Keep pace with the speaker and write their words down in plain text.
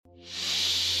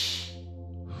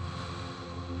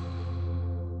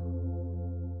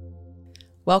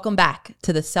Welcome back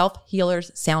to the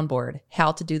Self-Healers Soundboard,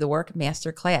 How to Do the Work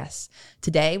Masterclass.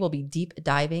 Today, we'll be deep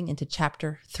diving into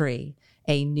Chapter 3,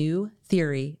 A New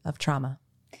Theory of Trauma.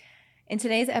 In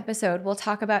today's episode, we'll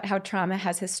talk about how trauma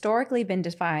has historically been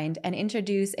defined and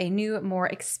introduce a new, more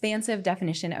expansive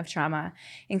definition of trauma,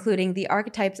 including the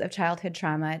archetypes of childhood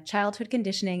trauma, childhood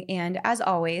conditioning, and as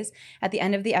always, at the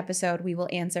end of the episode, we will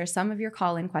answer some of your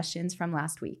call-in questions from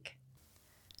last week.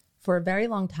 For a very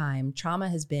long time, trauma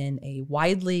has been a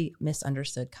widely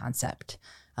misunderstood concept.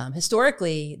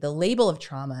 Historically, the label of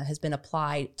trauma has been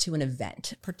applied to an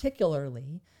event,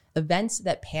 particularly events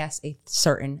that pass a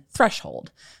certain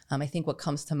threshold. I think what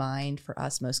comes to mind for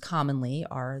us most commonly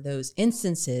are those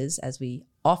instances, as we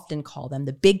often call them,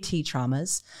 the big T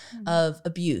traumas of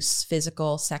abuse,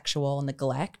 physical, sexual,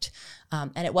 neglect.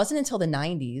 And it wasn't until the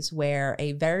 90s where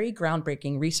a very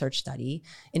groundbreaking research study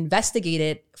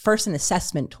investigated first an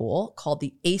assessment tool called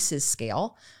the ACEs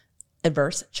scale,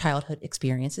 Adverse Childhood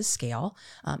Experiences Scale.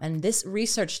 And this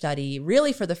research study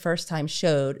really for the first time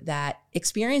showed that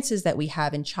experiences that we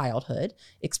have in childhood,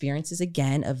 experiences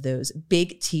again of those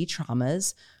big T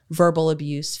traumas, verbal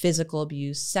abuse, physical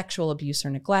abuse, sexual abuse or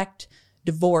neglect,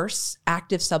 divorce,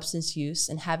 active substance use,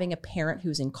 and having a parent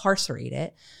who's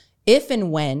incarcerated, if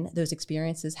and when those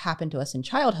experiences happen to us in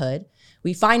childhood,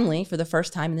 we finally, for the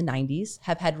first time in the 90s,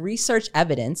 have had research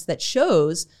evidence that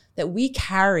shows that we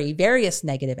carry various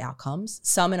negative outcomes,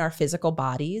 some in our physical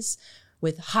bodies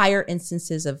with higher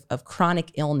instances of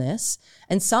chronic illness,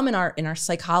 and some in our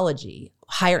psychology,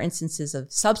 higher instances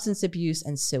of substance abuse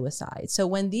and suicide. So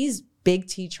when these big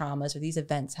T traumas or these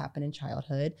events happen in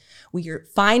childhood, we are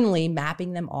finally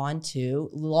mapping them onto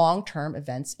long-term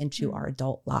events into our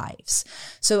adult lives.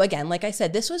 So again, like I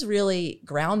said, this was really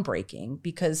groundbreaking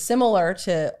because similar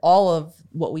to all of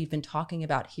what we've been talking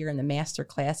about here in the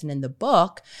masterclass and in the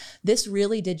book, this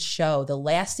really did show the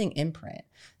lasting imprint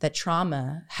that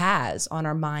trauma has on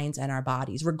our minds and our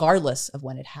bodies, regardless of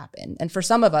when it happened. And for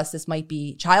some of us, this might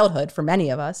be childhood. For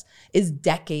many of us, is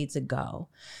decades ago.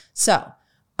 So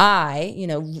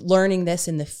learning this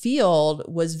in the field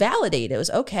was validated. It was,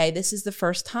 okay, this is the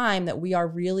first time that we are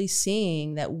really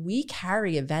seeing that we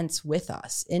carry events with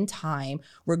us in time,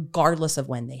 regardless of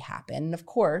when they happen. And of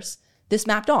course, this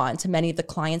mapped on to many of the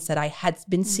clients that I had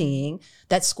been seeing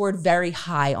that scored very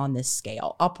high on this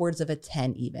scale, upwards of a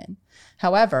 10 even.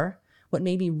 However, what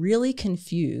made me really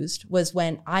confused was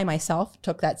when I myself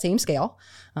took that same scale.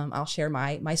 I'll share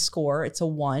my score. It's a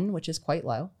 1, which is quite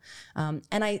low.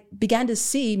 And I began to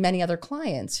see many other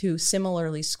clients who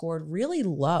similarly scored really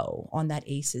low on that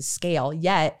ACEs scale,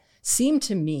 yet seemed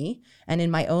to me, and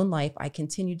in my own life, I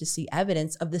continued to see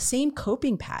evidence of the same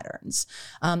coping patterns,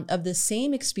 of the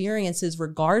same experiences,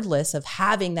 regardless of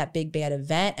having that big bad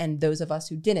event and those of us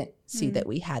who didn't see that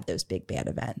we had those big bad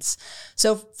events.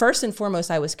 So first and foremost,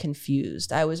 I was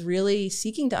confused. I was really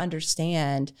seeking to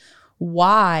understand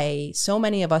why so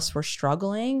many of us were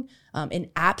struggling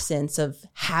in absence of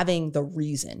having the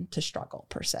reason to struggle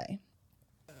per se.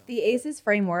 The ACEs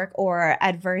framework, or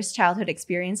Adverse Childhood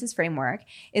Experiences framework,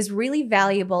 is really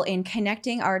valuable in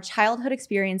connecting our childhood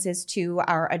experiences to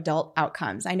our adult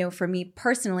outcomes. I know for me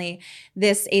personally,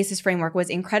 this ACEs framework was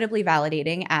incredibly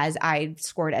validating as I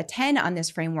scored a 10 on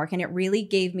this framework, and it really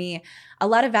gave me a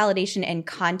lot of validation and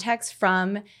context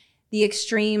from the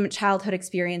extreme childhood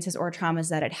experiences or traumas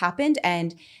that had happened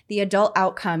and the adult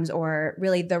outcomes, or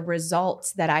really the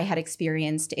results that I had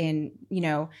experienced in,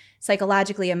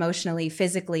 psychologically, emotionally,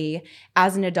 physically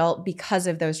as an adult because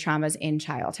of those traumas in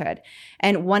childhood.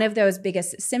 And one of those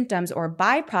biggest symptoms or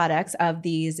byproducts of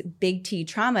these big T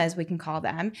traumas, we can call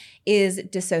them, is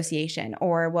dissociation,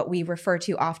 or what we refer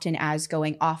to often as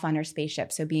going off on our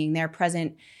spaceship. So being there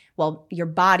present, your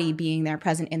body being there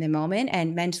present in the moment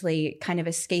and mentally kind of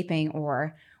escaping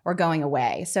or going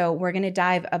away. So we're going to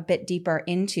dive a bit deeper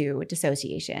into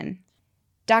dissociation.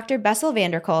 Dr. Bessel van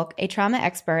der Kolk, a trauma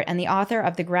expert and the author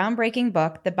of the groundbreaking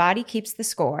book, The Body Keeps the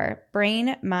Score: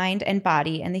 Brain, Mind, and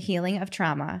Body in the Healing of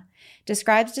Trauma,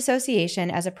 describes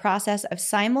dissociation as a process of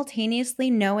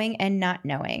simultaneously knowing and not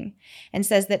knowing, and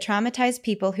says that traumatized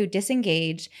people who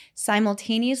disengage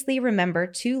simultaneously remember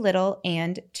too little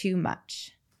and too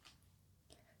much.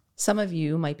 Some of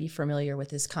you might be familiar with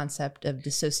this concept of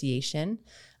dissociation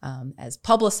as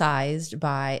publicized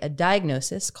by a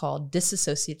diagnosis called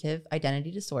dissociative identity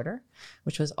disorder,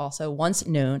 which was also once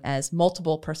known as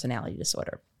multiple personality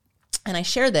disorder. And I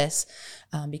share this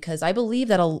because I believe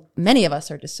that many of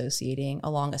us are dissociating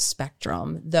along a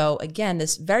spectrum, though, again,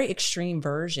 this very extreme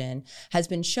version has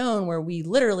been shown where we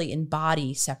literally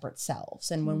embody separate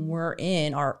selves. And when we're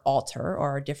in our alter or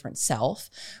our different self,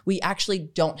 we actually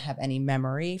don't have any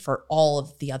memory for all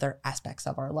of the other aspects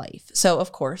of our life. So,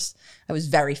 of course, I was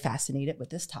very fascinated with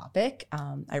this topic.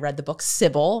 I read the book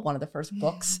Sybil, one of the first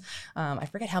books. I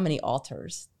forget how many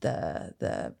alters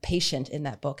the patient in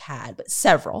that book had, but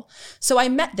several. So I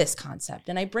met this concept,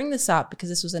 and I bring this up because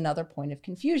this was another point of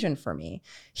confusion for me.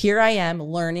 Here I am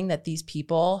learning that these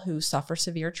people who suffer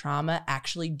severe trauma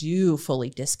actually do fully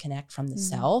disconnect from the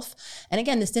self. And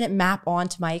again, this didn't map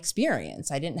onto my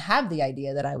experience. I didn't have the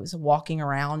idea that I was walking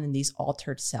around in these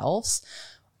altered selves.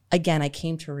 Again, I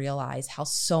came to realize how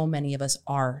so many of us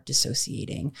are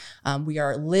dissociating. We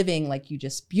are living, like you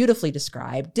just beautifully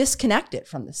described, disconnected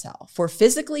from the self. We're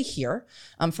physically here.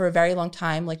 For a very long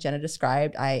time, like Jenna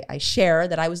described, I share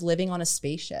that I was living on a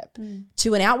spaceship.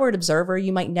 To an outward observer,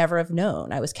 you might never have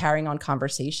known. I was carrying on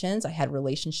conversations. I had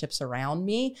relationships around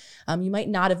me. You might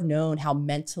not have known how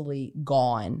mentally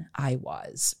gone I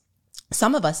was.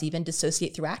 Some of us even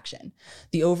dissociate through action.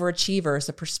 The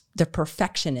overachievers, the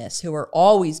perfectionists who are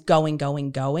always going.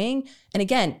 And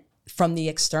again, from the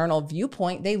external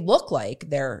viewpoint, they look like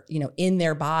they're, in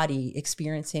their body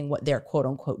experiencing what they're quote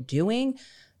unquote doing.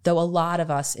 Though a lot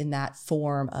of us in that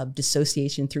form of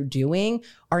dissociation through doing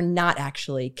are not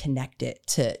actually connected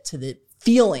to the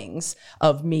feelings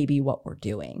of maybe what we're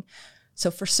doing. So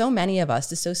for so many of us,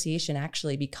 dissociation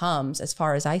actually becomes, as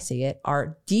far as I see it,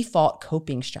 our default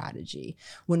coping strategy.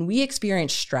 When we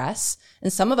experience stress,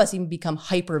 and some of us even become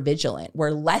hypervigilant,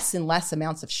 where less and less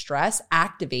amounts of stress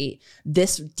activate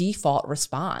this default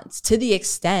response, to the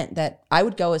extent that I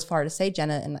would go as far to say,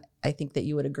 Jenna, and I think that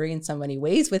you would agree in so many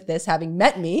ways with this, having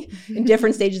met me in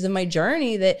different stages of my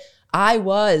journey, that I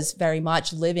was very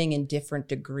much living in different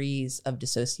degrees of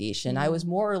dissociation. I was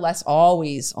more or less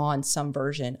always on some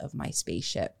version of my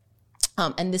spaceship.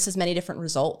 And this has many different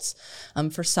results.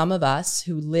 For some of us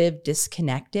who live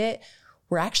disconnected,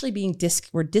 we're actually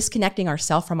we're disconnecting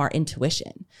ourselves from our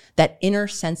intuition, that inner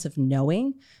sense of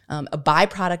knowing. A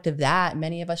byproduct of that,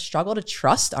 many of us struggle to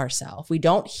trust ourselves. We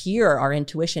don't hear our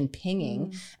intuition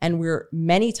pinging, and we're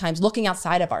many times looking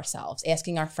outside of ourselves,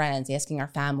 asking our friends, asking our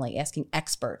family, asking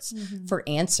experts for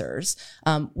answers,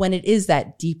 when it is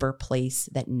that deeper place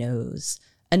that knows.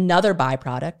 Another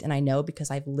byproduct, and I know because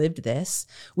I've lived this,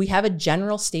 we have a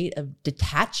general state of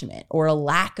detachment or a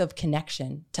lack of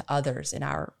connection to others in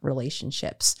our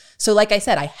relationships. So like I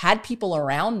said, I had people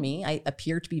around me. I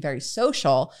appeared to be very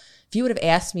social. If you would have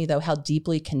asked me, though, how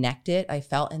deeply connected I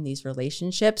felt in these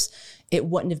relationships, it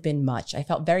wouldn't have been much. I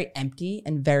felt very empty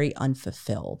and very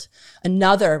unfulfilled.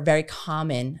 Another very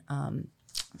common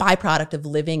byproduct of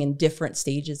living in different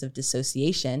stages of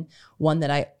dissociation, one that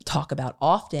I talk about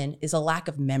often, is a lack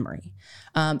of memory.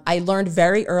 I learned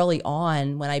very early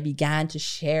on when I began to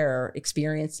share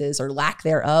experiences or lack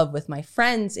thereof with my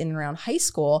friends in and around high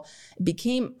school, it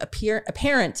became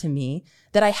apparent to me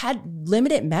that I had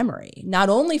limited memory, not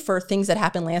only for things that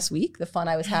happened last week, the fun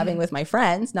I was having with my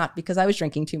friends, not because I was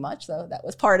drinking too much, though that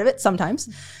was part of it sometimes,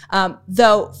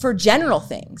 though for general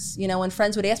things, when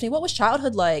friends would ask me, what was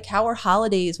childhood like? How were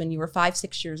holidays when you were 5,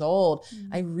 6 years old?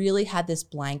 I really had this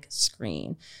blank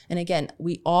screen. And again,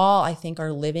 we all, I think,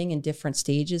 are living in different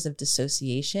stages of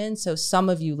dissociation. So some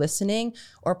of you listening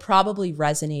are probably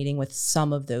resonating with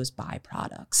some of those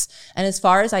byproducts. And as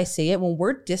far as I see it, when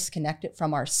we're disconnected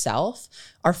from ourself,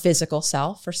 our physical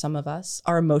self for some of us,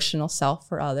 our emotional self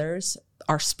for others,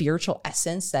 our spiritual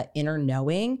essence, that inner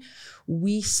knowing,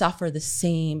 we suffer the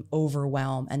same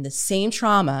overwhelm and the same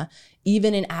trauma,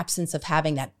 even in absence of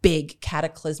having that big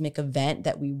cataclysmic event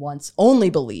that we once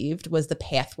only believed was the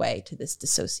pathway to this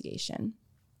dissociation.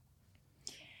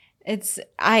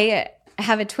 I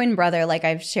have a twin brother, like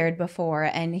I've shared before,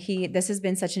 and this has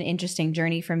been such an interesting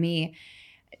journey for me,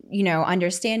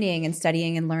 understanding and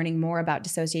studying and learning more about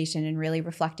dissociation and really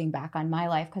reflecting back on my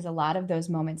life. Because a lot of those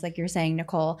moments, like you're saying,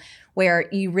 Nicole, where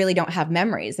you really don't have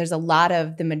memories, there's a lot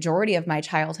of the majority of my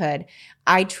childhood,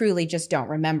 I truly just don't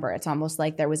remember. It's almost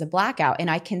like there was a blackout.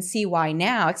 And I can see why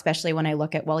now, especially when I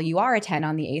look at, well, you are a 10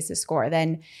 on the ACEs score,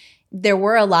 then there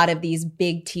were a lot of these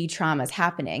big T traumas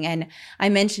happening. And I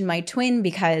mentioned my twin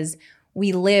because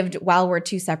we lived, while we're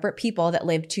two separate people that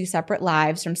lived two separate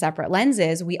lives from separate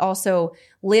lenses, we also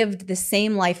lived the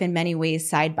same life in many ways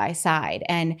side by side.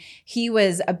 And he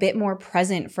was a bit more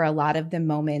present for a lot of the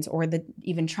moments or the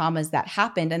even traumas that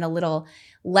happened, and a little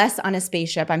less on a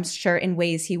spaceship. I'm sure in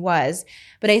ways he was,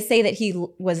 but I say that he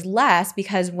was less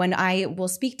because when I will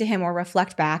speak to him or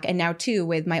reflect back, and now too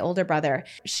with my older brother,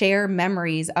 share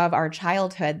memories of our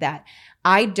childhood that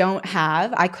I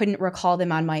couldn't recall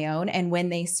them on my own. And when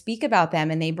they speak about them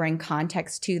and they bring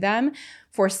context to them,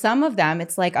 for some of them,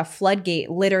 it's like a floodgate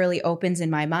literally opens in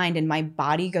my mind and my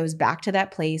body goes back to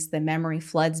that place. The memory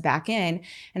floods back in.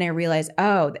 And I realize,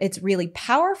 oh, it's really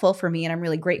powerful for me. And I'm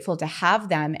really grateful to have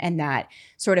them and that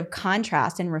sort of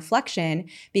contrast and reflection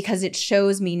because it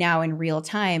shows me now in real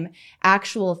time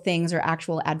actual things or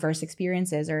actual adverse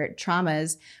experiences or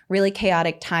traumas, really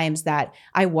chaotic times that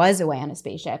I was away on a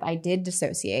spaceship. I did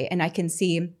dissociate. And I can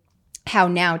see how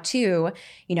now too,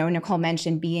 Nicole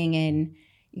mentioned being in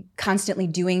constantly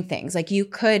doing things. Like you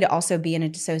could also be in a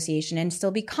dissociation and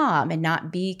still be calm and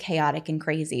not be chaotic and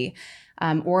crazy.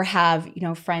 Or have,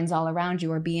 friends all around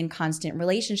you or be in constant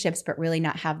relationships, but really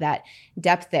not have that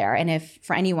depth there. And if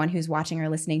for anyone who's watching or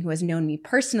listening who has known me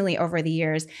personally over the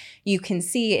years, you can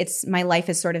see my life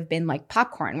has sort of been like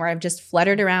popcorn where I've just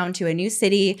fluttered around to a new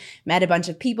city, met a bunch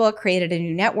of people, created a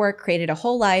new network, created a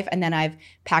whole life. And then I've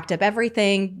packed up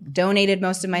everything, donated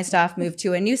most of my stuff, moved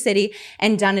to a new city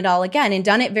and done it all again and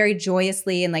done it very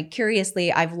joyously and like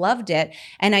curiously. I've loved it.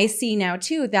 And I see now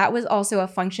too, that was also a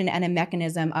function and a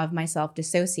mechanism of myself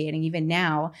dissociating. Even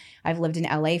now, I've lived in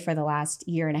LA for the last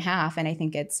year and a half. And I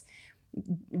think it's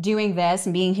doing this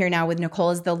and being here now with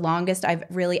Nicole is the longest I've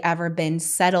really ever been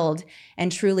settled and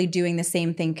truly doing the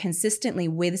same thing consistently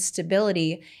with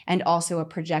stability and also a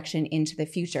projection into the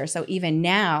future. So even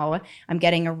now, I'm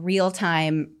getting a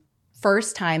real-time,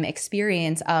 first-time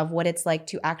experience of what it's like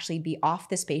to actually be off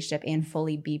the spaceship and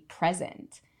fully be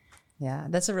present. Yeah,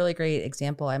 that's a really great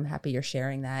example. I'm happy you're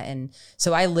sharing that. And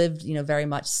so I lived, very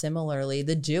much similarly,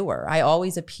 the doer. I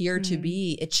always appeared to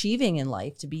be achieving in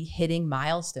life, to be hitting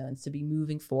milestones, to be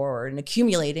moving forward and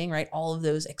accumulating, right? All of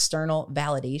those external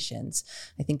validations.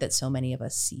 I think that so many of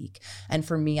us seek. And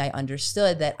for me, I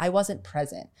understood that I wasn't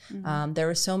present. There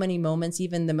were so many moments,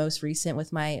 even the most recent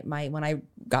with my when I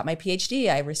got my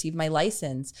PhD, I received my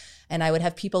license and I would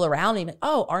have people around me, like,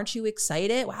 oh, aren't you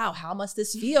excited? Wow, how must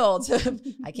this feel?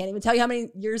 I can't even tell you how many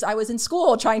years I was in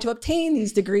school trying to obtain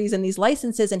these degrees and these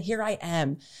licenses. And here I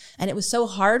am. And it was so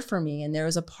hard for me. And there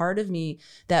was a part of me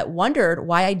that wondered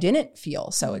why I didn't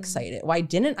feel so excited. Why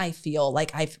didn't I feel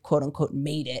like I've quote unquote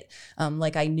made it?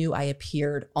 Like I knew I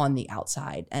appeared on the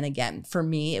outside. And again, for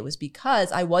me, it was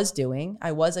because I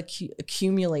was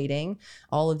accumulating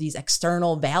all of these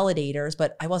external validators,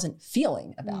 but I wasn't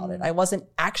feeling about it. I wasn't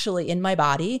actually in my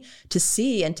body to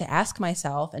see and to ask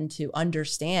myself and to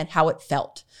understand how it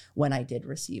felt when I did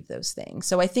receive those things.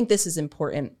 So I think this is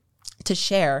important to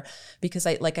share because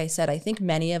like I said, I think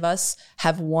many of us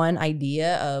have one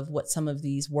idea of what some of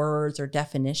these words or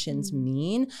definitions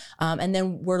mean. And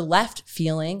then we're left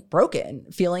feeling broken,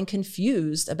 feeling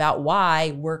confused about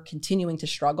why we're continuing to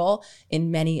struggle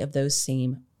in many of those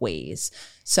same ways.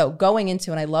 So going into,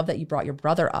 and I love that you brought your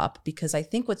brother up because I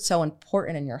think what's so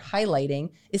important and you're highlighting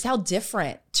is how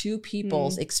different two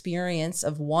people's experience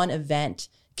of one event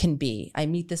can be. I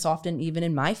meet this often even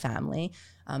in my family.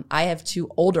 I have two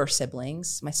older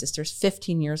siblings. My sister's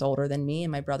 15 years older than me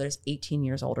and my brother's 18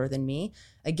 years older than me.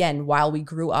 Again, while we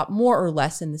grew up more or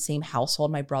less in the same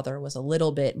household, my brother was a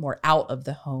little bit more out of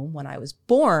the home when I was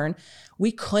born.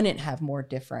 We couldn't have more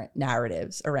different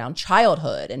narratives around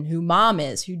childhood and who mom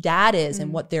is, who dad is,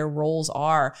 and what their roles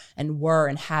are and were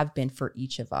and have been for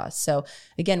each of us. So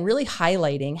again, really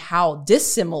highlighting how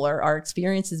dissimilar our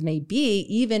experiences may be,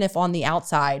 even if on the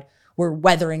outside, we're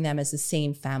weathering them as the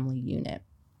same family unit.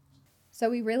 So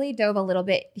we really dove a little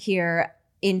bit here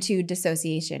into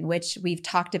dissociation, which we've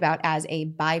talked about as a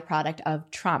byproduct of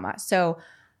trauma. So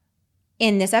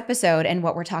in this episode and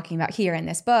what we're talking about here in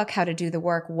this book, How to Do the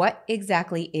Work, what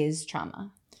exactly is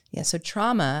trauma? Yeah, so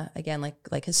trauma, again,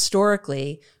 like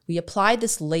historically, we applied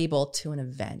this label to an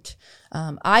event.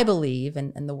 I believe,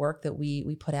 and the work that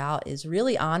we put out is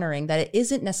really honoring that it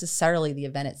isn't necessarily the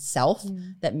event itself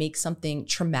that makes something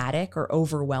traumatic or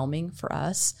overwhelming for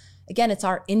us. Again, it's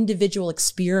our individual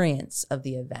experience of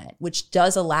the event, which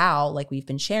does allow, like we've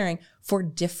been sharing, for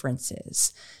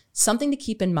differences. Something to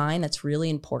keep in mind that's really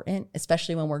important,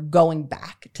 especially when we're going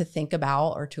back to think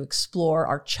about or to explore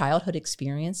our childhood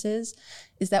experiences,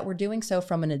 is that we're doing so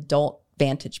from an adult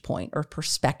vantage point or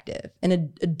perspective,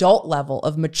 an adult level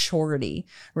of maturity,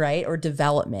 right, or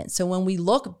development. So when we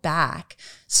look back,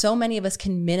 so many of us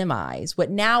can minimize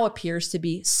what now appears to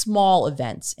be small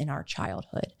events in our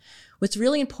childhood. What's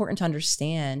really important to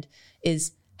understand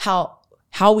is how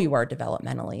how we were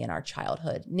developmentally in our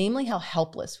childhood, namely how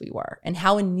helpless we were and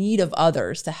how in need of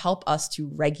others to help us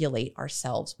to regulate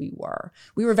ourselves we were.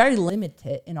 We were very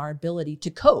limited in our ability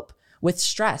to cope with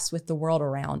stress, with the world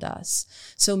around us.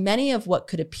 So many of what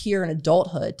could appear in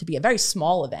adulthood to be a very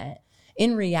small event,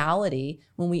 in reality,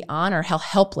 when we honor how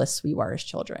helpless we were as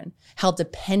children, how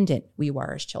dependent we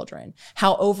were as children,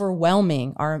 how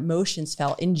overwhelming our emotions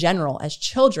felt in general as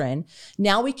children,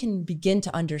 now we can begin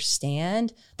to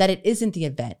understand that it isn't the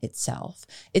event itself.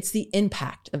 It's the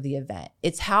impact of the event.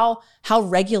 It's how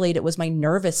regulated was my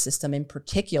nervous system in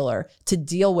particular to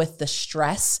deal with the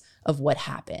stress of what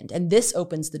happened. And this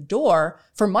opens the door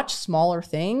for much smaller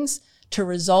things to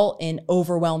result in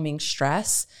overwhelming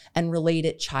stress and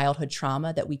related childhood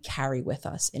trauma that we carry with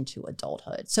us into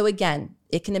adulthood. So again,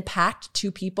 it can impact two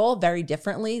people very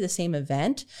differently, the same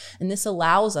event. And this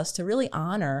allows us to really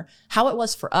honor how it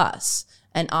was for us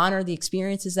and honor the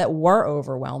experiences that were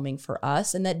overwhelming for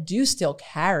us and that do still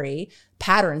carry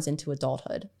patterns into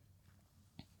adulthood.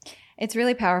 It's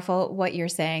really powerful what you're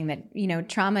saying, that, you know,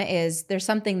 trauma is, there's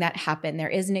something that happened. There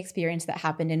is an experience that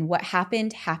happened, and what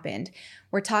happened.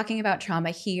 We're talking about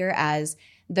trauma here as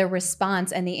the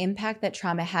response and the impact that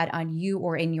trauma had on you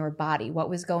or in your body, what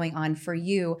was going on for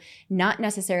you, not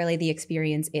necessarily the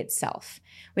experience itself,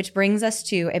 which brings us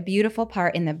to a beautiful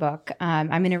part in the book. I'm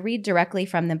going to read directly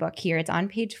from the book here. It's on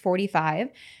page 45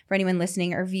 for anyone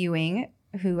listening or viewing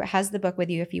who has the book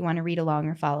with you if you want to read along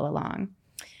or follow along.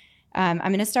 I'm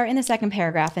going to start in the second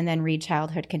paragraph and then read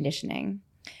childhood conditioning.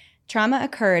 Trauma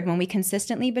occurred when we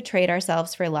consistently betrayed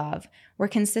ourselves for love, were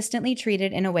consistently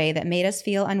treated in a way that made us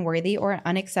feel unworthy or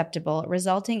unacceptable,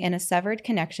 resulting in a severed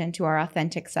connection to our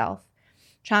authentic self.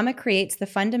 Trauma creates the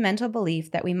fundamental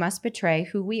belief that we must betray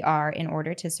who we are in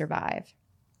order to survive.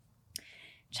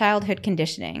 Childhood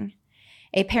conditioning.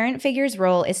 A parent figure's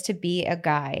role is to be a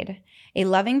guide. A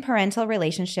loving parental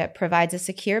relationship provides a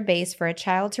secure base for a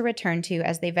child to return to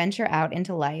as they venture out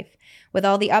into life, with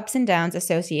all the ups and downs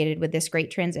associated with this great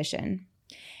transition.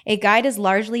 A guide is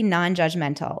largely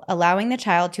non-judgmental, allowing the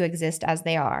child to exist as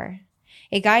they are.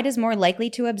 A guide is more likely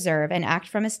to observe and act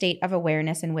from a state of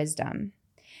awareness and wisdom.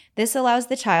 This allows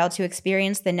the child to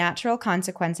experience the natural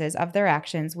consequences of their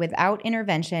actions without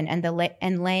intervention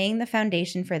and laying the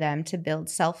foundation for them to build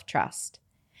self-trust.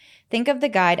 Think of the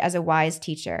guide as a wise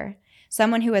teacher,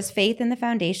 someone who has faith in the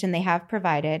foundation they have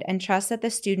provided and trusts that the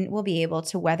student will be able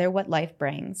to weather what life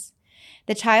brings.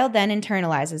 The child then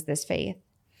internalizes this faith.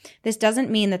 This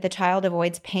doesn't mean that the child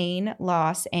avoids pain,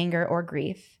 loss, anger, or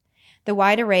grief, the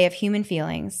wide array of human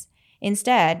feelings.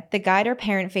 Instead, the guide or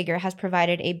parent figure has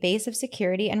provided a base of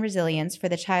security and resilience for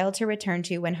the child to return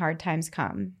to when hard times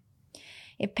come.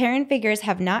 If parent figures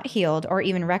have not healed or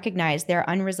even recognized their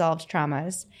unresolved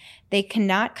traumas, they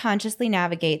cannot consciously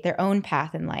navigate their own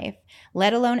path in life,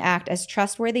 let alone act as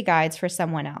trustworthy guides for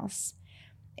someone else.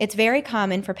 It's very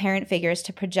common for parent figures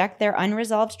to project their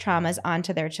unresolved traumas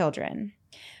onto their children.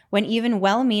 When even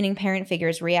well-meaning parent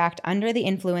figures react under the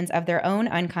influence of their own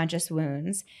unconscious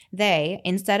wounds, they,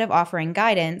 instead of offering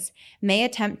guidance, may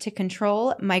attempt to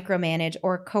control, micromanage,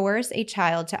 or coerce a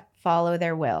child to follow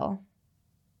their will.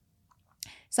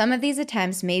 Some of these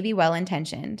attempts may be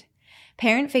well-intentioned.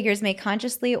 Parent figures may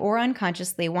consciously or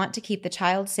unconsciously want to keep the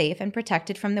child safe and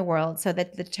protected from the world so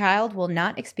that the child will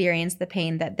not experience the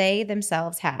pain that they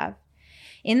themselves have.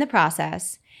 In the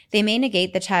process, they may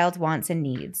negate the child's wants and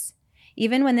needs.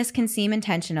 Even when this can seem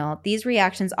intentional, these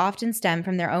reactions often stem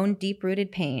from their own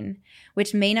deep-rooted pain,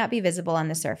 which may not be visible on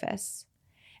the surface.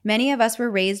 Many of us were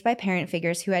raised by parent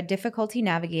figures who had difficulty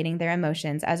navigating their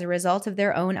emotions as a result of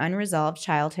their own unresolved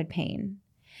childhood pain.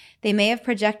 They may have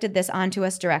projected this onto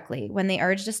us directly when they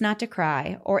urged us not to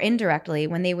cry, or indirectly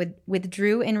when they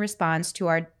withdrew in response to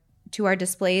our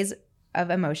displays of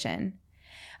emotion.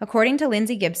 According to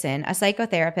Lindsay Gibson, a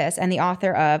psychotherapist and the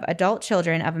author of Adult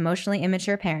Children of Emotionally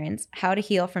Immature Parents, How to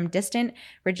Heal from Distant,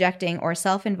 Rejecting, or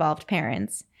Self-Involved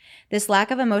Parents, this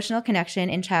lack of emotional connection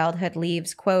in childhood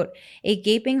leaves, quote, a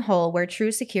gaping hole where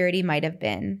true security might have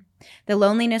been. The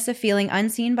loneliness of feeling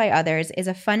unseen by others is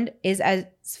as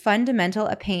fundamental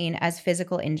a pain as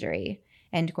physical injury,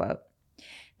 end quote.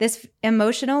 This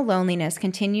emotional loneliness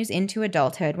continues into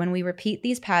adulthood when we repeat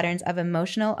these patterns of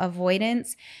emotional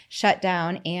avoidance,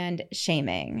 shutdown, and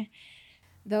shaming.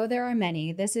 Though there are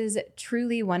many, this is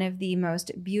truly one of the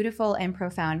most beautiful and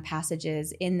profound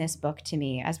passages in this book to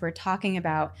me, as we're talking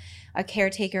about a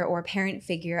caretaker or parent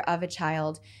figure of a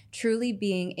child truly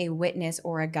being a witness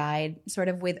or a guide, sort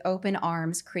of with open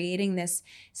arms, creating this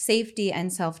safety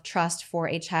and self-trust for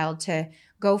a child to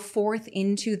go forth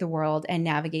into the world and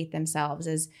navigate themselves,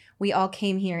 as we all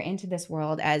came here into this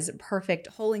world as perfect,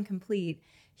 whole and complete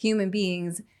human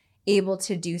beings able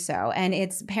to do so. And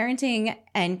it's parenting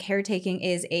and caretaking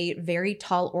is a very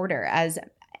tall order, as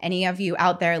any of you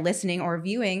out there listening or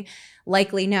viewing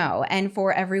likely know. And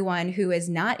for everyone who is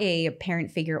not a parent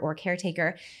figure or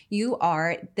caretaker, you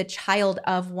are the child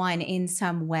of one in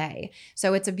some way.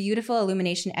 So it's a beautiful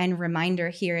illumination and reminder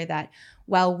here that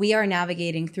while we are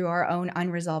navigating through our own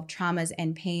unresolved traumas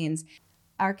and pains,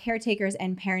 our caretakers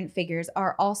and parent figures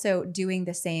are also doing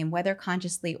the same, whether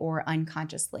consciously or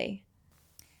unconsciously.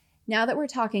 Now that we're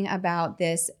talking about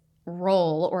this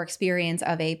role or experience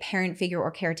of a parent figure or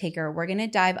caretaker, we're going to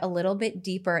dive a little bit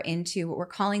deeper into what we're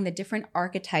calling the different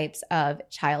archetypes of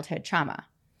childhood trauma.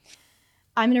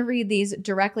 I'm going to read these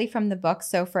directly from the book.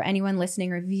 So for anyone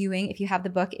listening or viewing, if you have the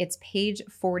book, it's page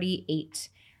 48.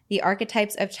 The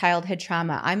archetypes of childhood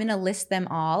trauma. I'm going to list them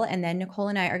all, and then Nicole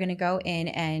and I are going to go in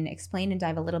and explain and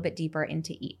dive a little bit deeper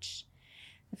into each.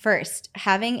 First,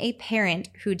 having a parent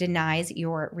who denies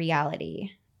your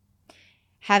reality.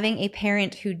 Having a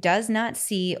parent who does not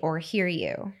see or hear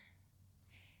you.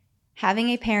 Having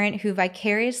a parent who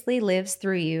vicariously lives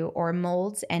through you or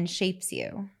molds and shapes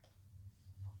you.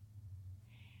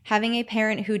 Having a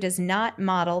parent who does not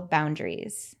model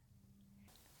boundaries.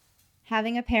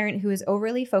 Having a parent who is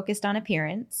overly focused on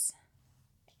appearance.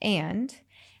 And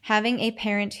having a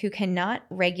parent who cannot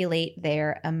regulate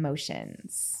their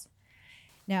emotions.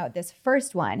 Now, this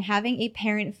first one, having a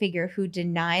parent figure who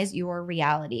denies your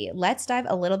reality. Let's dive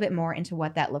a little bit more into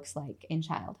what that looks like in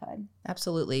childhood.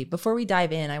 Absolutely. Before we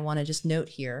dive in, I want to just note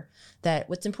here that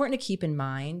what's important to keep in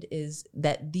mind is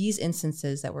that these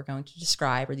instances that we're going to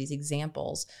describe, or these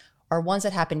examples, are ones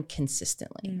that happen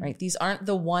consistently, right? These aren't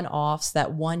the one-offs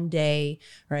that one day,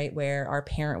 right, where our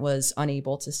parent was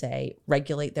unable to, say,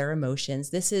 regulate their emotions.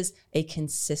 This is a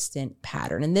consistent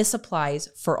pattern, and this applies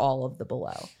for all of the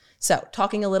below. So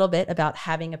talking a little bit about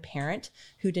having a parent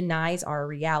who denies our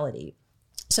reality.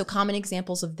 So common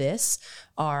examples of this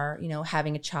are,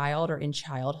 having a child or in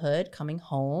childhood coming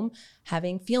home,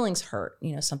 having feelings hurt,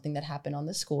 something that happened on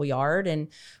the schoolyard. And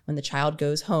when the child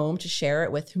goes home to share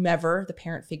it with whomever the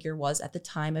parent figure was at the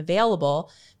time available,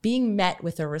 being met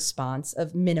with a response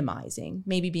of minimizing,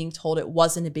 maybe being told it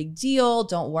wasn't a big deal,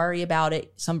 don't worry about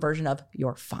it, some version of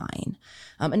you're fine.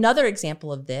 Another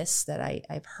example of this that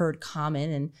I've heard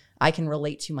common and I can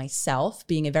relate to myself,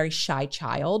 being a very shy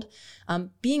child,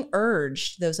 being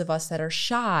urged, those of us that are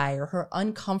shy or who are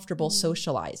uncomfortable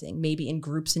socializing, maybe in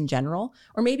groups in general,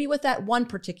 or maybe with that one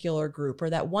particular group or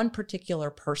that one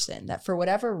particular person that for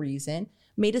whatever reason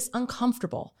made us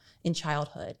uncomfortable in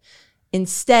childhood.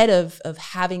 Instead of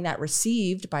having that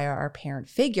received by our parent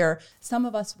figure, some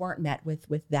of us weren't met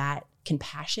with that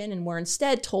compassion and were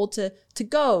instead told to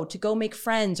go make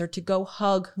friends or to go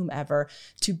hug whomever,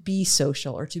 to be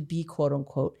social or to be quote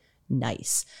unquote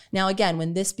nice. Now, again,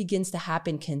 when this begins to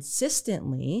happen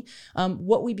consistently,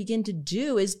 what we begin to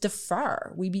do is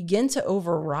defer. We begin to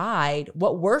override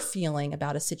what we're feeling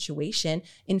about a situation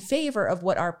in favor of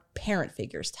what our parent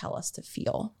figures tell us to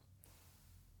feel.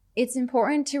 It's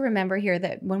important to remember here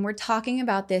that when we're talking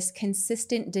about this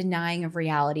consistent denying of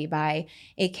reality by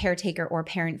a caretaker or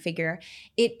parent figure,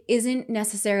 it isn't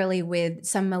necessarily with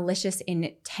some malicious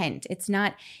intent. It's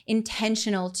not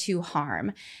intentional to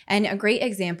harm. And a great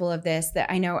example of this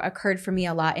that I know occurred for me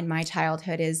a lot in my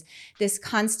childhood is this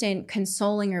constant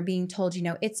consoling or being told,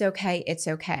 it's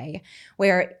okay.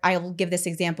 Where I'll give this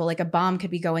example, like a bomb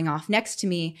could be going off next to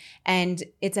me, and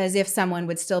it's as if someone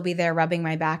would still be there rubbing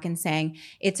my back and saying,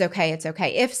 it's okay,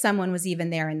 if someone was even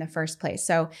there in the first place.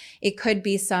 So it could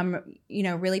be some,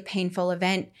 really painful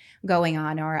event going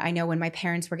on. Or I know when my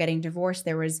parents were getting divorced,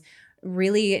 there was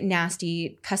really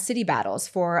nasty custody battles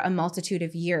for a multitude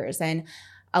of years. And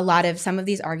some of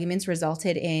these arguments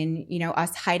resulted in,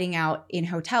 us hiding out in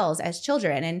hotels as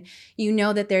children. And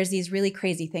that there's these really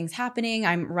crazy things happening.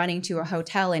 I'm running to a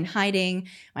hotel and hiding.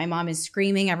 My mom is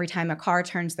screaming every time a car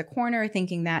turns the corner,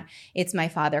 thinking that it's my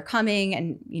father coming.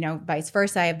 And, vice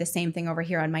versa. I have the same thing over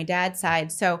here on my dad's side.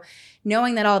 So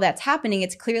knowing that all that's happening,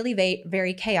 it's clearly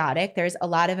very chaotic. There's a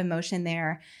lot of emotion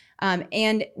there.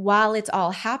 And while it's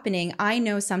all happening, I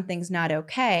know something's not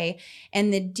okay.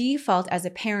 And the default as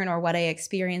a parent or what I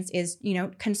experience is,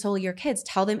 console your kids,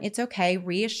 tell them it's okay,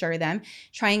 reassure them,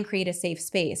 try and create a safe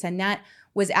space. And that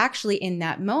was actually in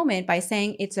that moment by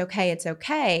saying, it's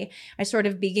okay. I sort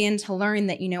of began to learn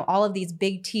that, all of these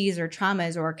big T's or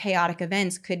traumas or chaotic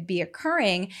events could be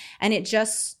occurring. And it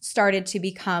just started to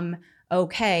become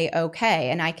okay.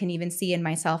 And I can even see in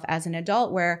myself as an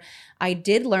adult where I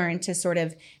did learn to sort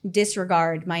of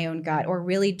disregard my own gut or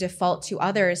really default to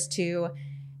others to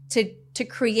to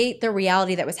create the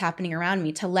reality that was happening around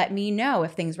me, to let me know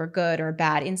if things were good or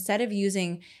bad, instead of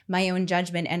using my own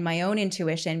judgment and my own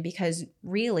intuition, because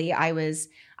really I was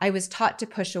taught to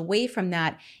push away from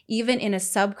that, even in a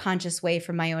subconscious way,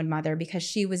 from my own mother, because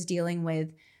she was dealing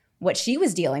with what she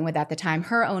was dealing with at the time,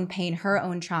 her own pain, her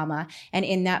own trauma. And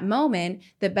in that moment,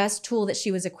 the best tool that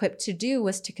she was equipped to do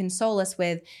was to console us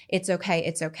with, it's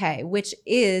okay, which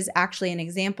is actually an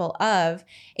example of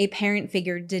a parent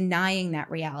figure denying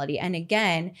that reality. And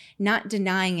again, not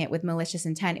denying it with malicious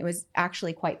intent. It was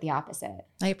actually quite the opposite.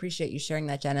 I appreciate you sharing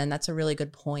that, Jenna, and that's a really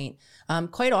good point.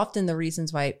 Quite often the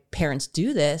reasons why parents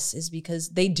do this is because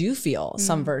they do feel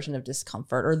some version of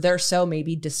discomfort, or they're so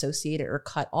maybe dissociated or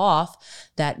cut off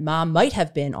that mom might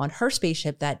have been on her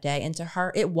spaceship that day, and to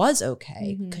her it was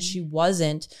okay because she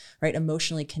wasn't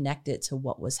emotionally connected to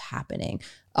what was happening.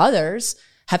 Others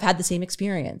have had the same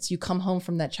experience. You come home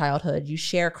from that childhood, you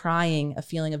share crying, a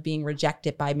feeling of being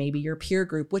rejected by maybe your peer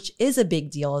group, which is a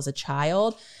big deal as a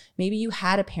child. Maybe you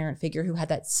had a parent figure who had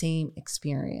that same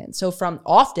experience. So from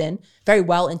often very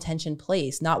well-intentioned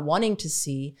place, not wanting to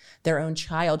see their own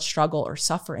child struggle or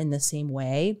suffer in the same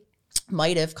way,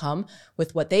 might have come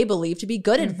with what they believe to be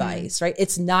good advice, right?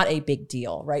 It's not a big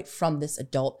deal, right? From this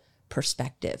adult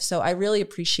perspective. So I really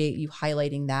appreciate you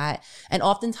highlighting that. And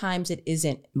oftentimes it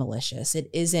isn't malicious. It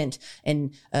isn't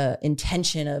an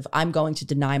intention of, I'm going to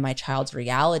deny my child's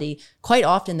reality. Quite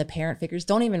often the parent figures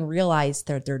don't even realize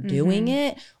that they're doing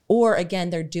it. Or again,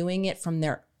 they're doing it from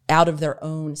out of their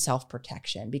own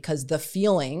self-protection, because the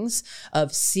feelings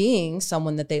of seeing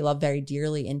someone that they love very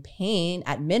dearly in pain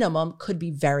at minimum could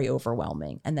be very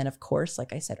overwhelming. And then of course,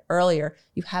 like I said earlier,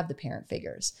 you have the parent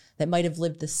figures that might have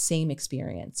lived the same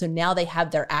experience. So now they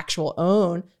have their actual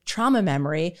own trauma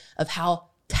memory of how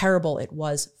terrible it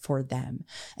was for them.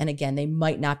 And again, they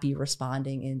might not be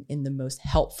responding in the most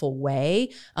helpful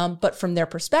way, but from their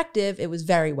perspective, it was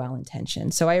very well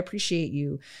intentioned. So I appreciate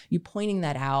you pointing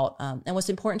that out. And what's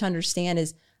important to understand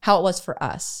is how it was for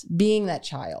us, being that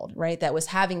child, right? That was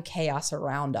having chaos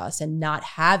around us and not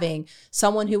having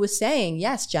someone who was saying,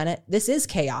 yes, Jenna, this is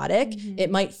chaotic. It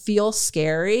might feel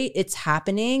scary. It's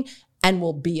happening and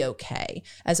we'll be okay,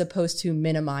 as opposed to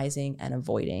minimizing and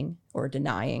avoiding or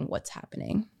denying what's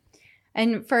happening.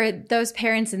 And for those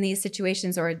parents in these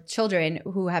situations, or children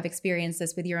who have experienced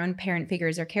this with your own parent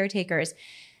figures or caretakers,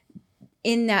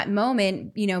 in that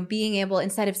moment, being able,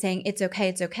 instead of saying it's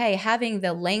okay, having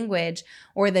the language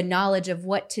or the knowledge of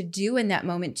what to do in that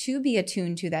moment to be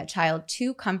attuned to that child,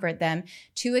 to comfort them,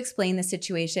 to explain the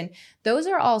situation. Those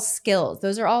are all skills.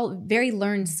 Those are all very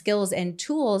learned skills and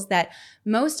tools that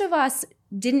most of us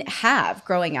didn't have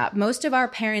growing up. Most of our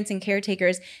parents and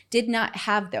caretakers did not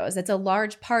have those. That's a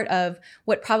large part of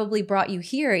what probably brought you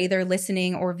here, either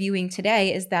listening or viewing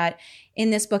today, is that in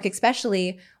this book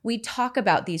especially, we talk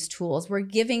about these tools. We're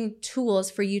giving tools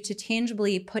for you to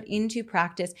tangibly put into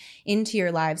practice into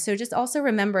your lives. So just also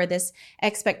remember this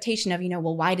expectation of,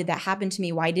 well, why did that happen to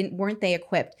me? Why weren't they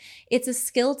equipped? It's a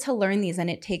skill to learn these, and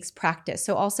it takes practice.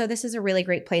 So also this is a really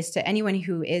great place to anyone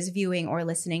who is viewing or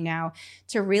listening now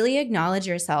to really acknowledge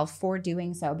yourself for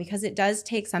doing so, because it does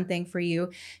take something for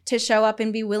you to show up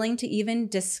and be willing to even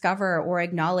discover or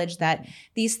acknowledge that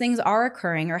these things are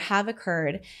occurring or have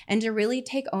occurred, and to really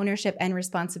take ownership and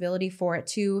responsibility for it,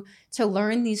 to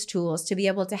learn these tools, to be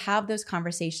able to have those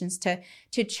conversations,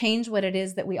 to change what it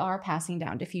is that we are passing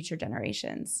down to future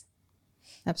generations.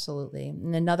 Absolutely.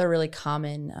 And another really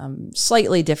common,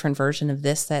 slightly different version of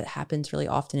this that happens really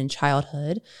often in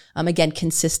childhood, again,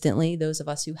 consistently, those of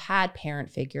us who had parent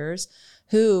figures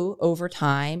who over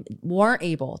time weren't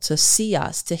able to see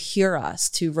us, to hear us,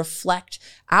 to reflect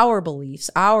our beliefs,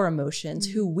 our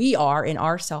emotions, who we are in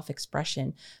our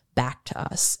self-expression back to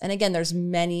us. And again, there's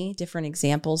many different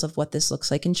examples of what this looks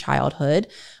like in childhood.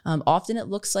 Often it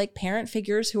looks like parent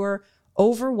figures who are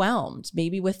overwhelmed,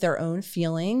 maybe with their own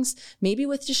feelings, maybe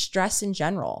with just stress in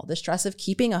general, the stress of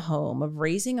keeping a home, of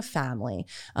raising a family,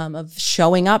 of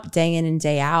showing up day in and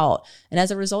day out. And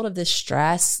as a result of this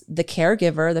stress, the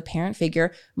caregiver, the parent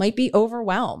figure, might be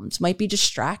overwhelmed, might be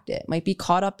distracted, might be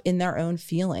caught up in their own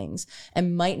feelings,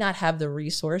 and might not have the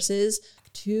resources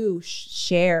to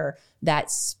share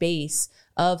that space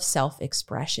of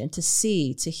self-expression, to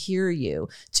see, to hear you,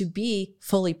 to be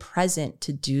fully present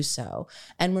to do so.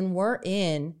 And when we're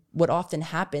in what often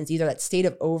happens, either that state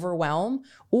of overwhelm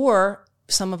or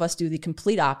some of us do the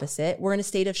complete opposite. We're in a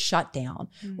state of shutdown.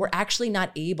 We're actually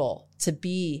not able to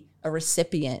be a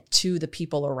recipient to the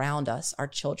people around us, our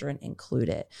children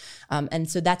included. And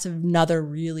so that's another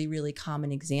really, really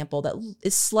common example that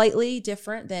is slightly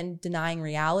different than denying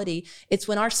reality. It's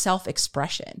when our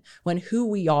self-expression, when who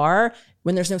we are,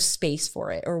 when there's no space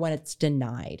for it or when it's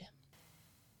denied.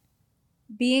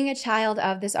 Being a child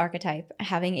of this archetype,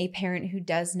 having a parent who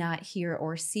does not hear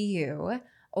or see you,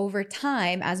 over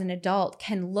time as an adult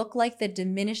can look like the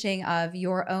diminishing of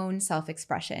your own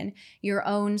self-expression, your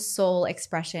own soul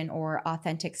expression or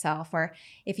authentic self. Or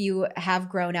if you have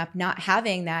grown up not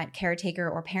having that caretaker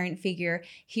or parent figure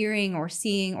hearing or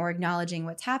seeing or acknowledging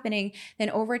what's happening, then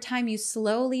over time you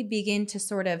slowly begin to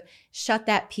sort of shut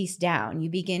that piece down. You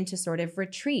begin to sort of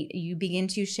retreat. You begin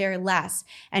to share less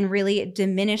and really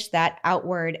diminish that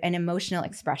outward and emotional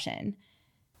expression.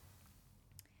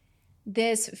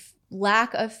 This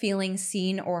lack of feeling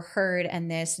seen or heard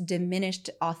and this diminished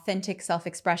authentic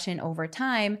self-expression over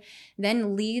time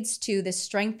then leads to the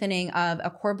strengthening of a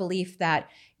core belief that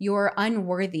you're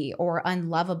unworthy or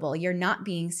unlovable. You're not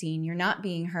being seen. You're not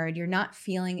being heard. You're not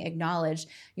feeling acknowledged.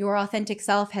 Your authentic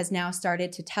self has now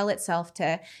started to tell itself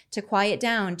to quiet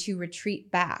down, to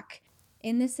retreat back.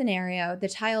 In this scenario, the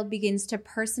child begins to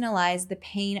personalize the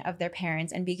pain of their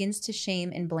parents and begins to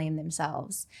shame and blame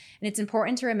themselves. And it's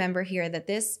important to remember here that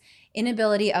this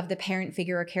inability of the parent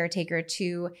figure or caretaker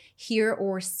to hear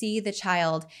or see the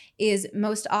child is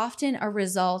most often a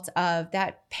result of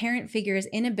that parent figure's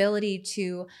inability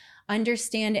to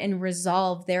understand and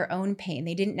resolve their own pain.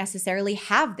 They didn't necessarily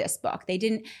have this book. They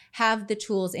didn't have the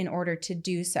tools in order to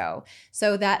do so.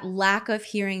 So that lack of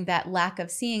hearing, that lack of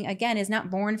seeing, again, is not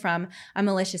born from a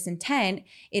malicious intent.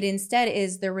 It instead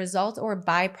is the result or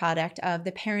byproduct of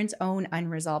the parent's own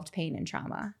unresolved pain and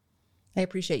trauma. I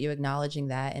appreciate you acknowledging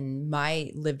that. And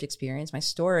my lived experience, my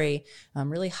story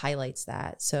really highlights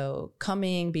that. So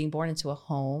being born into a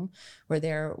home where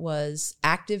there was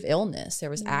active illness, there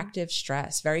was active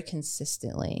stress very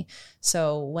consistently.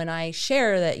 So when I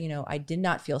share that, I did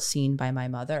not feel seen by my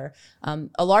mother,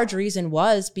 a large reason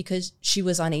was because she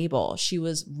was unable. She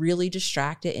was really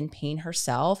distracted in pain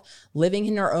herself, living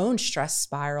in her own stress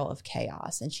spiral of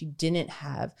chaos. And she didn't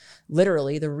have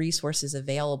literally the resources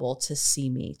available to see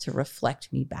me, to reflect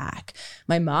me back.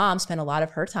 My mom spent a lot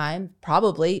of her time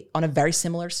probably on a very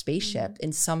similar spaceship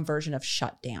in some version of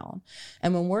shutdown.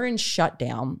 And when we're in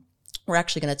shutdown, we're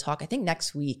actually going to talk, I think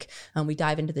next week, we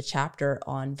dive into the chapter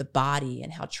on the body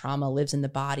and how trauma lives in the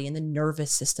body and the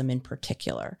nervous system in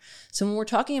particular. So when we're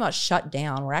talking about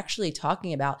shutdown, we're actually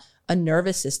talking about a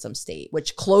nervous system state,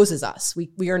 which closes us.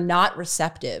 We are not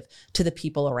receptive to the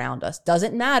people around us.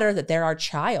 Doesn't matter that they're our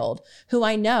child, who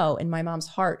I know in my mom's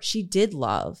heart, she did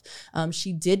love.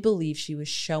 She did believe she was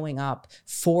showing up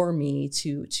for me,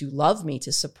 to love me,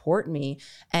 to support me,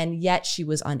 and yet she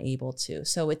was unable to.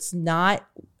 So it's not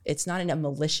a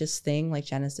malicious thing like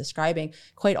Jenna's describing.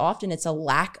 Quite often it's a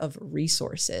lack of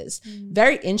resources.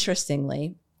 Very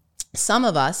interestingly, some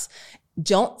of us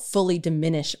don't fully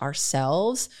diminish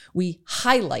ourselves. We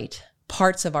highlight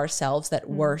parts of ourselves that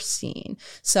were seen.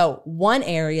 So one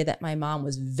area that my mom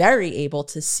was very able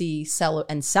to see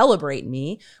and celebrate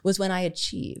me was when I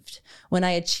achieved. When I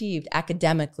achieved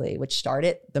academically, which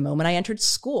started the moment I entered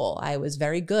school. I was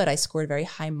very good. I scored very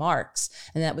high marks.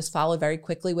 And that was followed very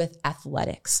quickly with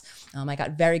athletics. I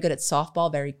got very good at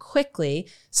softball very quickly.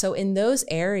 So in those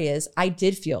areas, I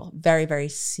did feel very, very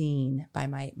seen by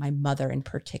my mother in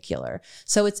particular.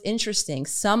 So it's interesting.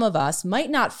 Some of us might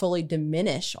not fully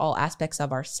diminish all aspects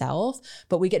of ourselves,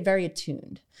 but we get very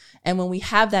attuned. And when we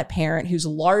have that parent who's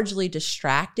largely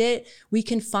distracted, we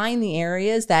can find the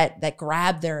areas that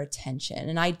grab their attention.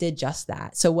 And I did just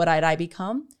that. So what did I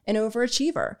become? An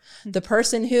overachiever, the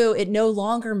person who it no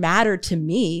longer mattered to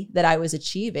me that I was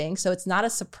achieving. So it's not a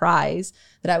surprise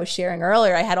that I was sharing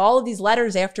earlier. I had all of these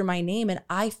letters after my name and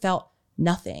I felt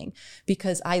nothing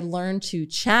because I learned to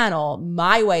channel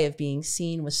my way of being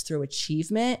seen was through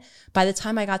achievement. By the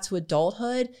time I got to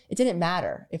adulthood, it didn't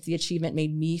matter if the achievement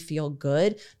made me feel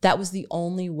good. That was the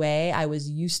only way I was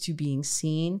used to being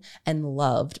seen and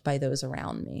loved by those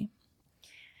around me.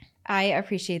 I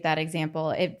appreciate that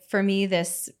example. For me,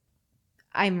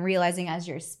 I'm realizing as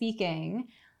you're speaking,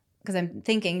 because I'm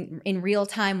thinking in real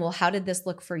time, well, how did this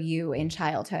look for you in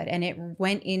childhood? And it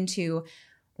went into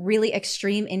really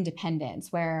extreme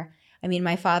independence where,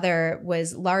 my father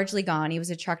was largely gone. He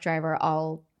was a truck driver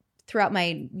all throughout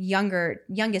my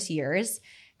youngest years,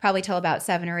 probably till about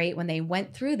 7 or 8 when they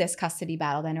went through this custody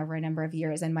battle then over a number of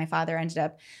years. And my father ended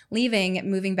up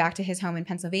moving back to his home in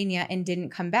Pennsylvania and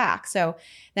didn't come back. So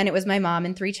then it was my mom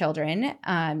and 3 children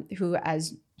who,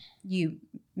 as you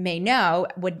may know,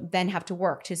 would then have to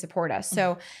work to support us.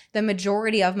 So the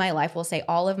majority of my life, we'll say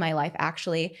all of my life,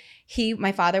 actually,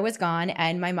 my father was gone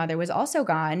and my mother was also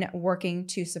gone working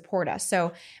to support us.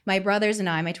 So my brothers and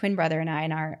I, my twin brother and I,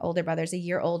 and our older brother's a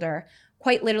year older,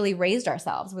 quite literally raised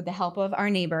ourselves with the help of our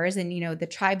neighbors and, the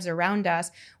tribes around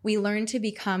us. We learned to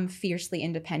become fiercely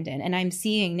independent. And I'm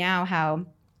seeing now how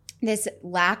this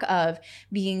lack of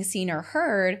being seen or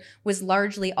heard was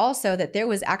largely also that there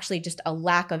was actually just a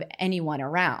lack of anyone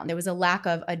around. There was a lack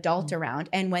of adult around.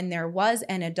 And when there was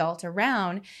an adult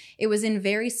around, it was in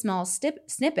very small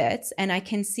snippets. And I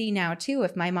can see now too,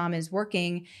 if my mom is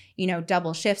working,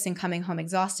 double shifts and coming home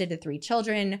exhausted to 3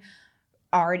 children,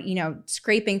 are,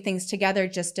 scraping things together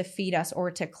just to feed us or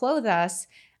to clothe us,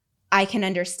 I can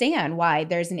understand why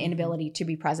there's an inability to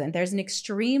be present. There's an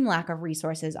extreme lack of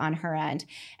resources on her end.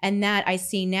 And that I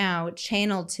see now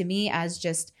channeled to me as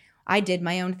just, I did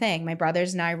my own thing. My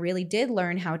brothers and I really did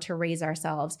learn how to raise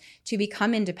ourselves, to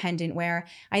become independent, where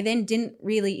I then didn't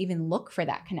really even look for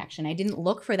that connection. I didn't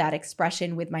look for that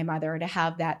expression with my mother, to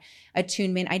have that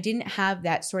attunement. I didn't have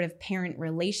that sort of parent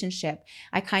relationship.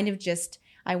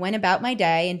 I went about my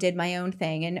day and did my own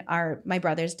thing, and my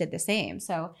brothers did the same.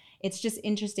 So it's just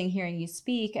interesting hearing you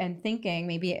speak and thinking,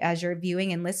 maybe as you're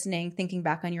viewing and listening, thinking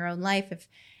back on your own life, of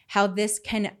how this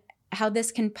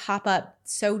can pop up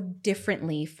so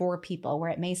differently for people, where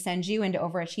it may send you into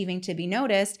overachieving to be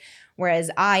noticed,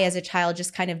 whereas I, as a child,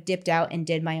 just kind of dipped out and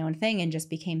did my own thing and just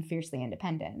became fiercely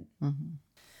independent. Mm-hmm.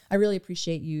 I really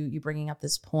appreciate you bringing up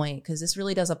this point, because this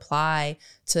really does apply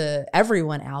to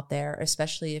everyone out there,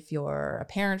 especially if you're a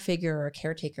parent figure or a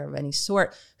caretaker of any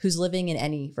sort who's living in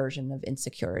any version of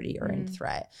insecurity or in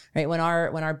threat, right? When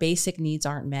our basic needs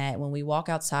aren't met, when we walk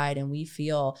outside and we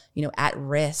feel, at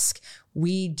risk,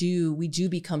 we do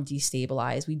become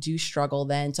destabilized. We do struggle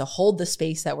then to hold the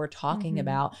space that we're talking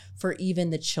about for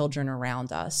even the children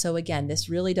around us. So again, this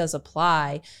really does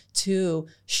apply to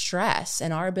stress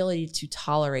and our ability to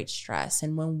tolerate stress.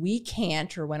 And when we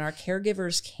can't, or when our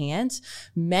caregivers can't,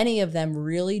 many of them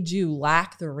really do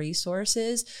lack the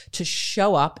resources to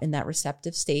show up in that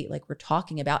receptive state like we're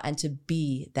talking about, and to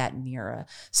be that mirror.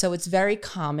 So it's very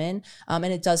common, and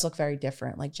it does look very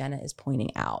different, like Jenna is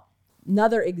pointing out.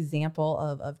 Another example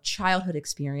of childhood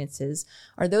experiences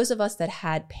are those of us that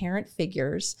had parent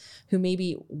figures who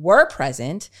maybe were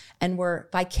present and were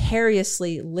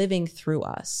vicariously living through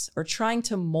us, or trying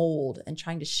to mold and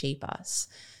trying to shape us.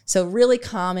 So really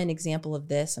common example of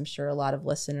this, I'm sure a lot of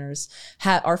listeners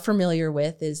are familiar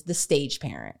with, is the stage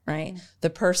parent, right? The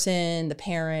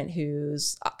parent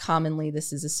who's commonly,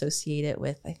 this is associated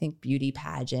with, I think, beauty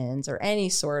pageants or any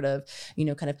sort of,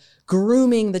 kind of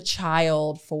grooming the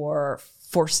child for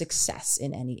success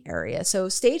in any area. So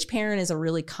stage parent is a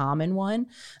really common one.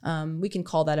 We can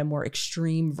call that a more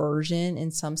extreme version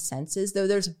in some senses, though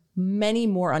there's many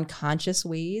more unconscious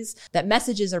ways that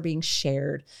messages are being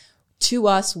shared to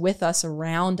us, with us,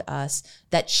 around us,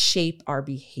 that shape our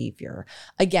behavior.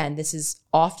 Again, this is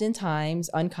oftentimes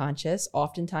unconscious,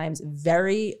 oftentimes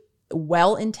very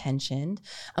well-intentioned.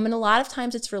 And a lot of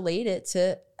times it's related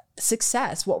to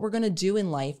success, what we're going to do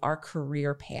in life, our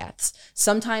career paths.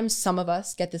 Sometimes some of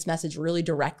us get this message really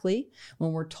directly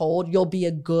when we're told you'll be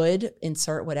a good,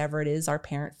 insert whatever it is our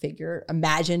parent figure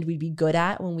imagined we'd be good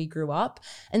at when we grew up.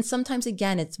 And sometimes,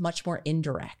 again, it's much more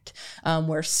indirect,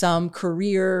 where some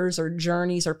careers or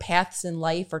journeys or paths in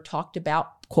life are talked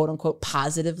about, quote unquote,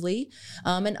 positively,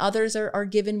 and others are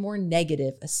given more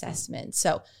negative assessments.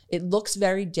 So it looks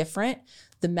very different.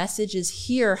 The messages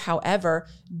here, however,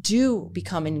 do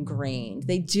become ingrained.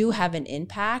 They do have an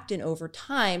impact, and over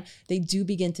time, they do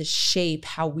begin to shape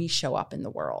how we show up in the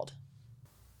world.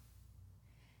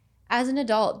 As an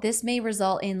adult, this may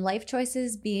result in life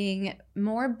choices being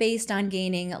more based on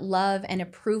gaining love and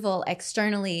approval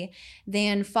externally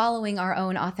than following our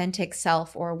own authentic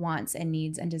self or wants and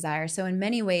needs and desires. So in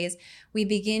many ways, we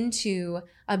begin to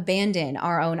abandon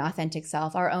our own authentic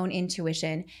self, our own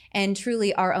intuition, and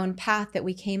truly our own path that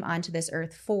we came onto this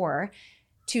earth for,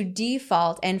 to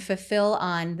default and fulfill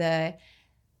on the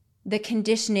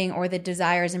conditioning or the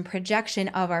desires and projection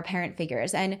of our parent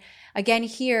figures. And again,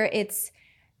 here it's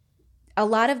a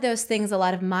lot of those things, a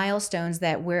lot of milestones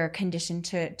that we're conditioned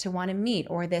to want to meet,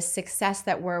 or this success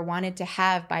that we're wanted to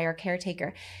have by our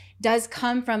caretaker, does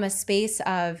come from a space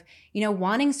of,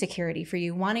 wanting security for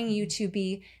you, wanting you to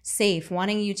be safe,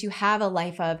 wanting you to have a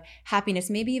life of happiness,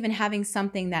 maybe even having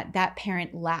something that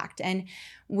parent lacked. And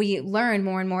we learn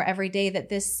more and more every day that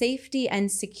this safety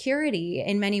and security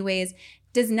in many ways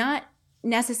does not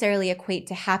necessarily equate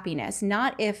to happiness.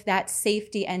 Not if that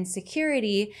safety and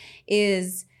security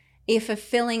is a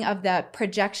fulfilling of the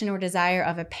projection or desire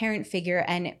of a parent figure,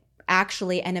 and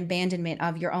actually an abandonment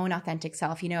of your own authentic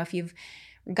self. If you've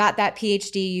got that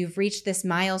PhD, you've reached this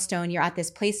milestone, you're at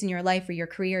this place in your life or your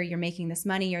career, you're making this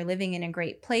money, you're living in a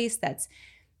great place that's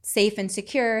safe and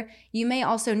secure, you may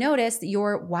also notice that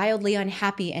you're wildly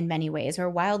unhappy in many ways or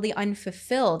wildly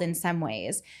unfulfilled in some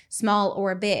ways, small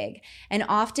or big. And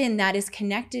often that is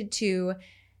connected to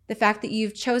the fact that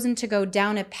you've chosen to go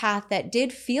down a path that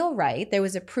did feel right. There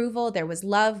was approval, there was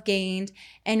love gained.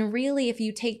 And really, if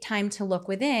you take time to look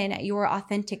within at your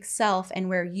authentic self and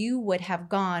where you would have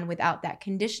gone without that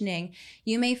conditioning,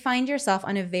 you may find yourself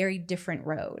on a very different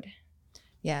road.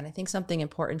 Yeah, and I think something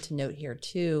important to note here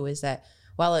too is that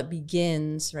while it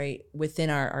begins right within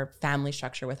our family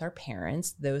structure with our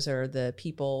parents, those are the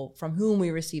people from whom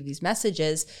we receive these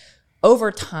messages,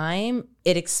 over time,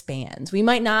 it expands. We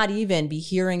might not even be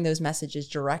hearing those messages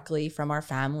directly from our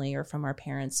family or from our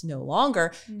parents no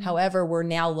longer. Mm-hmm. However, we're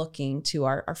now looking to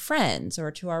our friends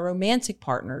or to our romantic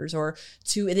partners or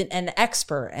to an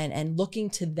expert and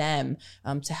looking to them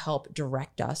to help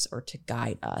direct us or to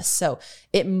guide us. So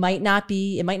it might not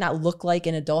look like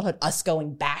in adulthood us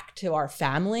going back to our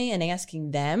family and asking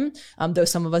them, though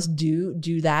some of us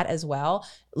do that as well.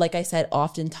 Like I said,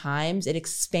 oftentimes it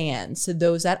expands to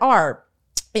those that are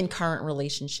in current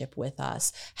relationship with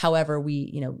us. However,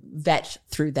 we, vet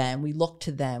through them, we look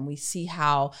to them, we see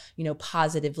how,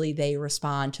 positively they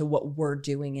respond to what we're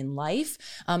doing in life.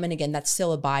 And again, that's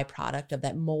still a byproduct of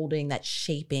that molding, that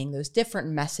shaping, those different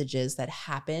messages that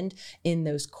happened in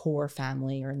those core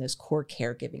family or in those core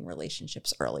caregiving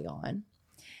relationships early on.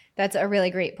 That's a really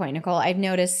great point, Nicole. I've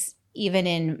noticed even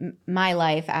in my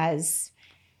life as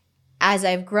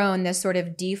I've grown, this sort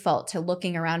of default to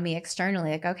looking around me externally,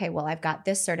 like, okay, well, I've got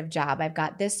this sort of job, I've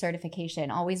got this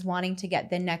certification, always wanting to get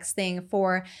the next thing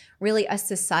for really a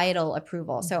societal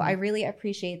approval. Mm-hmm. So I really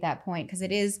appreciate that point because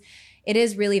it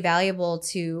is really valuable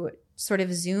to sort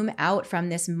of zoom out from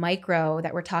this micro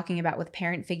that we're talking about with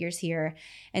parent figures here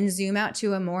and zoom out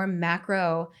to a more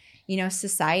macro,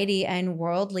 society and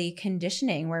worldly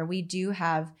conditioning where we do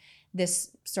have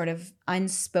this sort of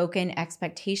unspoken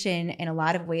expectation in a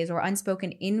lot of ways or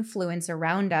unspoken influence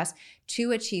around us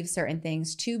to achieve certain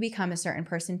things, to become a certain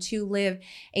person, to live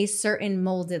a certain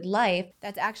molded life.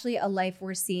 That's actually a life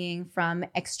we're seeing from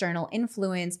external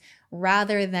influence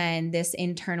rather than this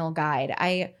internal guide.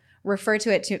 I refer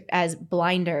to it as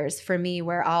blinders for me,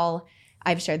 where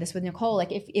I've shared this with Nicole.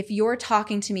 Like if you're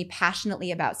talking to me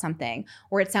passionately about something,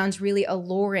 or it sounds really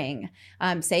alluring,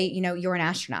 say, you're an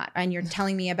astronaut and you're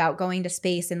telling me about going to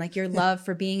space and like your love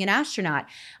for being an astronaut,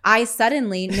 I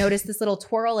suddenly notice this little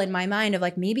twirl in my mind of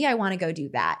like, maybe I want to go do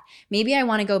that. Maybe I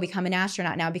want to go become an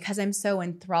astronaut now because I'm so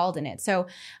enthralled in it. So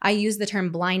I use the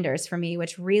term blinders for me,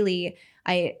 which really,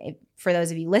 for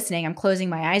those of you listening, I'm closing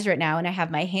my eyes right now and I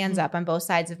have my hands up on both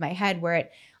sides of my head where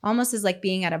it almost is like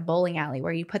being at a bowling alley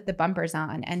where you put the bumpers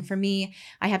on. And for me,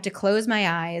 I have to close my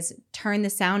eyes, turn the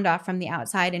sound off from the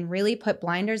outside, and really put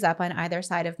blinders up on either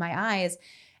side of my eyes.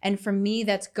 And for me,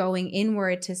 that's going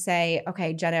inward to say,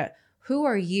 okay, Jenna, who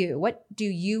are you? What do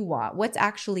you want? What's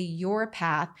actually your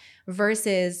path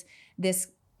versus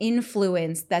this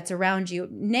influence that's around you,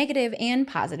 negative and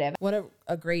positive. What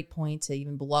a great point to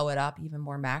even blow it up even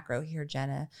more macro here,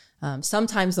 Jenna.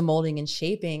 Sometimes the molding and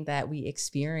shaping that we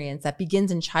experience that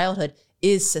begins in childhood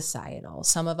is societal.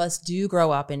 Some of us do grow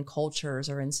up in cultures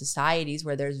or in societies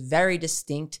where there's very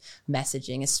distinct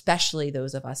messaging, especially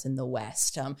those of us in the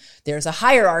West. There's a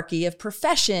hierarchy of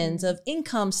professions, of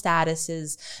income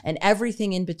statuses, and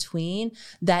everything in between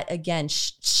that, again,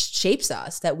 shapes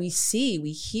us, that we see,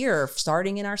 we hear,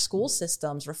 starting in our school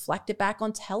systems, reflected back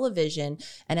on television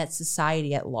and at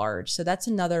society at large. So that's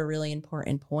another really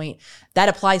important point that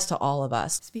applies to all of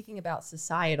us. Speaking about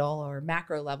societal or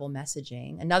macro level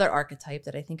messaging, another archetype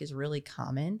that I think is really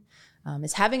common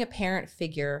is having a parent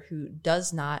figure who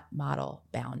does not model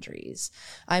boundaries.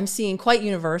 I'm seeing quite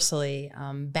universally,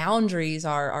 boundaries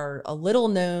are a little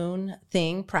known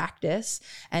practice,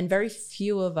 and very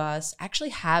few of us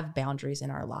actually have boundaries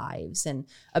in our lives. And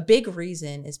a big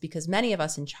reason is because many of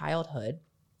us in childhood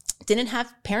didn't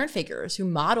have parent figures who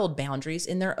modeled boundaries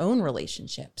in their own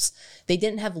relationships. They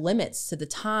didn't have limits to the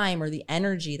time or the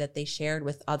energy that they shared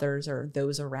with others or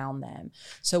those around them.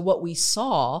 So what we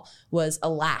saw was a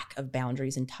lack of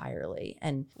boundaries entirely.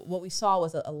 And what we saw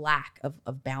was a lack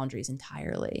of boundaries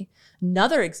entirely.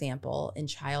 Another example in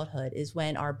childhood is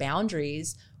when our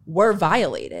boundaries were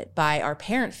violated by our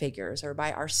parent figures or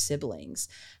by our siblings.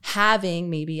 Having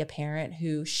maybe a parent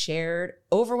who shared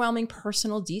overwhelming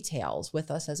personal details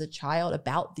with us as a child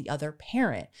about the other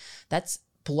parent. That's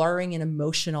blurring an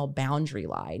emotional boundary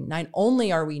line. Not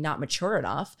only are we not mature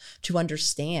enough to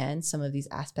understand some of these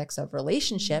aspects of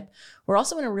relationship, we're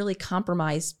also in a really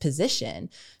compromised position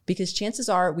because chances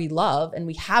are we love and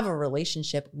we have a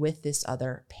relationship with this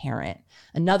other parent.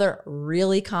 Another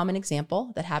really common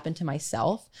example that happened to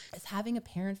myself is having a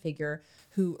parent figure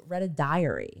who read a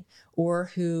diary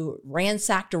or who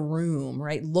ransacked a room,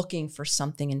 right, looking for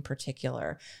something in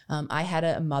particular. I had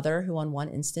a mother who on one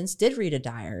instance did read a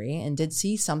diary and did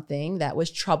see something that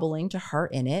was troubling to her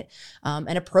in it,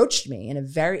 and approached me in a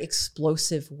very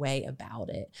explosive way about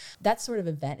it. That sort of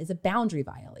event is a boundary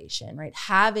violation, right?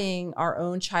 Having our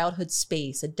own childhood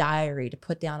space, a diary to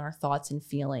put down our thoughts and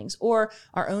feelings, or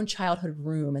our own childhood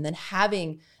room, and then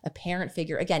having a parent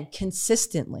figure, again,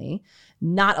 consistently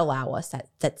not allow us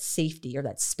that safety or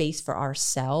that space for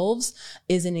ourselves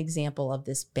is an example of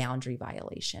this boundary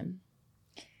violation.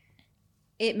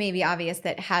 It may be obvious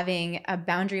that having a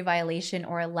boundary violation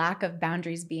or a lack of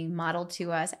boundaries being modeled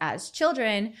to us as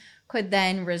children could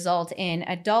then result in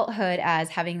adulthood as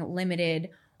having limited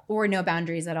or no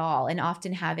boundaries at all, and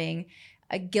often having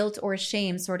a guilt or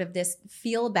shame, sort of this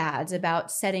feel bads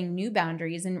about setting new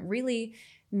boundaries and really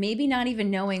maybe not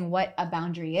even knowing what a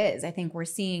boundary is. I think we're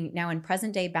seeing now in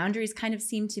present day, boundaries kind of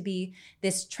seem to be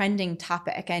this trending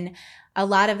topic. And a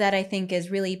lot of that, I think,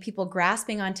 is really people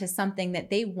grasping onto something that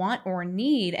they want or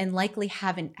need and likely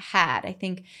haven't had. I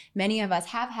think many of us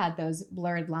have had those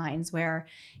blurred lines where,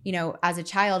 you know, as a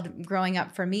child growing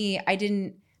up for me,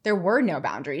 there were no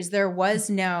boundaries. There was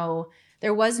no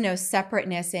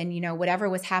separateness in, you know, whatever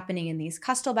was happening in these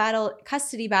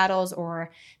custody battles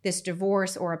or this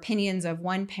divorce or opinions of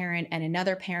one parent and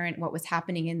another parent, what was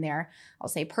happening in their, I'll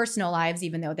say, personal lives,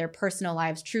 even though their personal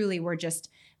lives truly were just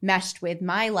meshed with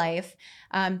my life.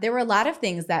 There were a lot of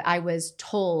things that I was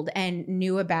told and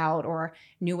knew about or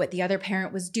knew what the other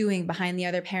parent was doing behind the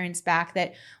other parent's back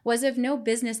that was of no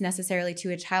business necessarily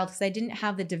to a child because I didn't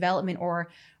have the development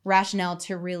or rationale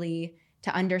to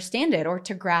understand it or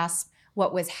to grasp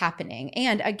what was happening.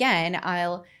 And again,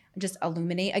 I'll just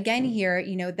illuminate again here,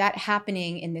 you know, that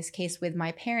happening in this case with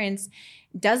my parents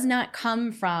does not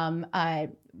come from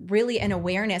really an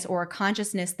awareness or a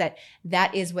consciousness that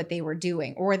that is what they were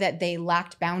doing or that they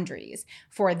lacked boundaries.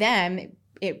 For them,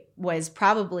 it was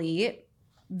probably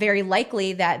very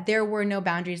likely that there were no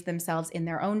boundaries themselves in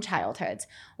their own childhoods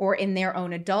or in their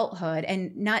own adulthood,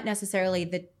 and not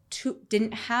necessarily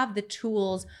didn't have the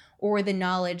tools or the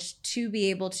knowledge to be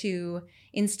able to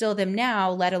instill them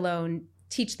now, let alone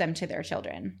teach them to their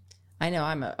children. I know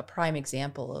I'm a prime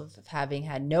example of having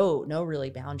had no really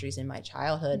boundaries in my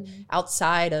childhood.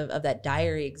 Outside of that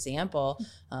diary example,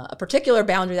 a particular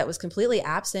boundary that was completely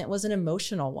absent was an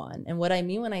emotional one. And what I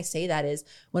mean when I say that is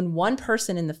when one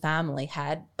person in the family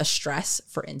had a stress,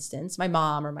 for instance, my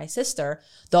mom or my sister,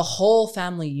 the whole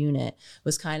family unit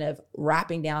was kind of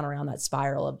wrapping down around that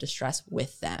spiral of distress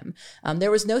with them. There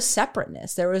was no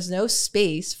separateness. There was no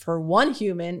space for one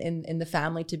human in the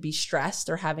family to be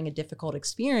stressed or having a difficult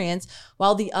experience,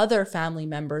 while the other family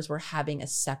members were having a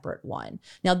separate one.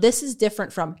 Now, this is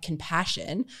different from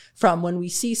compassion, from when we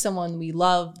see someone we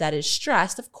love that is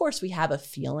stressed. Of course, we have a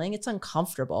feeling. It's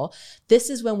uncomfortable. This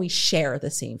is when we share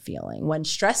the same feeling. When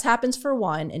stress happens for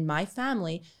one in my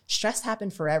family, stress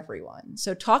happened for everyone.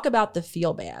 So talk about the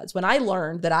feel bads. When I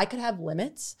learned that I could have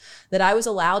limits, that I was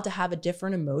allowed to have a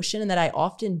different emotion, and that I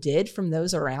often did from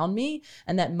those around me,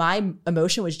 and that my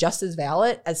emotion was just as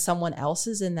valid as someone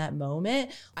else's in that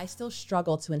moment, I still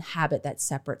struggle to inhabit that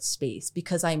separate space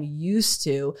because I'm used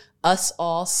to us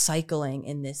all cycling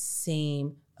in this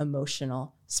same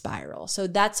emotional spiral. So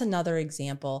that's another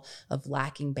example of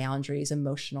lacking boundaries,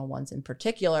 emotional ones in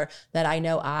particular, that I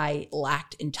know I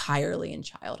lacked entirely in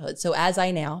childhood. So as I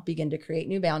now begin to create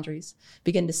new boundaries,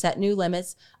 begin to set new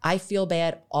limits, I feel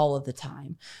bad all of the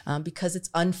time because it's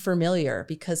unfamiliar,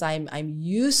 because I'm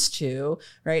used to,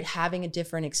 right, having a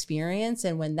different experience.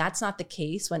 And when that's not the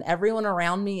case, when everyone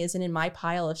around me isn't in my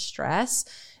pile of stress,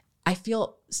 I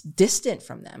feel distant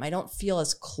from them. I don't feel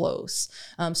as close.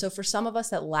 So for some of us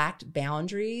that lacked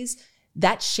boundaries,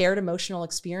 that shared emotional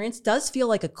experience does feel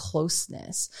like a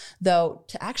closeness. Though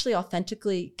to actually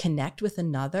authentically connect with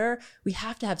another, we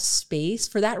have to have space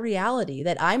for that reality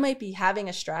that I might be having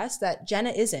a stress that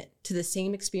Jenna isn't to the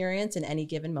same experience in any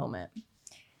given moment.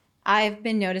 I've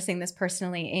been noticing this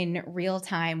personally in real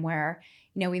time where,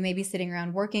 you know, we may be sitting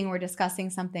around working or discussing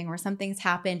something or something's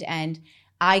happened and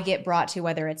I get brought to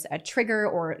whether it's a trigger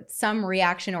or some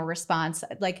reaction or response.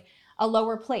 Like a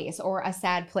lower place or a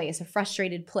sad place, a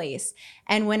frustrated place.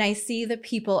 And when I see the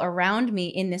people around me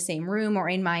in the same room or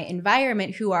in my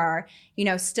environment who are,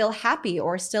 still happy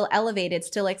or still elevated,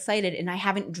 still excited, and I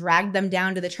haven't dragged them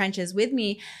down to the trenches with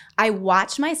me, I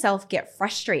watch myself get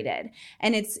frustrated.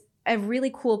 And it's a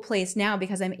really cool place now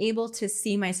because I'm able to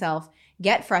see myself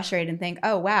get frustrated and think,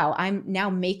 oh, wow, I'm now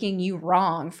making you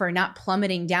wrong for not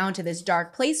plummeting down to this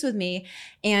dark place with me.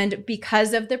 And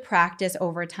because of the practice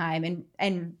over time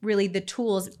and really the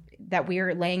tools that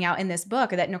we're laying out in this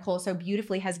book, or that Nicole so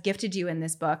beautifully has gifted you in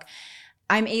this book,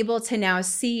 I'm able to now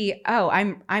see, oh,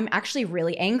 I'm actually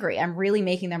really angry. I'm really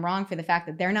making them wrong for the fact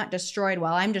that they're not destroyed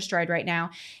while I'm destroyed right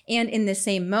now. And in the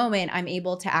same moment, I'm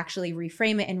able to actually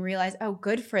reframe it and realize, oh,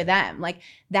 good for them. Like,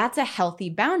 that's a healthy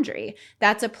boundary.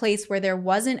 That's a place where there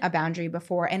wasn't a boundary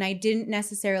before, and I didn't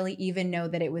necessarily even know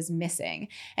that it was missing.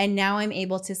 And now I'm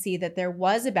able to see that there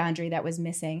was a boundary that was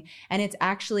missing, and it's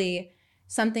actually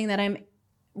something that I'm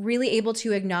really able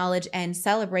to acknowledge and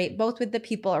celebrate, both with the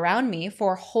people around me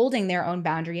for holding their own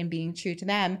boundary and being true to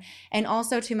them, and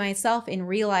also to myself in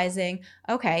realizing,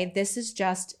 okay, this is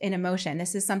just an emotion.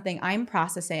 This is something I'm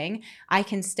processing. I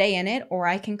can stay in it or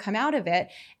I can come out of it.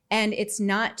 And it's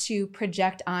not to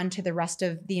project onto the rest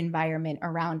of the environment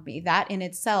around me. That in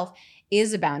itself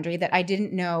is a boundary that I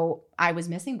didn't know I was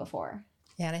missing before.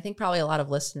 Yeah, and I think probably a lot of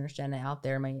listeners, Jenna, out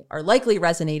there are likely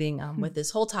resonating with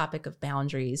this whole topic of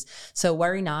boundaries. So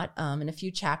worry not. In a few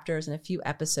chapters and a few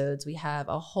episodes, we have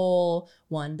a whole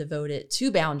one devoted to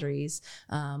boundaries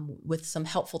with some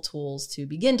helpful tools to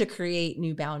begin to create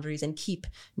new boundaries and keep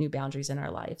new boundaries in our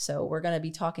life. So we're going to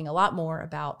be talking a lot more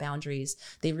about boundaries.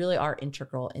 They really are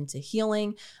integral into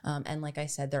healing. And like I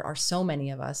said, there are so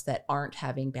many of us that aren't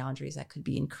having boundaries that could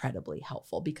be incredibly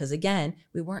helpful because, again,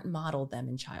 we weren't modeled them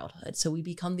in childhood. So we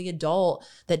become the adult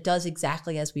that does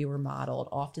exactly as we were modeled,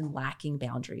 often lacking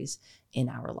boundaries in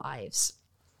our lives.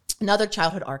 Another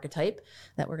childhood archetype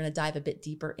that we're going to dive a bit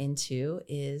deeper into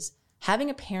is having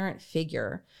a parent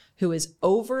figure who is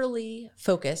overly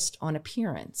focused on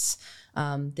appearance.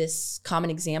 This common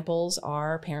examples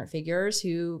are parent figures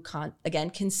who,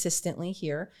 consistently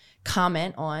here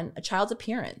comment on a child's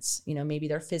appearance. Maybe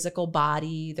their physical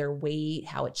body, their weight,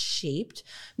 how it's shaped,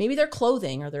 maybe their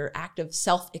clothing or their act of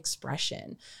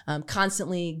self-expression,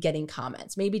 constantly getting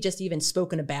comments, maybe just even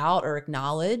spoken about or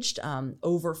acknowledged,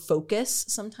 over focus,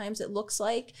 sometimes it looks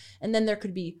like. And then there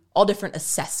could be all different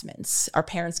assessments, our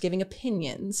parents giving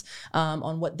opinions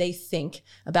on what they think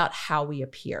about how we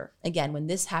appear. Again, when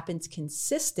this happens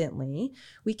consistently,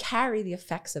 we carry the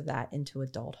effects of that into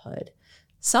adulthood.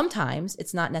 Sometimes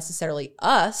it's not necessarily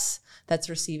us that's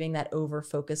receiving that over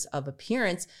focus of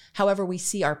appearance. However, we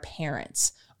see our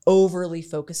parents overly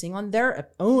focusing on their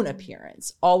own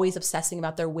appearance, always obsessing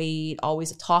about their weight,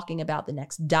 always talking about the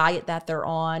next diet that they're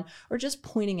on, or just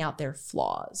pointing out their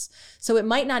flaws. So it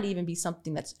might not even be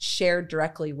something that's shared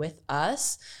directly with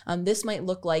us. This might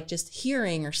look like just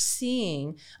hearing or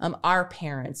seeing our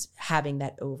parents having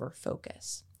that over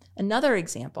focus. Another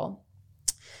example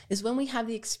is when we have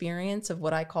the experience of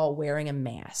what I call wearing a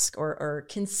mask, or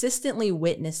consistently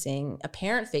witnessing a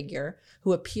parent figure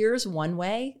who appears one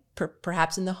way,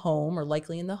 perhaps in the home or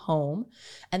likely in the home,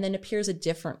 and then appears a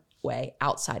different way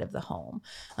outside of the home.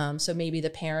 So maybe the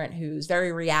parent who's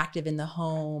very reactive in the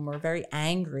home or very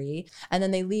angry, and then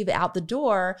they leave out the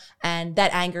door and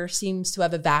that anger seems to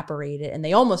have evaporated and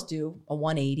they almost do a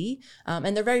 180.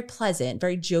 And they're very pleasant,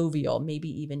 very jovial, maybe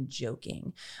even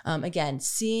joking. Again,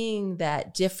 seeing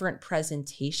that different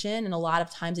presentation, and a lot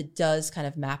of times it does kind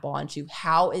of map onto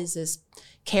how is this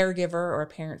caregiver or a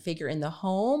parent figure in the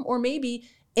home, or maybe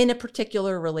in a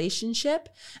particular relationship,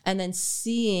 and then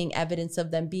seeing evidence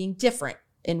of them being different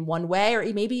in one way, or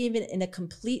maybe even in a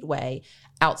complete way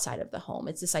outside of the home.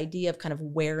 It's this idea of kind of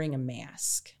wearing a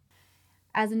mask.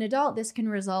 As an adult, this can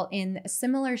result in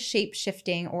similar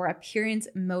shape-shifting or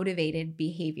appearance-motivated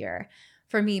behavior.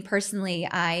 For me personally,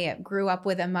 I grew up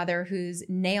with a mother whose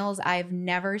nails I've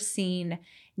never seen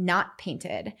not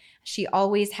painted. She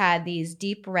always had these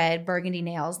deep red burgundy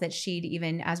nails that she'd,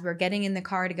 even as we're getting in the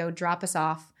car to go drop us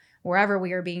off wherever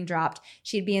we were being dropped,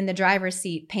 she'd be in the driver's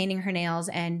seat painting her nails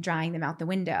and drying them out the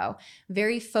window.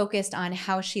 Very focused on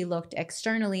how she looked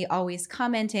externally, always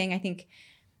commenting. I think,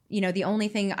 the only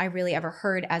thing I really ever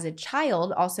heard as a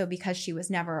child, also because she was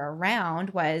never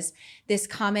around, was this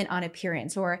comment on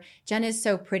appearance, or Jenna's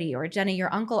so pretty, or Jenna,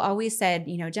 your uncle always said,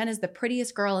 Jenna's the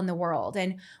prettiest girl in the world.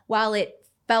 And while it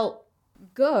felt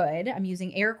good, I'm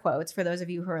using air quotes for those of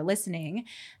you who are listening,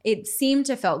 it seemed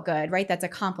to feel good, right? That's a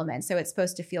compliment. So it's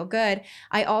supposed to feel good.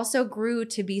 I also grew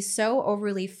to be so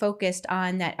overly focused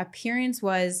on that appearance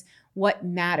was what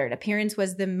mattered. Appearance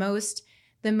was the most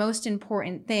the most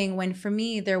important thing, when for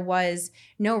me there was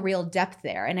no real depth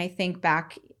there. And I think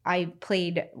back, I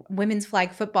played women's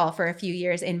flag football for a few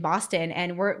years in Boston,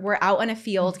 and we're out on a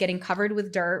field getting covered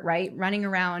with dirt, right? Running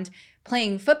around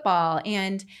playing football.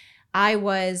 And I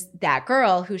was that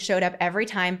girl who showed up every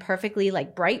time perfectly,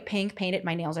 like bright pink painted.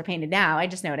 My nails are painted now, I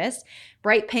just noticed.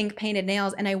 Bright pink painted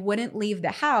nails. And I wouldn't leave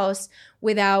the house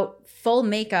without full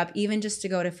makeup, even just to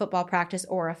go to football practice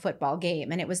or a football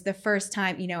game. And it was the first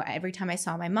time, every time I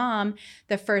saw my mom,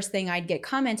 the first thing I'd get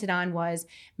commented on was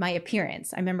my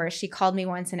appearance. I remember she called me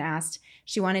once and asked,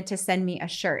 she wanted to send me a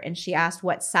shirt, and she asked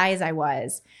what size I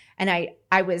was. And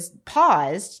I was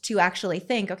paused to actually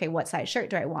think, okay, what size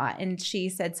shirt do I want? And she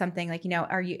said something like,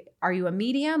 are you a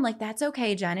medium? Like, that's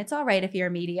okay, Jen. It's all right if you're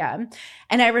a medium.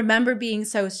 And I remember being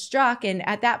so struck. And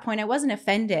at that point, I wasn't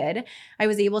offended. I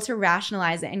was able to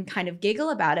rationalize it and kind of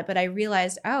giggle about it. But I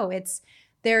realized, it's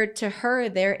there to her.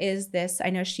 There is this,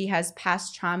 I know she has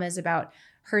past traumas about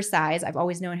her size. I've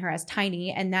always known her as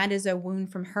tiny. And that is a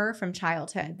wound from her from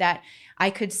childhood that I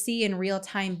could see in real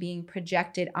time being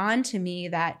projected onto me,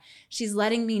 that she's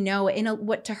letting me know in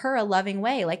what to her a loving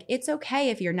way. Like, it's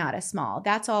okay if you're not a small,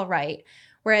 that's all right.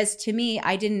 Whereas to me,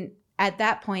 I didn't, at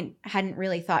that point, hadn't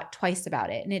really thought twice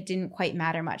about it, and it didn't quite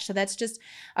matter much. So that's just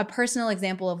a personal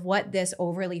example of what this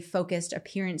overly focused,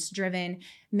 appearance driven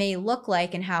may look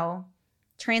like, and how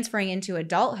transferring into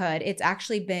adulthood,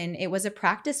 it was a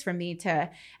practice for me to,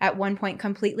 at one point,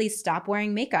 completely stop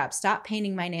wearing makeup, stop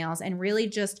painting my nails, and really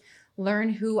just learn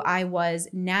who I was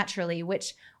naturally,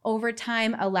 which over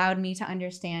time allowed me to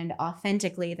understand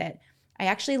authentically that I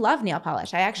actually love nail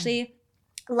polish. I actually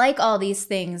like all these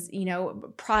things,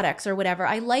 products or whatever.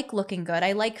 I like looking good.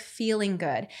 I like feeling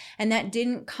good. And that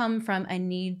didn't come from a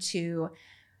need to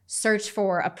search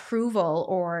for approval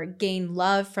or gain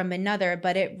love from another,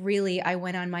 but I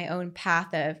went on my own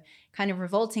path of kind of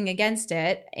revolting against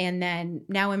it, and then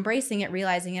now embracing it,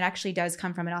 realizing it actually does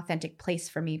come from an authentic place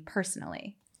for me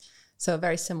personally. So a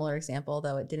very similar example,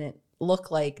 though it didn't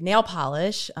look like nail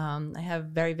polish. I have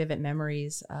very vivid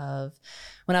memories of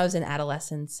when I was in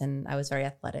adolescence and I was very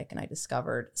athletic, and I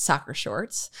discovered soccer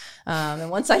shorts. And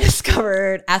once I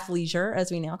discovered athleisure, as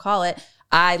we now call it,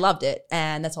 I loved it,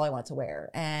 and that's all I wanted to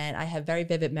wear. And I have very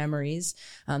vivid memories.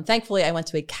 Thankfully, I went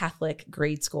to a Catholic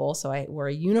grade school, so I wore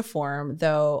a uniform,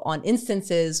 though on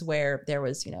instances where there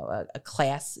was, a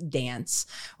class dance,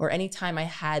 or anytime I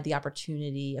had the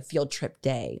opportunity, a field trip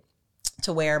day,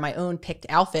 to wear my own picked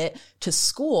outfit to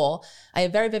school, I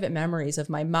have very vivid memories of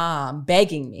my mom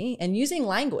begging me and using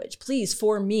language, please,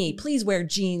 for me, please wear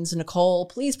jeans, Nicole,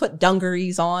 please put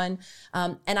dungarees on.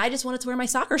 And I just wanted to wear my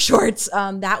soccer shorts.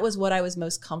 That was what I was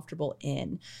most comfortable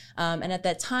in. And at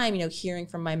that time, hearing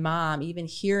from my mom, even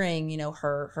hearing,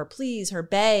 her please, her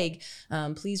beg,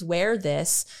 please wear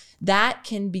this, that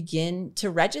can begin to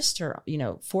register,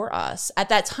 for us. At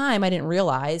that time, I didn't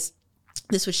realize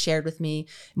this was shared with me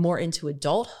more into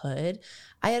adulthood.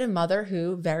 I had a mother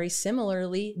who very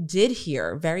similarly did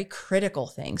hear very critical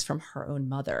things from her own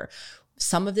mother.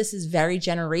 Some of this is very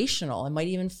generational and might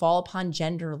even fall upon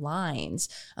gender lines.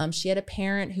 She had a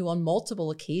parent who on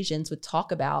multiple occasions would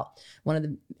talk about, one of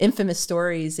the infamous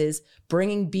stories is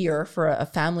bringing beer for a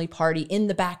family party in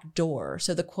the back door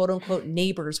so the quote unquote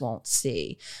neighbors won't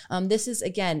see. This is,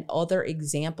 again, other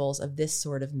examples of this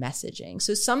sort of messaging.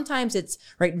 So sometimes it's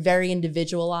very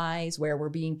individualized, where we're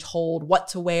being told what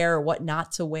to wear or what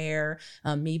not to wear,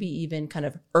 maybe even kind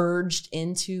of urged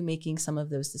into making some of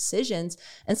those decisions.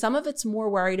 And some of it's more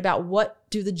worried about what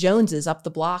do the Joneses up the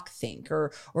block think,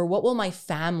 or what will my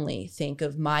family think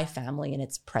of my family and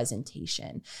its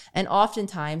presentation. And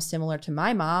oftentimes, similar to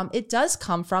my mom, it does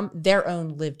come from their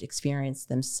own lived experience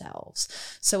themselves.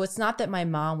 So it's not that my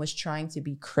mom was trying to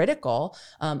be critical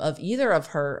of either of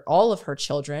all of her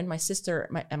children. My sister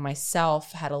and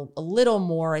myself had a little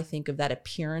more, I think, of that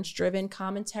appearance-driven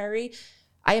commentary.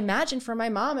 I imagine for my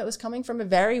mom, it was coming from a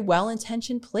very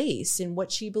well-intentioned place in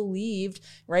what she believed,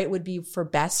 would be for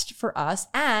best for us,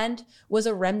 and was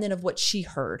a remnant of what she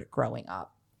heard growing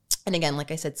up. And again, like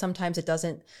I said, sometimes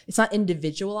it's not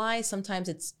individualized. Sometimes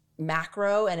it's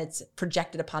macro and it's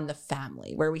projected upon the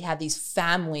family, where we have these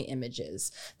family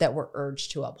images that we're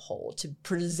urged to uphold, to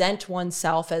present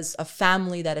oneself as a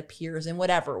family that appears in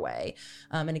whatever way.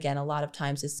 And again, a lot of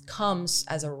times this comes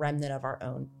as a remnant of our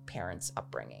own parents'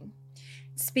 upbringing.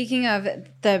 Speaking of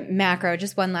the macro,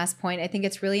 just one last point. I think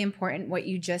it's really important what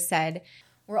you just said.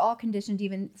 we're all conditioned,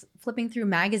 even flipping through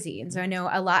magazines. I know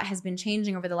a lot has been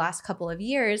changing over the last couple of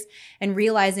years, and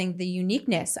realizing the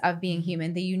uniqueness of being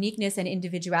human, the uniqueness and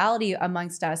individuality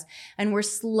amongst us. And we're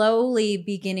slowly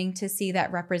beginning to see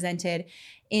that represented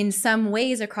in some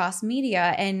ways across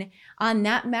media. And on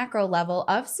that macro level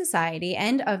of society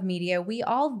and of media, we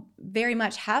all very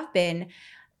much have been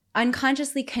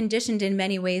unconsciously conditioned in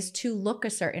many ways to look a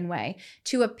certain way,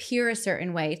 to appear a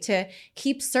certain way, to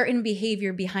keep certain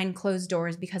behavior behind closed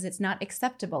doors because it's not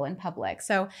acceptable in public.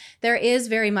 So there is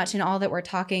very much in all that we're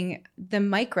talking, the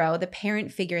micro, the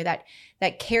parent figure, that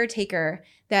caretaker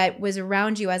that was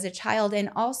around you as a child, and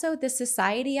also the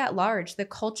society at large, the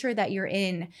culture that you're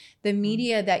in, the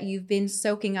media that you've been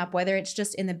soaking up, whether it's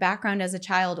just in the background as a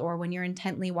child or when you're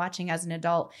intently watching as an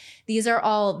adult. These are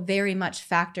all very much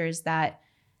factors that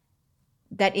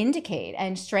indicate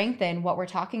and strengthen what we're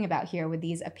talking about here with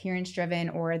these appearance-driven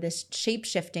or this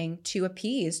shape-shifting to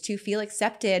appease, to feel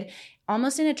accepted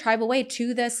almost in a tribal way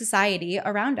to the society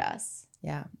around us.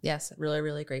 Yeah. Yes. Really,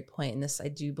 really great point. And this, I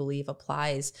do believe,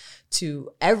 applies to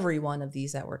every one of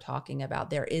these that we're talking about.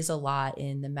 There is a lot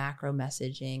in the macro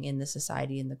messaging in the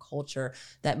society and the culture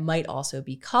that might also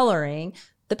be coloring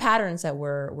the patterns that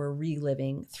we're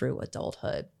reliving through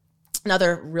adulthood.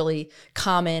 Another really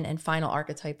common and final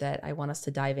archetype that I want us to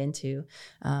dive into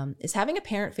is having a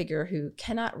parent figure who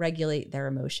cannot regulate their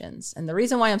emotions. And the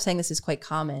reason why I'm saying this is quite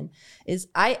common is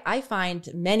I find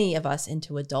many of us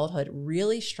into adulthood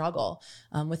really struggle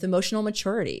with emotional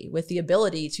maturity, with the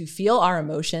ability to feel our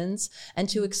emotions and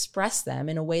to express them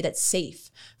in a way that's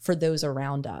safe for those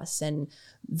around us. And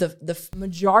the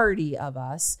majority of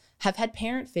us have had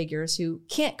parent figures who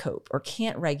can't cope or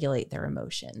can't regulate their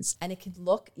emotions. And it can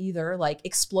look either like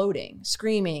exploding,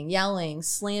 screaming, yelling,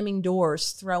 slamming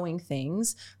doors, throwing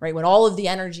things, right? When all of the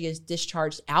energy is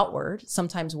discharged outward,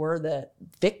 sometimes we're the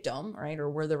victim, right? Or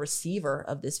we're the receiver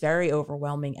of this very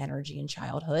overwhelming energy in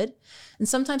childhood. And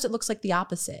sometimes it looks like the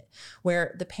opposite,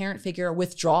 where the parent figure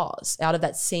withdraws out of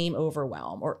that same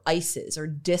overwhelm or ices or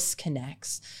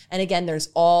disconnects. And again, there's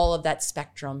all of that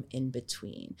spectrum in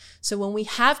between. So when we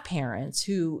have parents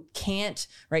who can't,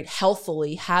 right,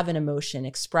 healthily have an emotion,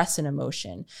 express an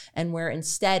emotion, and where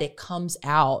instead it comes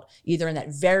out either in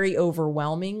that very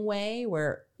overwhelming way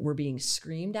where we're being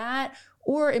screamed at,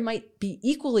 or it might be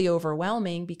equally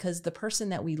overwhelming because the person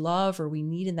that we love or we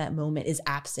need in that moment is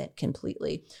absent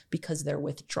completely because they're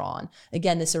withdrawn.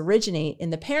 Again, this originates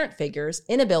in the parent figure's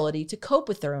inability to cope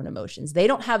with their own emotions. They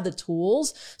don't have the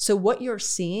tools. So what you're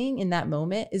seeing in that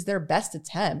moment is their best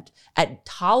attempt at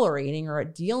tolerating or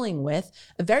at dealing with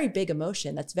a very big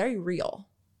emotion that's very real.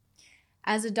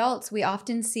 As adults, we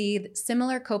often see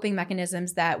similar coping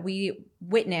mechanisms that we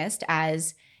witnessed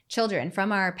as children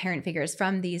from our parent figures,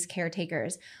 from these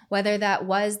caretakers, whether that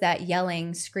was that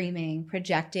yelling, screaming,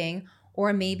 projecting,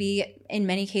 or maybe in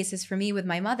many cases for me with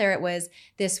my mother, it was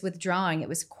this withdrawing. It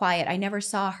was quiet. I never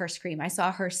saw her scream. I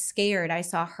saw her scared. I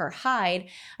saw her hide.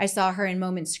 I saw her in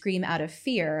moments scream out of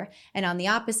fear. And on the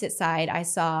opposite side, I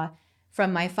saw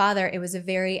from my father, it was a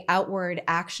very outward,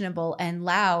 actionable, and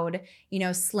loud,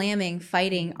 slamming,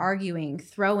 fighting, arguing,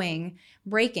 throwing,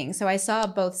 breaking. So I saw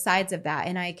both sides of that.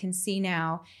 And I can see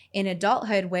now in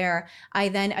adulthood where I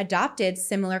then adopted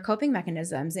similar coping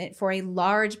mechanisms. For a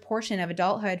large portion of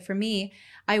adulthood, for me,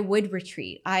 I would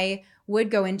retreat. I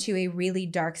would go into a really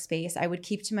dark space. I would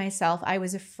keep to myself. I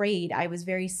was afraid. I was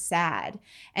very sad.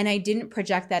 And I didn't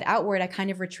project that outward. I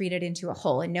kind of retreated into a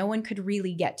hole and no one could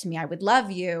really get to me. I would love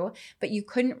you, but you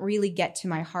couldn't really get to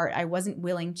my heart. I wasn't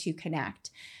willing to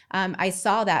connect. I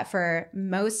saw that for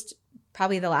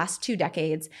probably the last 2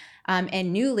 decades.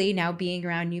 And newly, now being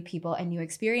around new people and new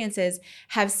experiences,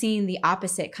 have seen the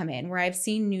opposite come in, where I've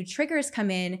seen new triggers come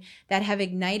in that have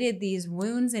ignited these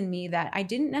wounds in me that I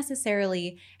didn't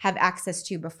necessarily have access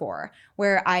to before,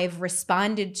 where I've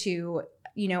responded to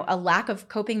a lack of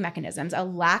coping mechanisms, a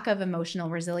lack of emotional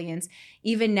resilience,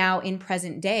 even now in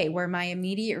present day, where my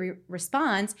immediate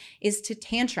response is to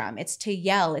tantrum, it's to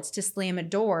yell, it's to slam a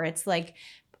door. It's like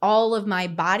all of my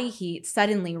body heat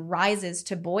suddenly rises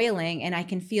to boiling and I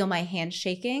can feel my hands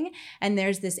shaking. And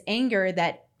there's this anger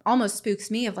that almost spooks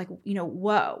me of like,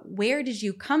 whoa, where did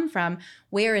you come from?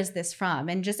 Where is this from?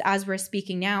 And just as we're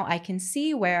speaking now, I can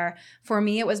see where for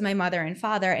me, it was my mother and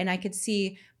father, and I could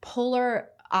see polar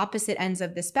opposite ends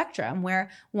of the spectrum where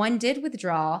one did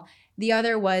withdraw, the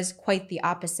other was quite the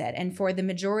opposite. And for the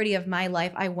majority of my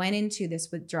life, I went into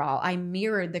this withdrawal. I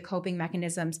mirrored the coping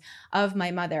mechanisms of my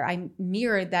mother. I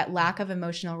mirrored that lack of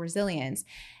emotional resilience.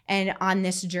 And on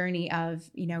this journey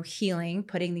of, healing,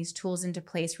 putting these tools into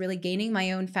place, really gaining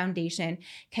my own foundation,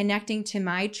 connecting to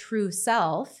my true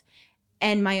self,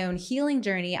 and my own healing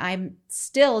journey, I'm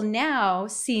still now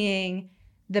seeing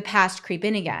the past creep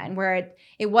in again, where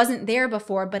it wasn't there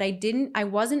before, but I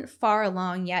wasn't far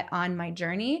along yet on my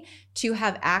journey to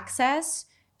have access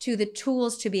to the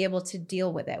tools to be able to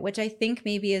deal with it, which I think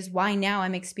maybe is why now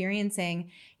I'm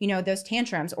experiencing, those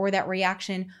tantrums or that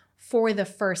reaction for the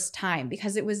first time,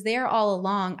 because it was there all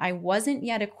along. I wasn't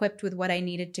yet equipped with what I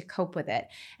needed to cope with it.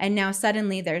 And now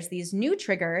suddenly there's these new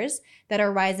triggers that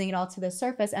are rising it all to the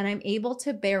surface, and I'm able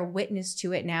to bear witness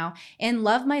to it now and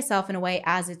love myself in a way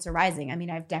as it's arising. I mean,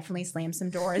 I've definitely slammed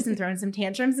some doors and thrown some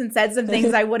tantrums and said some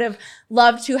things I would have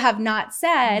loved to have not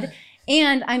said.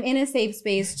 And I'm in a safe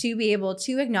space to be able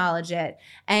to acknowledge it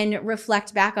and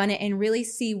reflect back on it and really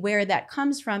see where that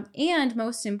comes from. And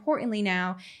most importantly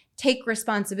now, take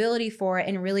responsibility for it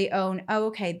and really own, oh,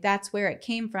 okay, that's where it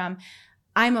came from.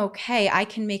 I'm okay. I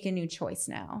can make a new choice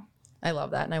now. I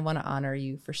love that. And I want to honor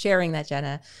you for sharing that,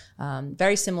 Jenna.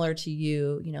 Very similar to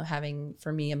you, having,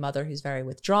 for me, a mother who's very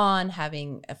withdrawn,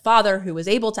 having a father who was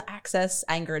able to access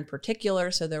anger in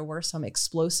particular. So there were some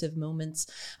explosive moments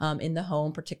in the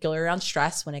home, particularly around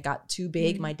stress. When it got too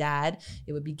big, my dad,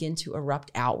 it would begin to erupt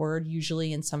outward,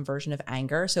 usually in some version of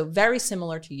anger. So very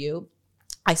similar to you.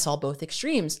 I saw both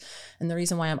extremes. And the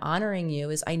reason why I'm honoring you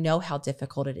is I know how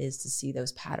difficult it is to see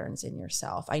those patterns in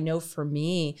yourself. I know for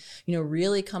me,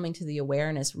 really coming to the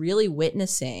awareness, really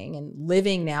witnessing and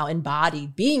living now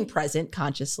embodied, being present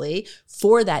consciously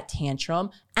for that tantrum,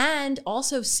 and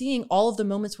also seeing all of the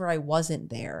moments where I wasn't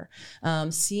there,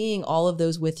 seeing all of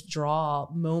those withdrawal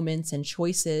moments and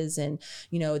choices and,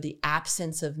 the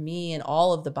absence of me and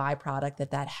all of the byproduct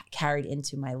that carried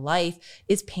into my life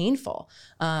is painful.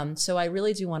 So I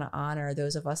really do want to honor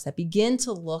those of us that begin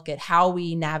to look at how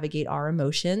we navigate our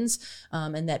emotions,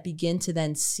 and that begin to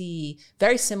then see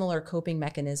very similar coping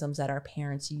mechanisms that our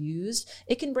parents used.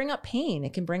 It can bring up pain.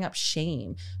 It can bring up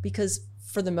shame, because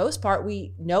for the most part,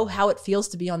 we know how it feels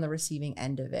to be on the receiving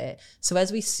end of it. So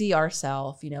as we see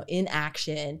ourselves, in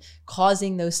action,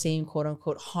 causing those same quote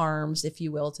unquote harms, if you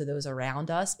will, to those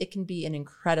around us, it can be an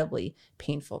incredibly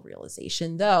painful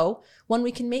realization, though one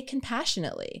we can make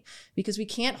compassionately, because we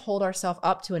can't hold ourselves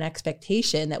up to an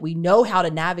expectation that we know how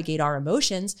to navigate our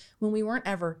emotions when we weren't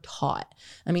ever taught.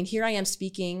 I mean, here I am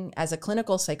speaking as a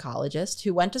clinical psychologist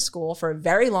who went to school for a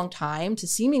very long time to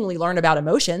seemingly learn about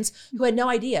emotions, who had no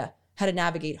idea how to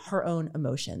navigate her own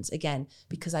emotions. Again,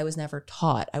 because I was never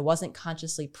taught. I wasn't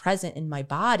consciously present in my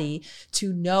body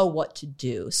to know what to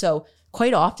do. So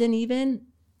quite often even,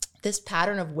 this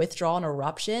pattern of withdrawal and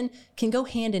eruption can go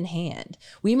hand in hand.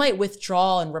 We might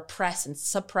withdraw and repress and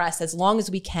suppress as long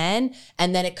as we can,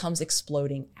 and then it comes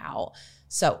exploding out.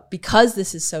 So because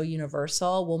this is so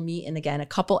universal, we'll meet in, again, a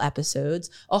couple episodes,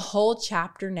 a whole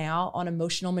chapter now on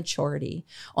emotional maturity,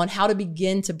 on how to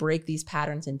begin to break these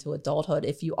patterns into adulthood.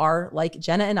 If you are, like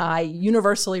Jenna and I,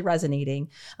 universally resonating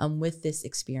with this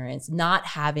experience, not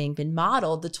having been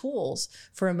modeled the tools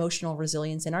for emotional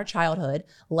resilience in our childhood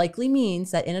likely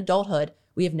means that in adulthood,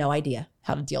 we have no idea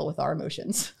how to deal with our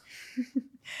emotions.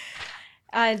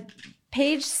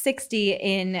 Page 60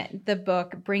 in the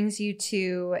book brings you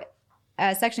to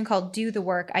a section called Do the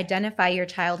Work, Identify Your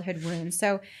Childhood Wounds.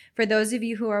 So for those of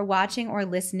you who are watching or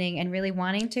listening and really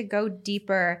wanting to go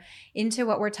deeper into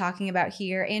what we're talking about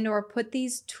here and or put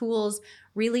these tools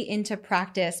really into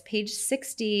practice, page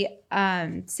 60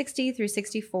 through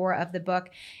 64 of the book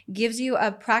gives you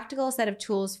a practical set of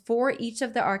tools for each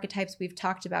of the archetypes we've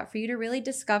talked about for you to really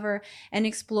discover and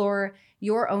explore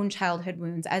your own childhood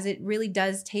wounds, as it really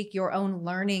does take your own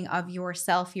learning of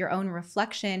yourself, your own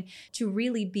reflection, to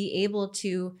really be able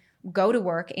to go to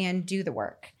work and do the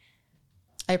work.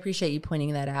 I appreciate you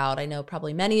pointing that out. I know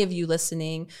probably many of you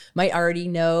listening might already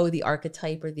know the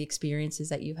archetype or the experiences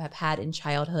that you have had in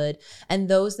childhood. And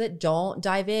those that don't,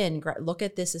 dive in, look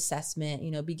at this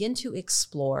assessment, begin to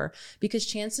explore, because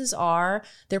chances are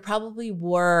there probably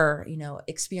were,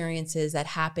 experiences that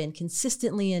happened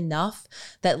consistently enough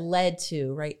that led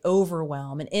to,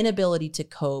 overwhelm, an inability to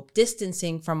cope,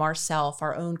 distancing from ourself,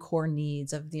 our own core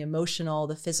needs of the emotional,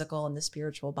 the physical, and the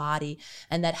spiritual body,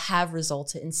 and that have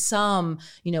resulted in some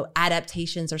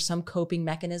adaptations or some coping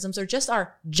mechanisms or just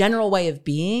our general way of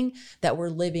being that we're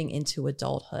living into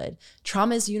adulthood.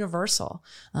 Trauma is universal.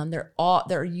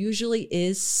 There usually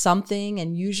is something,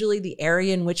 and usually the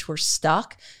area in which we're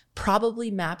stuck probably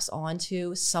maps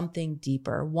onto something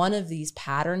deeper, one of these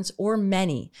patterns or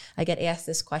many. I get asked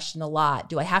this question a lot.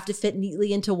 Do I have to fit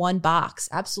neatly into one box?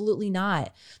 Absolutely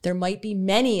not. There might be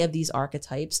many of these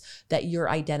archetypes that you're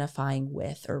identifying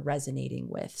with or resonating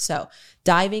with. So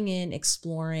diving in,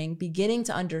 exploring, beginning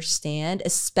to understand,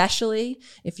 especially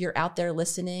if you're out there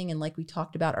listening. And like we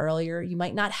talked about earlier, you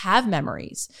might not have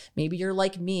memories. Maybe you're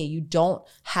like me. You don't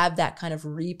have that kind of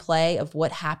replay of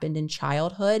what happened in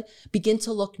childhood. Begin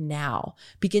to look now.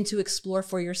 Begin to explore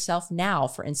for yourself now.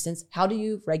 For instance, how do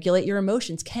you regulate your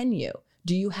emotions? Can you?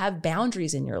 Do you have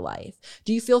boundaries in your life?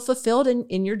 Do you feel fulfilled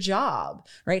in your job,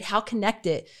 right? How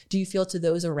connected do you feel to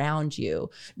those around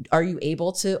you? Are you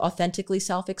able to authentically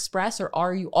self-express, or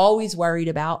are you always worried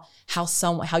about how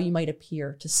you might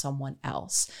appear to someone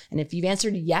else? And if you've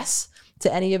answered yes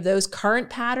to any of those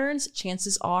current patterns,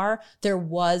 chances are there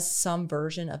was some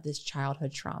version of this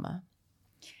childhood trauma.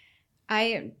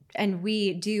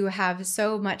 We do have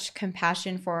so much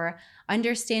compassion for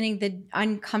understanding the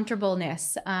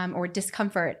uncomfortableness or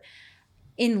discomfort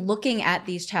in looking at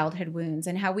these childhood wounds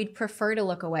and how we'd prefer to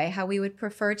look away, how we would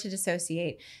prefer to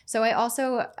dissociate. So I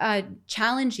also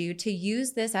challenge you to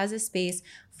use this as a space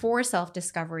for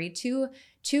self-discovery,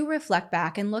 to reflect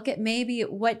back and look at maybe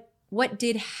what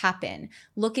did happen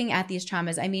looking at these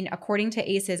traumas. I mean, according to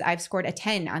ACEs, I've scored a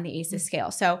 10 on the ACEs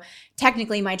scale. So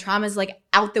technically my trauma is like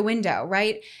out the window,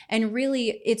 right? And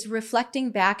really it's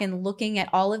reflecting back and looking at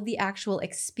all of the actual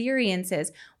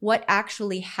experiences, what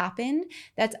actually happened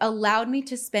that's allowed me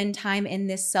to spend time in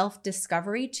this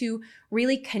self-discovery, to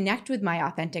really connect with my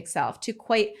authentic self, to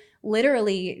quite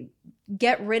literally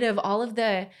get rid of all of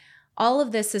the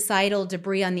societal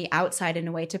debris on the outside in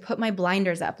a way, to put my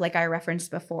blinders up, like I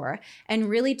referenced before, and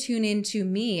really tune into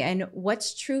me and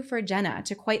what's true for Jenna,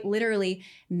 to quite literally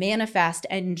manifest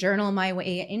and journal my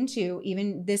way into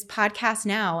even this podcast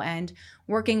now and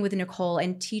working with Nicole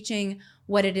and teaching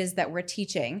what it is that we're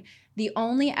teaching. The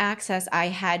only access I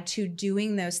had to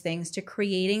doing those things, to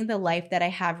creating the life that I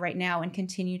have right now and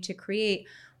continue to create,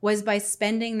 was by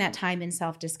spending that time in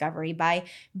self-discovery, by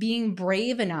being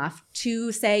brave enough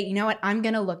to say, you know what, I'm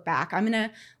going to look back. I'm going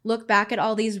to look back at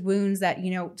all these wounds that,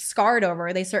 scarred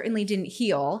over. They certainly didn't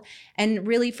heal. And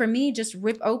really for me, just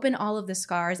rip open all of the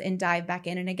scars and dive back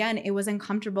in. And again, it was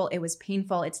uncomfortable. It was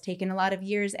painful. It's taken a lot of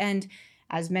years. And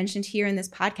as mentioned here in this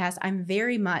podcast,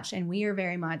 we are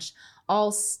very much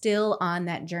all still on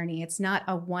that journey. It's not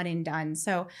a one and done.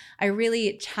 So I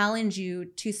really challenge you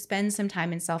to spend some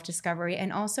time in self-discovery,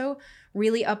 and also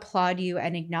really applaud you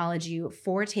and acknowledge you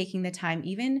for taking the time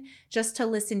even just to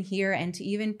listen here and to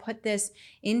even put this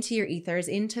into your ethers,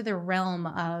 into the realm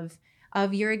of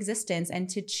your existence, and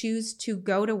to choose to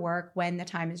go to work when the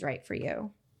time is right for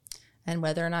you. And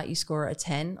whether or not you score a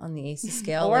 10 on the ACEs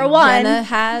scale, or a 1, Jenna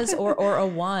has, or a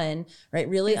 1, right?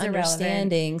 Really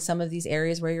understanding some of these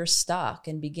areas where you're stuck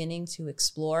and beginning to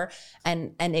explore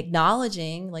and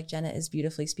acknowledging, like Jenna is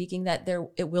beautifully speaking, that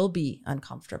it will be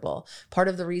uncomfortable. Part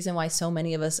of the reason why so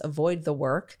many of us avoid the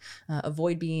work,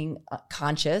 avoid being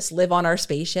conscious, live on our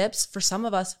spaceships, for some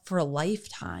of us for a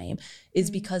lifetime, is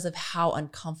because of how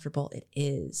uncomfortable it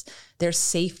is. There's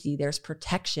safety, there's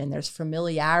protection, there's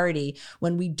familiarity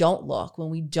when we don't look, when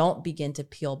we don't begin to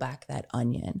peel back that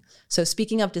onion. So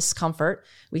speaking of discomfort,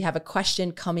 we have a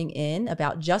question coming in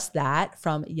about just that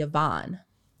from Yvonne.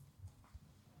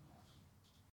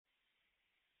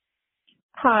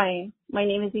 Hi, my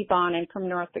name is Yvonne. I'm from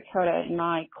North Dakota, and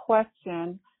my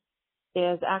question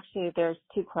is, actually there's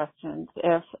 2 questions.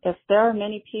 If there are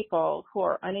many people who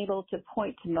are unable to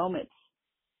point to moments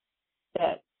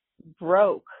that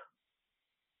broke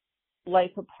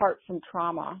life apart from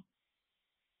trauma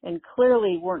and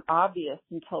clearly weren't obvious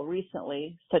until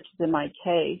recently, such as in my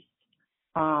case,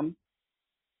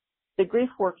 the grief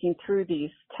working through these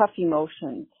tough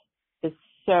emotions is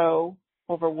so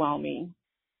overwhelming.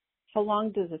 How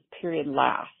long does this period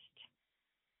last?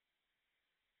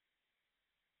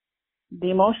 The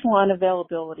emotional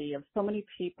unavailability of so many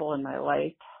people in my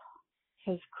life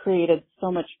has created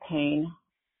so much pain.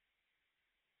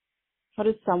 How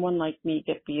does someone like me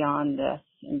get beyond this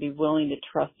and be willing to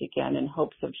trust again in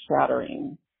hopes of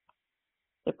shattering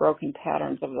the broken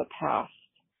patterns of the past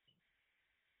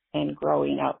and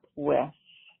growing up with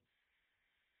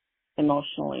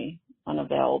emotionally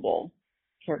unavailable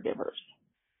caregivers?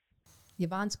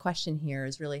 Yvonne's question here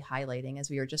is really highlighting, as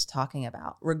we were just talking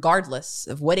about, regardless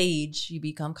of what age you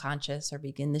become conscious or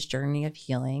begin this journey of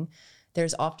healing,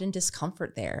 there's often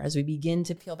discomfort there as we begin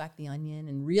to peel back the onion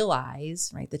and realize,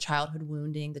 right, the childhood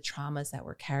wounding, the traumas that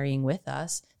we're carrying with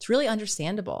us. It's really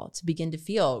understandable to begin to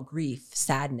feel grief,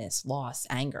 sadness, loss,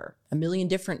 anger, a million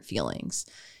different feelings.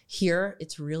 Here,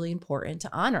 it's really important to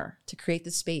honor, to create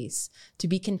the space, to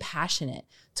be compassionate,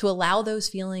 to allow those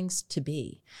feelings to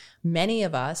be. Many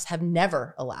of us have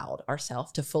never allowed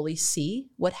ourselves to fully see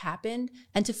what happened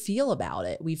and to feel about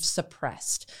it. We've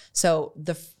suppressed. So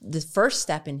the first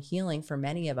step in healing for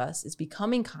many of us is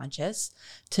becoming conscious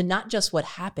to not just what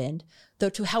happened, though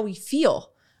to how we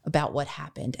feel about what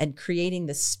happened and creating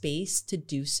the space to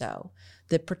do so.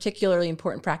 The particularly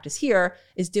important practice here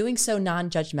is doing so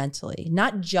non-judgmentally,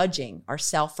 not judging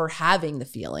ourselves for having the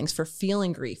feelings, for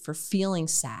feeling grief, for feeling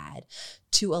sad,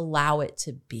 to allow it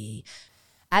to be.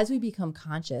 As we become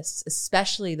conscious,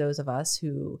 especially those of us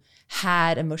who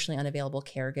had emotionally unavailable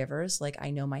caregivers, like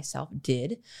I know myself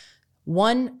did,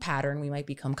 one pattern we might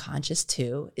become conscious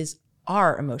to is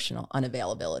our emotional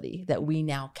unavailability that we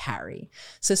now carry.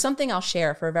 So something I'll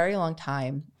share, for a very long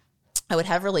time, I would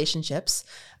have relationships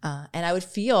and I would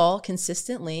feel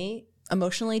consistently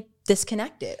emotionally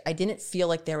disconnected. I didn't feel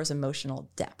like there was emotional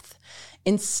depth.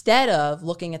 Instead of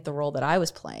looking at the role that I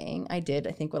was playing, I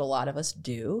think what a lot of us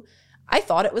do, I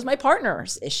thought it was my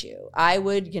partner's issue. I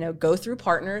would, go through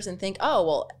partners and think, oh,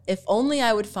 well, if only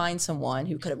I would find someone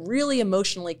who could really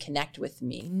emotionally connect with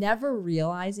me, never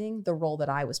realizing the role that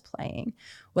I was playing.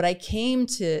 What I came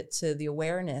to the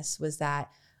awareness was that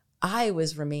I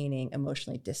was remaining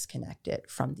emotionally disconnected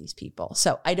from these people.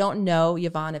 So I don't know,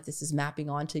 Yvonne, if this is mapping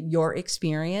onto your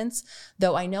experience,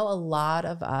 though I know a lot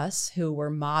of us who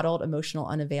were modeled emotional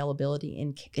unavailability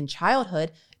in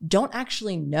childhood don't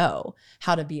actually know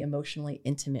how to be emotionally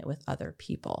intimate with other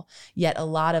people. Yet a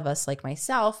lot of us, like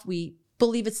myself, we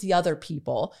believe it's the other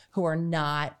people who are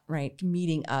not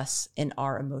meeting us in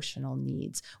our emotional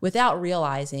needs without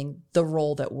realizing the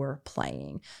role that we're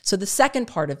playing. So the second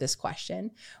part of this question,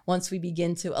 once we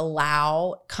begin to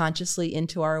allow consciously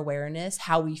into our awareness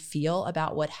how we feel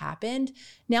about what happened,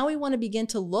 now we want to begin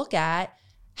to look at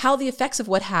how the effects of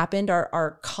what happened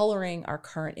are coloring our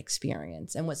current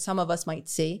experience. And what some of us might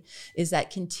see is that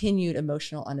continued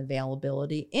emotional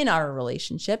unavailability in our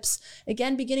relationships,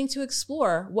 again, beginning to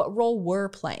explore what role we're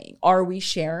playing. Are we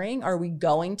sharing? Are we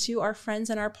going to our friends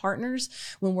and our partners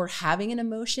when we're having an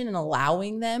emotion and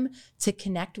allowing them to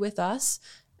connect with us?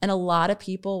 And a lot of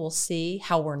people will see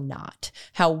how we're not,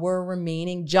 how we're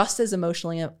remaining just as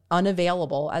emotionally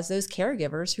unavailable as those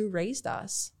caregivers who raised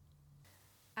us.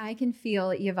 I can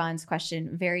feel Yvonne's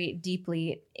question very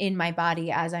deeply in my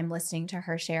body as I'm listening to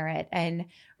her share it, and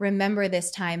remember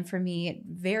this time for me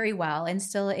very well, and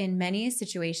still in many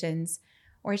situations,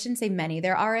 or I shouldn't say many,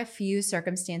 there are a few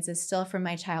circumstances still from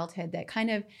my childhood that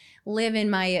kind of live in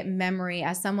my memory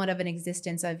as somewhat of an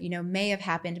existence of, may have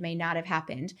happened, may not have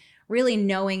happened, really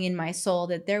knowing in my soul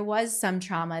that there was some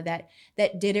trauma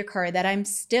that did occur that I'm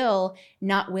still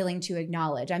not willing to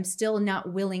acknowledge. I'm still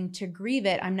not willing to grieve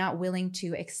it. I'm not willing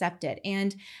to accept it.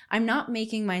 And I'm not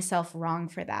making myself wrong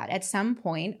for that. At some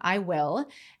point I will,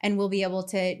 and we'll be able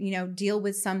to, deal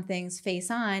with some things face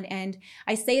on. And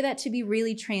I say that to be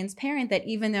really transparent that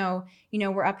even though,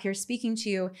 we're up here speaking to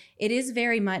you, it is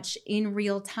very much in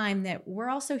real time that we're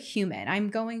also human. I'm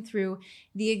going through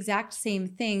the exact same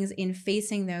things in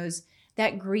facing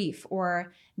that grief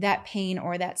or that pain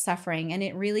or that suffering. And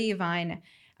it really, Yvonne,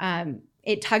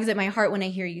 it tugs at my heart when I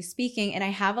hear you speaking. And I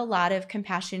have a lot of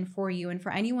compassion for you and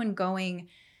for anyone going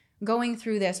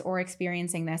through this or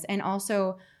experiencing this. And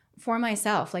also for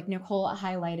myself, like Nicole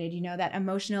highlighted, that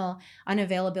emotional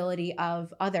unavailability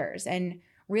of others. And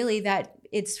really that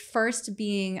it's first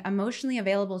being emotionally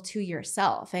available to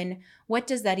yourself. And what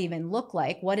does that even look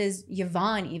like? What does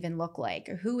Yvonne even look like?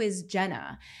 Who is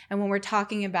Jenna? And when we're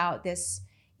talking about this,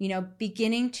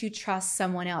 beginning to trust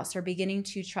someone else or beginning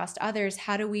to trust others,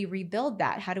 how do we rebuild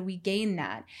that? How do we gain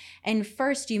that? And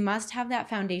first, you must have that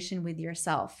foundation with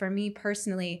yourself. For me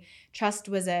personally, trust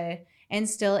was and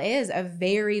still is a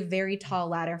very, very tall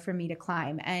ladder for me to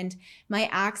climb. And my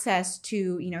access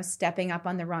to, stepping up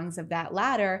on the rungs of that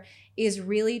ladder is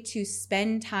really to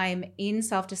spend time in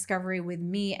self-discovery with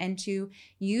me and to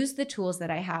use the tools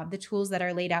that I have, the tools that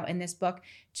are laid out in this book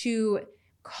to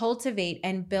cultivate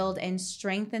and build and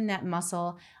strengthen that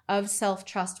muscle of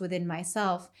self-trust within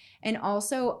myself. And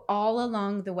also all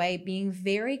along the way, being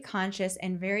very conscious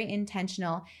and very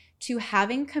intentional to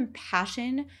having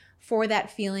compassion for that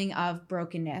feeling of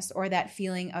brokenness or that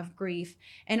feeling of grief,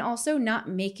 and also not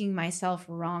making myself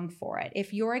wrong for it.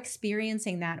 If you're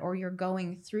experiencing that or you're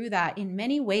going through that, in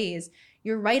many ways,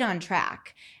 you're right on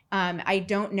track. I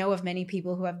don't know of many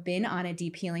people who have been on a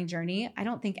deep healing journey. I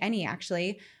don't think any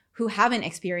actually, who haven't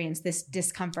experienced this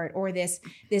discomfort or this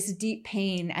deep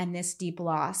pain and this deep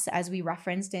loss, as we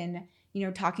referenced in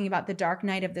talking about the dark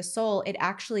night of the soul, it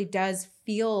actually does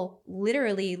feel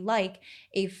literally like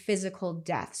a physical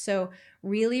death. So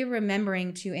really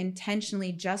remembering to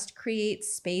intentionally just create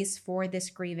space for this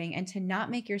grieving and to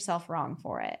not make yourself wrong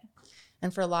for it.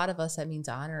 And for a lot of us, that means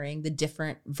honoring the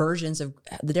different versions of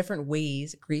the different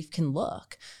ways grief can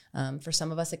look. For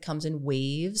some of us, it comes in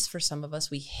waves. For some of us,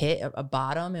 we hit a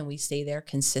bottom and we stay there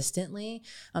consistently.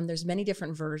 There's many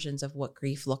different versions of what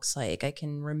grief looks like. I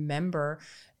can remember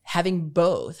having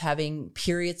both, having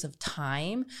periods of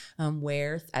time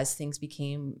where, as things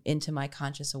became into my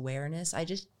conscious awareness, I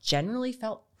just generally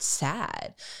felt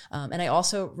sad. And I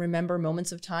also remember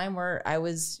moments of time where I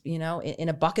was, in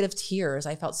a bucket of tears.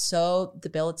 I felt so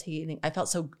debilitating. I felt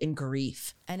so in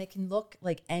grief. And it can look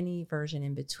like any version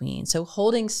in between. So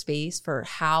holding space for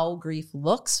how grief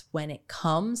looks when it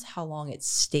comes, how long it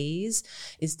stays,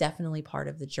 is definitely part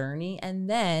of the journey. And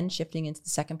then shifting into the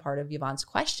second part of Yvonne's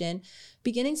question,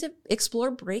 beginning to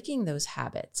explore breaking those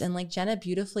habits. And like Jenna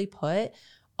beautifully put,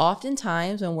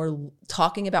 oftentimes when we're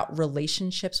talking about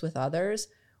relationships with others,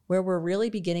 where we're really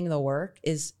beginning the work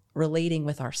is relating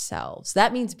with ourselves.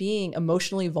 That means being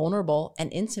emotionally vulnerable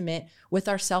and intimate with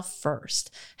ourselves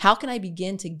first. How can I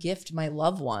begin to gift my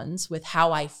loved ones with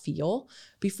how I feel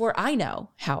before I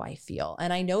know how I feel?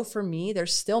 And I know for me,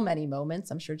 there's still many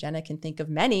moments, I'm sure Jenna can think of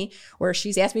many, where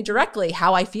she's asked me directly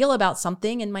how I feel about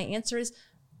something. And my answer is,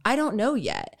 I don't know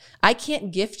yet. I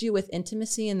can't gift you with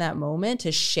intimacy in that moment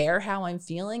to share how I'm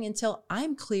feeling until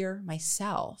I'm clear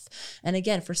myself. And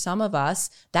again, for some of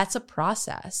us, that's a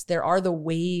process. There are the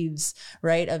waves,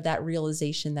 right, of that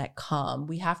realization that come.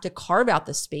 We have to carve out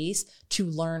the space to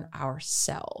learn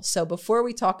ourselves. So before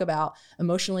we talk about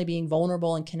emotionally being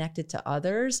vulnerable and connected to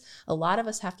others, a lot of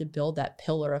us have to build that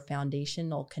pillar of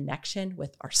foundational connection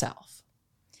with ourselves.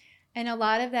 And a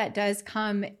lot of that does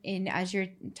come in, as you're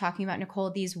talking about, Nicole,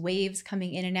 these waves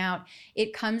coming in and out.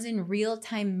 It comes in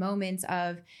real-time moments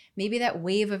of maybe that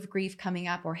wave of grief coming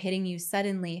up or hitting you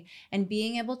suddenly, and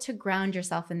being able to ground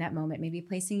yourself in that moment, maybe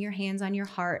placing your hands on your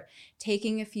heart,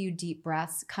 taking a few deep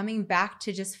breaths, coming back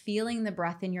to just feeling the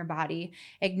breath in your body,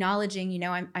 acknowledging,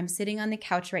 I'm sitting on the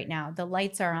couch right now, the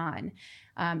lights are on.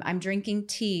 I'm drinking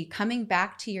tea, coming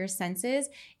back to your senses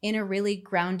in a really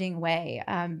grounding way.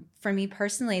 For me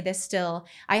personally,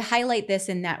 I highlight this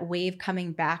in that wave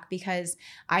coming back because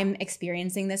I'm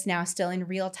experiencing this now still in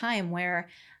real time where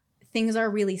things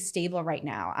are really stable right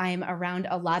now. I'm around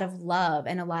a lot of love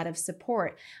and a lot of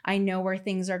support. I know where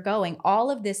things are going.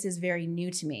 All of this is very new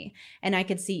to me. And I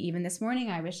could see, even this morning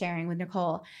I was sharing with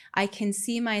Nicole, I can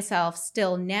see myself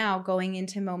still now going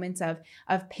into moments of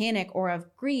panic or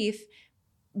of grief,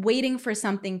 waiting for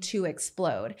something to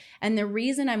explode. And the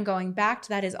reason I'm going back to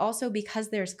that is also because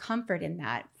there's comfort in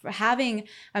that. For having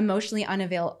emotionally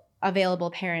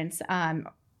unavailable parents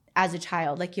as a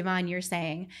child, like Yvonne, you're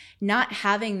saying, not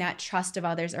having that trust of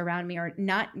others around me or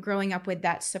not growing up with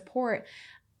that support,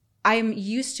 I'm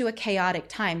used to a chaotic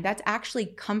time. That's actually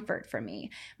comfort for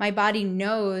me. My body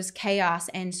knows chaos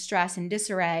and stress and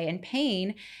disarray and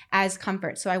pain as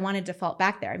comfort. So I want to default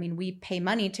back there. I mean, we pay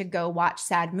money to go watch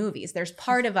sad movies. There's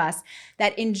part of us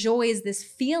that enjoys this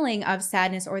feeling of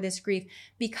sadness or this grief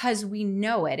because we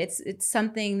know it. It's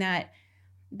something that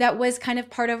was kind of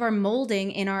part of our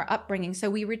molding in our upbringing. So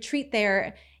we retreat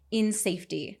there in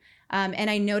safety. And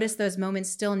I notice those moments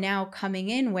still now coming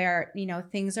in where,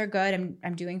 things are good,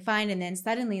 I'm doing fine. And then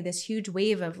suddenly this huge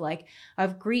wave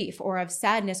of grief or of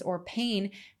sadness or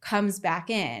pain comes back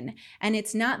in. And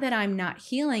it's not that I'm not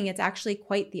healing. It's actually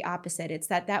quite the opposite. It's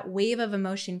that wave of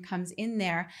emotion comes in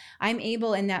there. I'm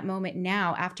able in that moment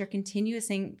now, after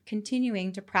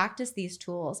continuing to practice these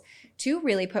tools, to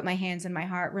really put my hands in my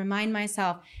heart, remind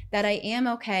myself that I am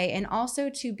okay, and also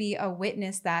to be a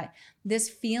witness that this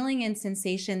feeling and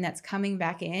sensation that's coming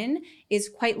back in is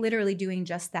quite literally doing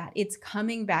just that. It's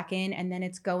coming back in and then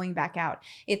it's going back out.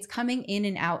 It's coming in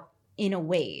and out in a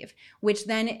wave, which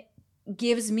then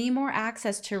gives me more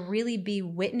access to really be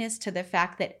witness to the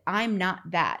fact that I'm not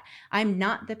that. I'm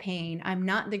not the pain. I'm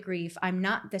not the grief. I'm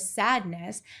not the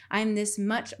sadness. I'm this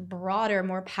much broader,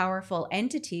 more powerful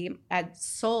entity,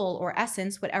 soul or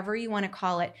essence, whatever you want to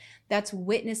call it, that's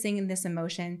witnessing this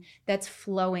emotion that's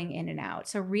flowing in and out.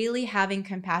 So really having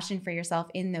compassion for yourself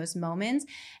in those moments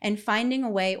and finding a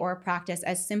way or a practice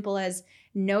as simple as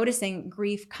noticing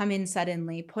grief come in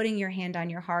suddenly, putting your hand on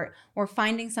your heart, or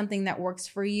finding something that works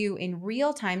for you in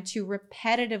real time to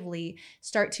repetitively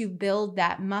start to build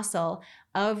that muscle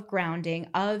of grounding,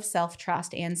 of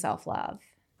self-trust and self-love.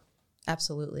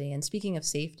 Absolutely. And speaking of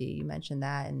safety, you mentioned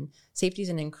that, and safety is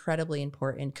an incredibly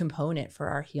important component for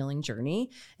our healing journey.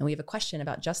 And we have a question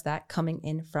about just that coming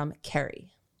in from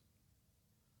Carrie.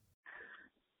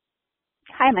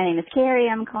 Hi, my name is Carrie.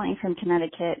 I'm calling from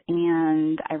Connecticut,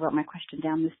 and I wrote my question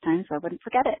down this time so I wouldn't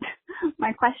forget it.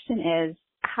 My question is,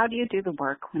 how do you do the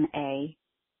work when A,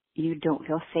 you don't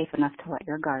feel safe enough to let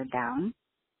your guard down,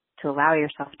 to allow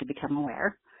yourself to become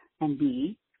aware, and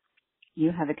B,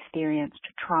 you have experienced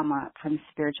trauma from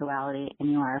spirituality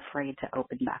and you are afraid to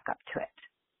open back up to it?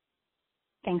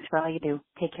 Thanks for all you do.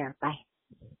 Take care. Bye.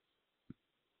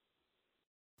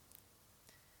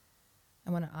 I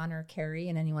want to honor Carrie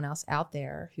and anyone else out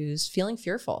there who's feeling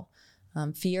fearful.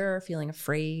 Fear, feeling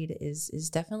afraid is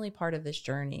definitely part of this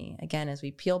journey. Again, as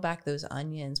we peel back those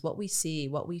onions, what we see,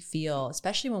 what we feel,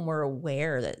 especially when we're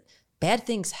aware that bad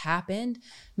things happened,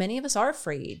 many of us are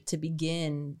afraid to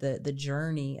begin the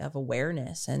journey of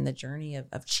awareness and the journey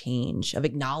of change, of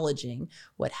acknowledging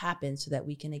what happened so that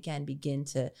we can, again, begin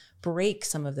to break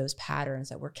some of those patterns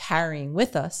that we're carrying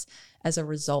with us as a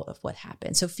result of what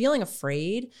happened. So feeling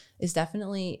afraid is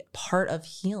definitely part of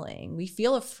healing. We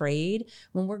feel afraid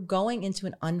when we're going into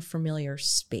an unfamiliar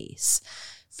space.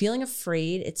 Feeling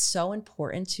afraid, it's so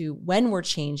important to, when we're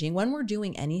changing, when we're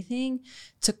doing anything,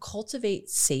 to cultivate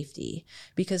safety,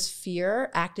 because fear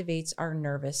activates our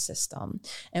nervous system.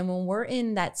 And when we're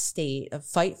in that state of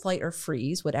fight, flight, or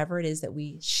freeze, whatever it is that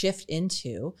we shift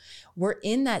into, we're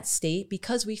in that state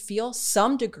because we feel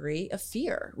some degree of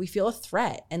fear. We feel a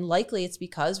threat. And likely it's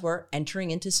because we're entering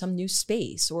into some new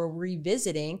space or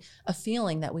revisiting a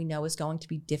feeling that we know is going to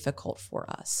be difficult for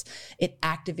us. It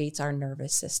activates our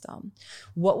nervous system.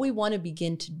 What we want to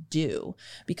begin to do,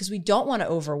 because we don't want to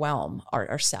overwhelm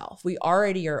ourselves. We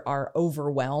already are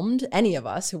overwhelmed. Any of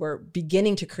us who are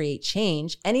beginning to create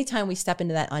change, anytime we step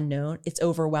into that unknown, it's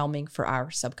overwhelming for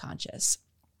our subconscious.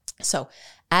 So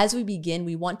as we begin,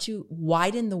 we want to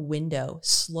widen the window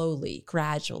slowly,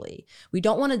 gradually. We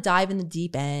don't want to dive in the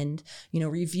deep end,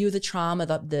 review the trauma,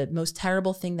 the most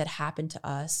terrible thing that happened to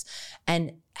us,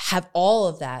 and have all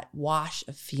of that wash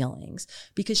of feelings.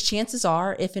 Because chances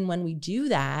are, if and when we do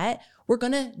that, we're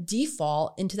going to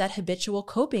default into that habitual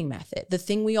coping method, the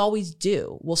thing we always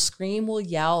do. We'll scream, we'll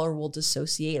yell, or we'll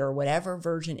dissociate, or whatever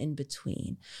version in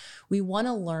between. We want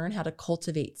to learn how to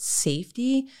cultivate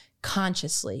safety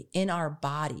consciously in our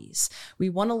bodies. We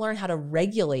want to learn how to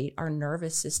regulate our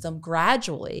nervous system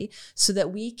gradually so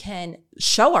that we can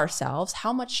show ourselves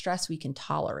how much stress we can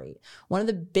tolerate. One of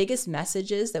the biggest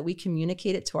messages that we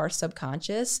communicated to our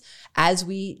subconscious as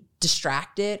we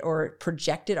distracted or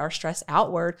projected our stress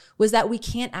outward was that we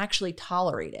can't actually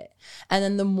tolerate it. And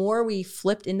then the more we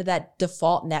flipped into that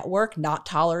default network, not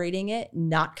tolerating it,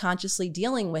 not consciously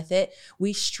dealing with it,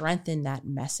 we strengthen that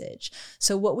message.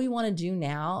 So what we want to do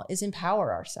now is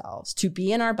empower ourselves to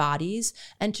be in our bodies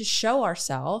and to show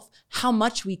ourselves how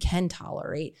much we can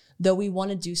tolerate, though we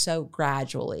want to do so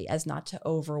gradually as not to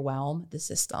overwhelm the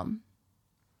system.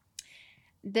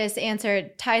 This answer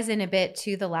ties in a bit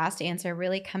to the last answer,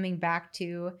 really coming back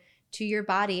to your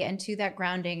body and to that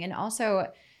grounding. And also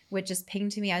what just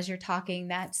pinged to me as you're talking,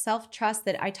 that self-trust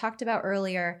that I talked about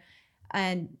earlier,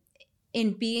 and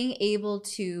in being able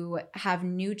to have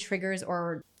new triggers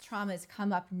or traumas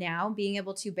come up now, being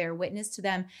able to bear witness to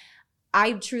them,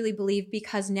 I truly believe,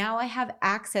 because now I have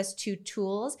access to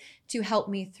tools to help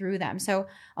me through them. So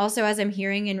also, as I'm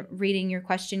hearing and reading your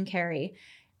question, Carrie,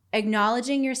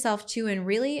 acknowledging yourself too, and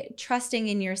really trusting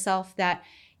in yourself that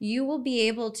you will be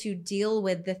able to deal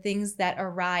with the things that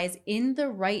arise in the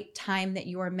right time that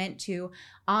you are meant to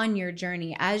on your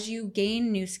journey. As you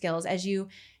gain new skills, as you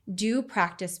do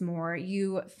practice more,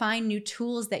 you find new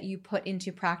tools that you put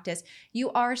into practice,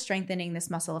 you are strengthening this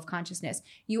muscle of consciousness.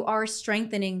 You are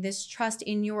strengthening this trust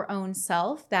in your own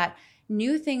self that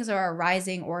new things are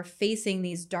arising, or facing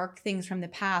these dark things from the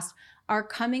past are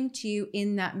coming to you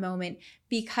in that moment,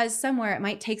 because somewhere it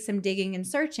might take some digging and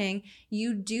searching.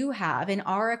 You do have and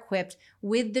are equipped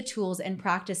with the tools and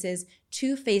practices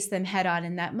to face them head on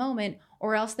in that moment,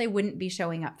 or else they wouldn't be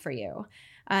showing up for you.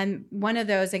 One of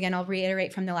those, again, I'll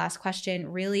reiterate from the last question,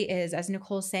 really is, as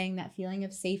Nicole's saying, that feeling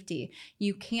of safety.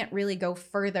 You can't really go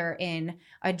further in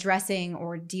addressing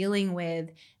or dealing with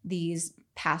these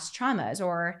past traumas,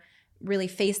 or really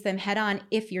face them head on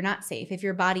if you're not safe, if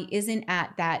your body isn't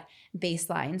at that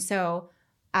baseline. So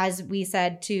as we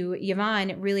said to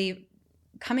Yvonne, really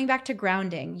coming back to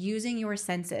grounding, using your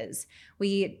senses.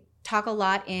 We talk a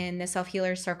lot in the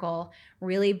Self-Healer Circle,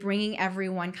 really bringing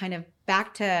everyone kind of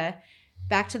back to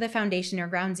the foundation, or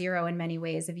ground zero, in many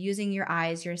ways, of using your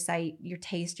eyes, your sight, your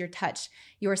taste, your touch,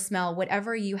 your smell,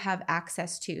 whatever you have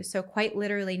access to. So quite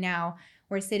literally now,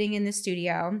 we're sitting in the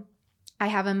studio. I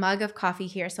have a mug of coffee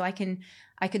here, so I can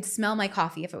I could smell my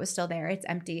coffee if it was still there. It's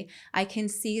empty. I can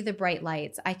see the bright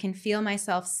lights. I can feel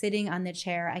myself sitting on the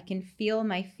chair. I can feel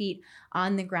my feet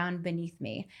on the ground beneath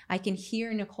me. I can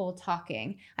hear Nicole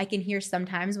talking. I can hear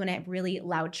sometimes when a really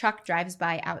loud truck drives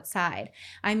by outside.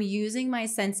 I'm using my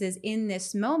senses in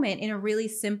this moment in a really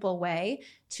simple way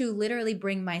to literally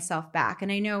bring myself back. And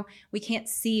I know we can't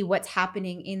see what's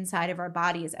happening inside of our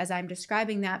bodies as I'm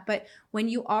describing that, but when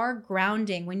you are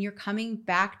grounding, when you're coming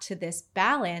back to this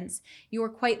balance, you are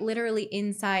quite literally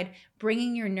inside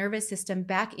bringing your nervous system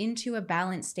back into a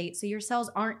balanced state so your cells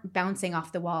aren't bouncing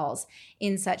off the walls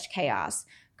in such chaos.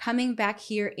 Coming back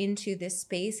here into this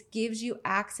space gives you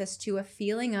access to a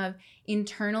feeling of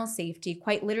internal safety,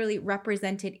 quite literally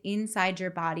represented inside your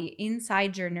body,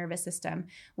 inside your nervous system,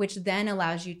 which then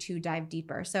allows you to dive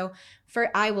deeper. So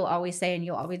I will always say, and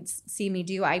you'll always see me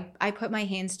do, I put my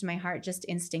hands to my heart just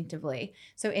instinctively.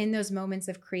 So in those moments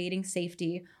of creating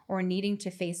safety or needing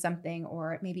to face something,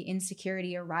 or maybe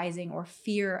insecurity arising or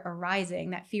fear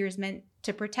arising, that fear is meant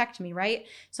to protect me, right?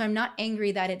 So I'm not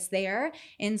angry that it's there.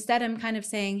 Instead, I'm kind of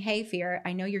saying, hey, fear,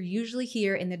 I know you're usually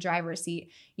here in the driver's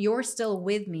seat. You're still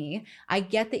with me. I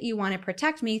get that you want to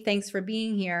protect me. Thanks for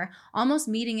being here. Almost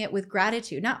meeting it with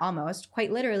gratitude, not almost,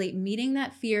 quite literally meeting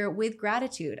that fear with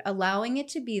gratitude, allowing it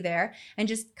to be there and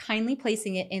just kindly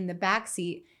placing it in the back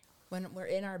seat. When we're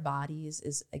in our bodies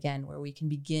is, again, where we can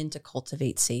begin to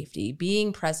cultivate safety,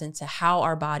 being present to how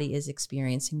our body is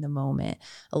experiencing the moment.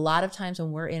 A lot of times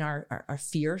when we're in our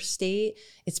fear state,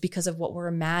 it's because of what we're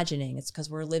imagining. It's because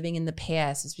we're living in the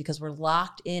past. It's because we're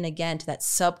locked in, again, to that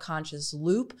subconscious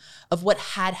loop of what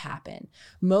had happened.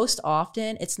 Most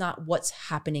often, it's not what's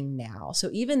happening now. So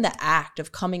even the act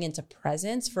of coming into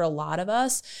presence for a lot of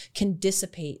us can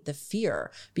dissipate the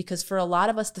fear, because for a lot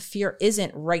of us, the fear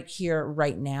isn't right here,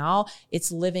 right now.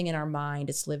 It's living in our mind.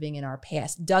 It's living in our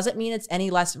past. Doesn't mean it's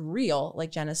any less real. Like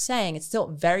Jenna's saying, it's still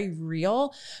very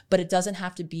real, but it doesn't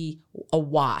have to be a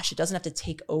wash. It doesn't have to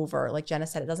take over. Like Jenna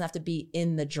said, it doesn't have to be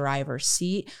in the driver's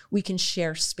seat. We can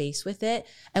share space with it,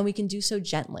 and we can do so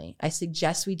gently. I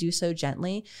suggest we do so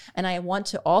gently. And I want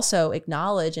to also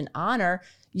acknowledge and honor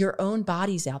your own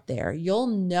bodies out there. You'll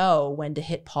know when to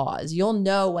hit pause. You'll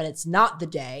know when it's not the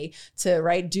day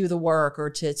to do the work or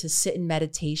to sit in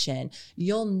meditation.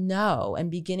 You'll know, and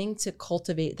beginning to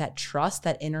cultivate that trust,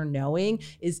 that inner knowing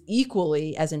is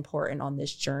equally as important on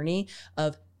this journey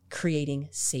of creating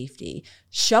safety,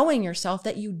 showing yourself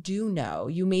that you do know.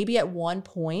 You maybe at one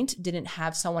point didn't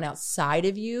have someone outside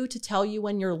of you to tell you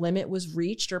when your limit was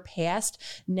reached or passed.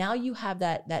 Now you have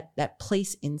that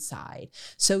place inside.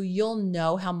 So you'll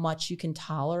know how much you can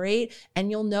tolerate,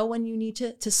 and you'll know when you need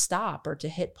to stop or to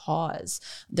hit pause.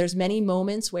 There's many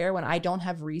moments where when I don't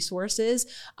have resources,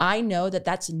 I know that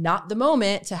that's not the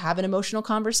moment to have an emotional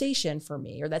conversation for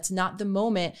me, or that's not the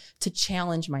moment to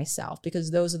challenge myself,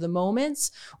 because those are the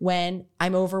moments when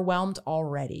I'm overwhelmed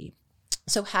already.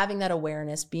 So having that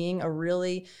awareness, being a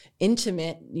really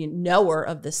intimate knower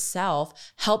of the self,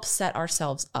 helps set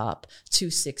ourselves up to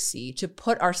succeed, to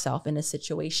put ourselves in a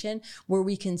situation where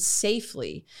we can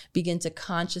safely begin to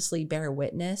consciously bear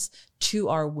witness to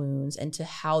our wounds and to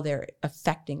how they're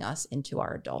affecting us into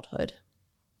our adulthood.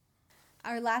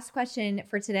 Our last question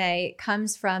for today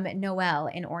comes from Noelle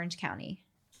in Orange County.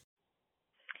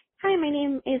 Hi, my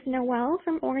name is Noelle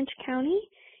from Orange County.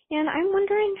 And I'm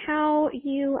wondering how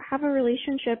you have a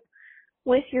relationship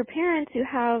with your parents who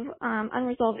have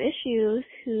unresolved issues,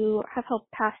 who have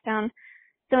helped pass down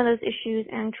some of those issues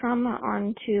and trauma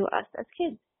on to us as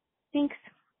kids. Thanks.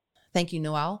 Thank you,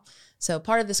 Noelle. So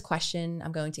part of this question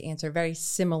I'm going to answer very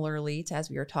similarly to as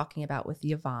we were talking about with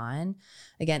Yvonne.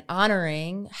 Again,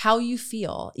 honoring how you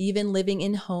feel, even living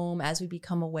in home, as we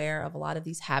become aware of a lot of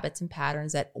these habits and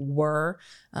patterns that were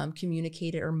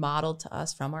communicated or modeled to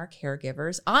us from our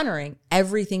caregivers, honoring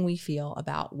everything we feel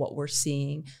about what we're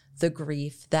seeing, the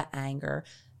grief, the anger.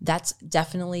 That's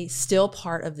definitely still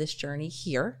part of this journey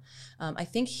here. I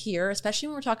think here, especially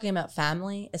when we're talking about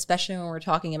family, especially when we're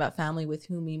talking about family with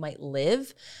whom we might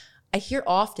live, I hear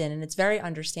often, and it's very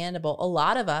understandable, a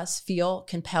lot of us feel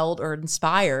compelled or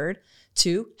inspired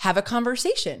to have a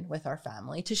conversation with our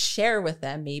family, to share with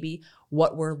them maybe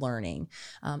what we're learning.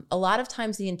 A lot of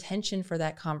times the intention for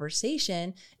that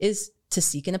conversation is to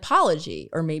seek an apology,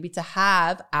 or maybe to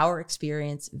have our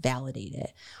experience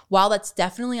validated. While that's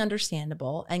definitely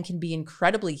understandable and can be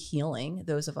incredibly healing,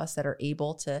 those of us that are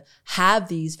able to have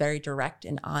these very direct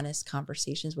and honest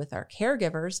conversations with our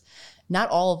caregivers, not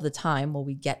all of the time will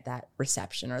we get that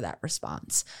reception or that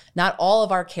response. Not all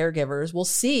of our caregivers will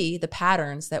see the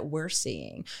patterns that we're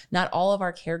seeing. Not all of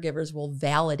our caregivers will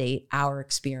validate our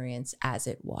experience as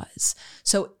it was.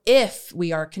 So if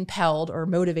we are compelled or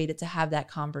motivated to have that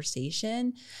conversation,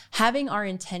 conversation, having our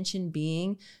intention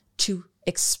being to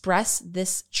express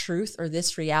this truth or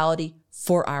this reality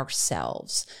for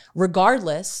ourselves,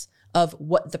 regardless of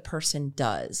what the person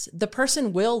does. The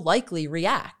person will likely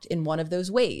react in one of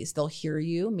those ways. They'll hear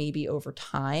you maybe over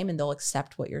time and they'll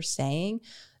accept what you're saying.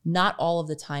 Not all of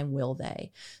the time will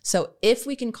they. So if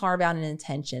we can carve out an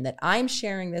intention that I'm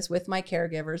sharing this with my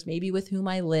caregivers, maybe with whom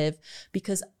I live,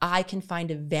 because I can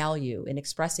find a value in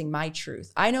expressing my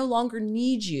truth. I no longer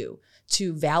need you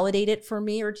to validate it for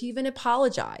me or to even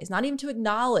apologize, not even to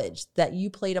acknowledge that you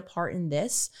played a part in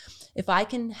this. If I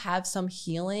can have some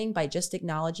healing by just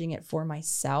acknowledging it for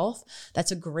myself,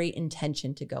 that's a great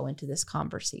intention to go into this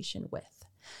conversation with.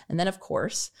 And then, of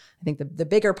course, I think the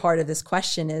bigger part of this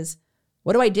question is,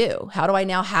 what do I do? How do I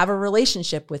now have a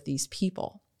relationship with these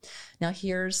people? Now,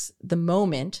 here's the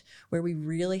moment where we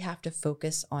really have to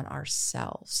focus on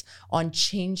ourselves, on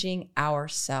changing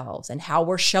ourselves and how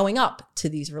we're showing up to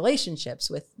these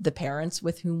relationships with the parents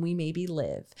with whom we maybe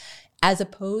live, as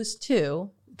opposed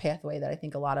to the pathway that I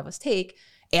think a lot of us take,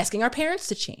 asking our parents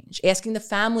to change, asking the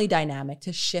family dynamic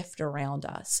to shift around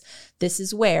us. This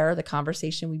is where the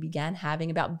conversation we began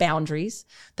having about boundaries,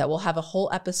 that we'll have a whole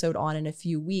episode on in a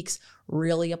few weeks,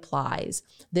 really applies.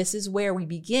 This is where we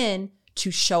begin to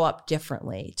show up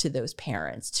differently to those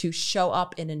parents, to show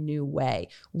up in a new way.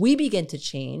 We begin to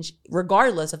change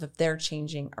regardless of if they're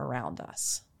changing around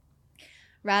us.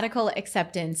 Radical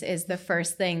acceptance is the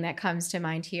first thing that comes to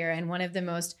mind here. And one of the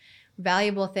most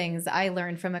valuable things I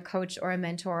learned from a coach or a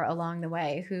mentor along the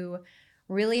way who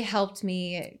really helped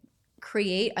me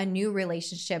create a new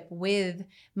relationship with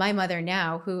my mother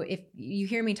now, who, if you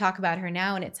hear me talk about her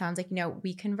now and it sounds like,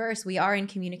 we converse, we are in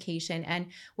communication. And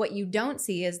what you don't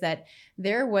see is that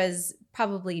there was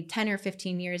probably 10 or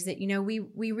 15 years that,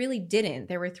 we really didn't.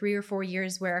 There were 3 or 4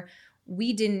 years where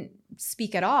we didn't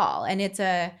speak at all. And it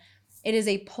is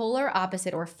a polar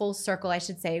opposite, or full circle, I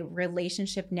should say,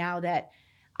 relationship now that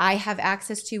I have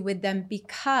access to with them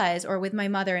or with my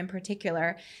mother in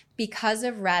particular, because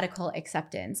of radical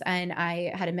acceptance. And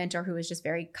I had a mentor who was just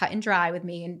very cut and dry with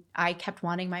me, and I kept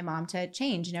wanting my mom to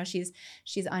change.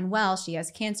 She's unwell, she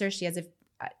has cancer, she has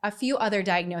a few other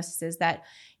diagnoses that,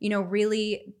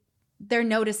 really, they're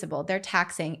noticeable, they're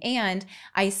taxing, and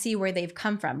I see where they've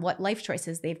come from, what life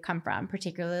choices they've come from,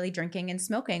 particularly drinking and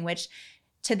smoking, which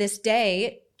to this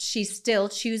day, she still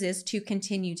chooses to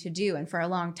continue to do. And for a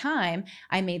long time,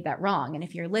 I made that wrong. And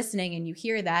if you're listening and you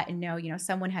hear that and know,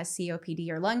 someone has COPD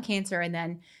or lung cancer, and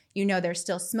then, they're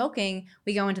still smoking,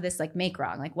 we go into this make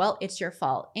wrong, well, it's your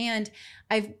fault. And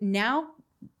I've now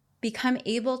become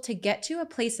able to get to a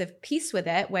place of peace with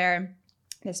it, where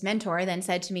this mentor then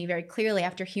said to me very clearly,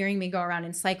 after hearing me go around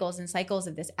in cycles and cycles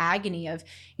of this agony of,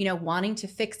 wanting to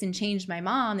fix and change my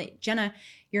mom, that, Jenna,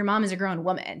 your mom is a grown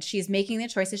woman. She's making the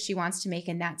choices she wants to make,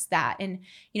 and that's that. And,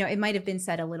 it might have been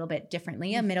said a little bit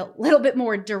differently, a little bit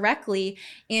more directly,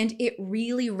 and it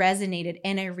really resonated,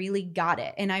 and I really got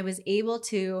it. And I was able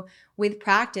to, with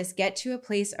practice, get to a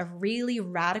place of really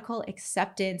radical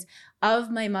acceptance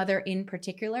of my mother in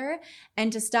particular,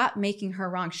 and to stop making her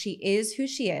wrong. She is who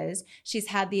she is. She's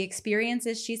had the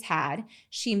experiences she's had.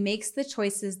 She makes the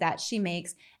choices that she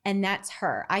makes, and that's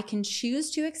her. I can choose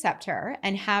to accept her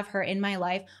and have her in my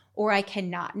life, or I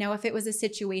cannot. Now, if it was a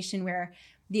situation where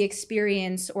the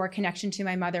experience or connection to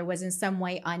my mother was in some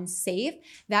way unsafe,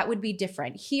 that would be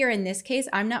different. Here in this case,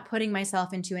 I'm not putting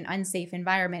myself into an unsafe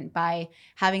environment by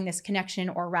having this connection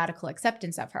or radical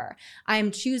acceptance of her.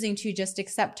 I'm choosing to just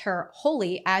accept her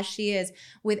wholly as she is,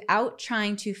 without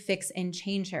trying to fix and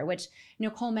change her, which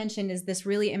Nicole mentioned is this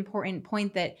really important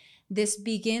point, that this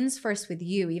begins first with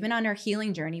you. Even on our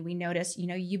healing journey, we notice,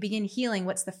 you begin healing.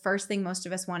 What's the first thing most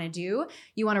of us want to do?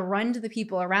 You want to run to the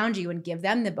people around you and give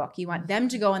them the book. You want them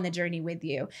to go on the journey with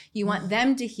you. You want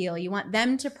them to heal. You want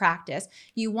them to practice.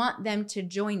 You want them to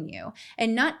join you.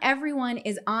 And not everyone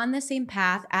is on the same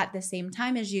path at the same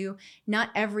time as you. Not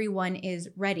everyone is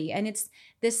ready. And it's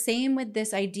the same with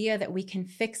this idea that we can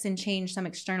fix and change some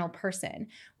external person.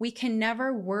 We can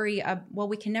never we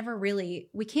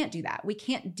can't do that. We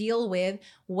can't deal with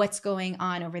what's going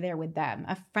on over there with them.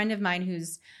 A friend of mine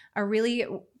who's a really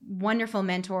wonderful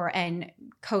mentor and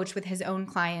coach with his own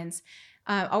clients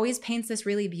always paints this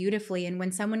really beautifully. And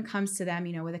when someone comes to them,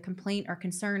 with a complaint or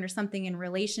concern or something in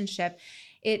relationship,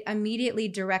 it immediately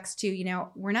directs to,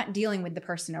 we're not dealing with the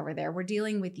person over there. We're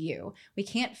dealing with you. We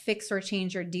can't fix or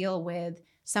change or deal with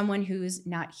someone who's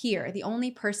not here. The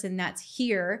only person that's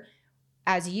here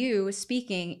as you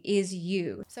speaking is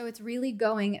you. So it's really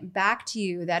going back to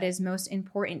you that is most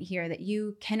important here, that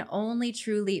you can only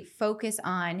truly focus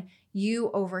on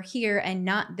you over here and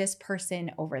not this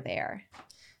person over there.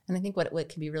 And I think what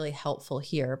can be really helpful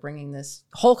here, bringing this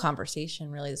whole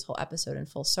conversation, really this whole episode in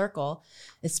full circle,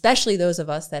 especially those of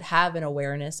us that have an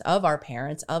awareness of our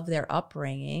parents, of their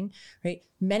upbringing, right?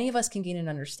 Many of us can gain an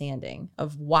understanding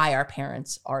of why our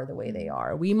parents are the way they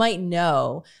are. We might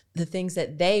know the things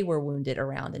that they were wounded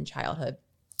around in childhood.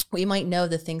 We might know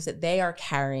the things that they are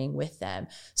carrying with them.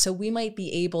 So we might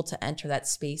be able to enter that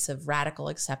space of radical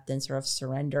acceptance or of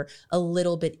surrender a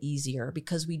little bit easier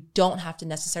because we don't have to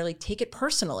necessarily take it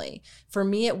personally. For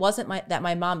me, it wasn't that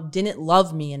my mom didn't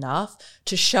love me enough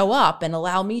to show up and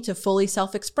allow me to fully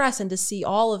self-express and to see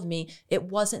all of me. It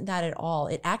wasn't that at all.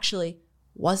 It actually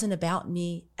wasn't about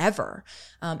me ever.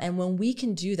 And when we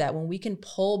can do that, when we can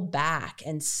pull back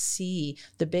and see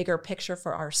the bigger picture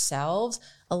for ourselves,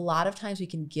 a lot of times we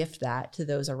can gift that to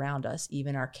those around us,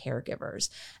 even our caregivers.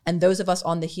 And those of us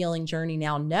on the healing journey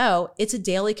now know it's a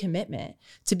daily commitment.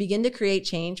 To begin to create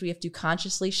change, we have to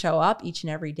consciously show up each and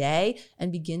every day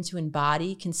and begin to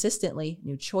embody consistently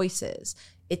new choices.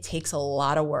 It takes a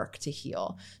lot of work to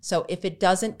heal. So if it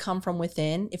doesn't come from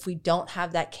within, if we don't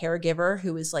have that caregiver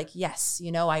who is like, yes,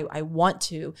 I want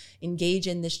to engage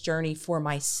in this journey for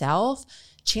myself,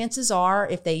 chances are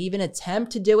if they even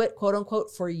attempt to do it, quote unquote,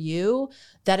 for you,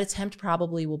 that attempt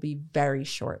probably will be very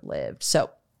short-lived. So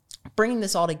bringing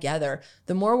this all together,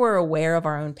 the more we're aware of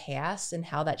our own past and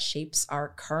how that shapes our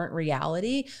current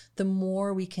reality, the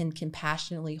more we can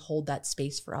compassionately hold that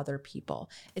space for other people.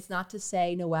 It's not to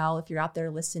say, Noelle, if you're out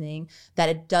there listening, that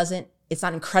it's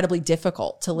not incredibly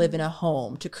difficult to live in a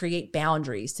home, to create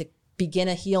boundaries, to begin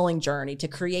a healing journey, to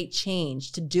create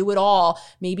change, to do it all,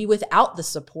 maybe without the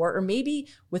support or maybe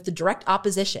with the direct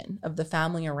opposition of the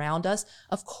family around us.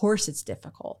 Of course it's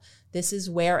difficult. This is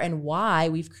where and why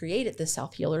we've created the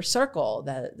Self-Healer Circle.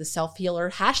 The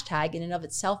Self-Healer hashtag in and of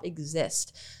itself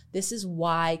exists. This is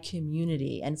why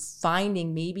community and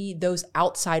finding maybe those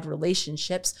outside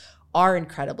relationships are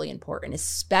incredibly important,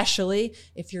 especially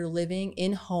if you're living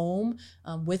in home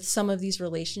with some of these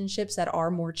relationships that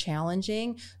are more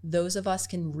challenging. Those of us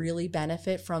can really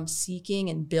benefit from seeking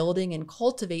and building and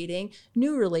cultivating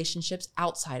new relationships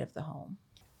outside of the home.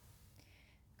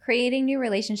 Creating new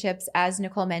relationships, as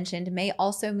Nicole mentioned, may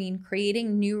also mean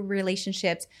creating new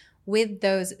relationships with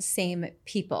those same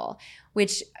people,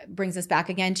 which brings us back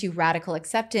again to radical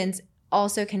acceptance.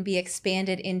 Also can be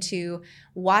expanded into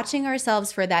watching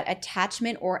ourselves for that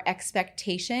attachment or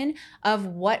expectation of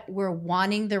what we're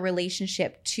wanting the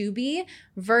relationship to be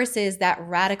versus that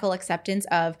radical acceptance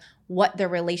of what the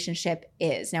relationship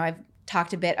is. Now, I've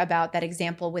talked a bit about that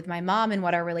example with my mom and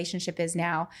what our relationship is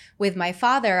now. With my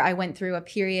father, I went through a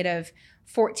period of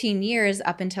 14 years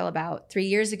up until about 3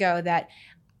 years ago that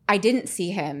I didn't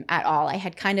see him at all. I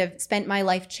had kind of spent my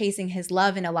life chasing his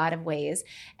love in a lot of ways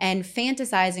and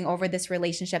fantasizing over this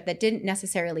relationship that didn't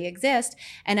necessarily exist.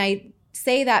 And I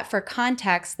say that for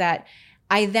context that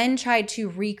I then tried to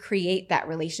recreate that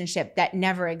relationship that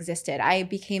never existed. I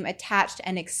became attached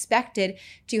and expected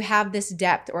to have this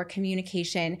depth or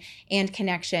communication and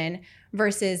connection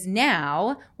versus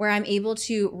now where I'm able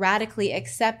to radically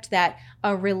accept that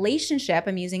a relationship,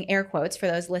 I'm using air quotes for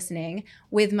those listening,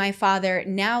 with my father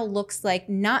now looks like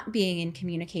not being in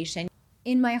communication.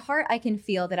 In my heart, I can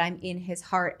feel that I'm in his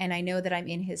heart and I know that I'm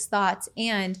in his thoughts,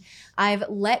 and I've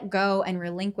let go and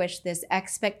relinquished this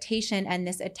expectation and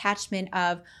this attachment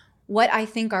of what I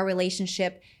think our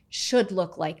relationship should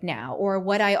look like now or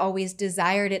what I always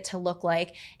desired it to look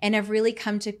like, and have really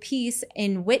come to peace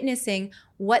in witnessing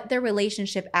what the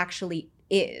relationship actually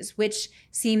is, which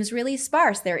seems really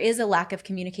sparse. There is a lack of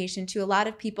communication to a lot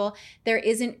of people. There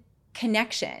isn't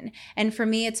connection. And for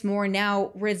me, it's more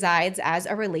now resides as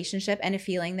a relationship and a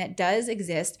feeling that does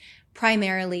exist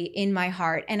primarily in my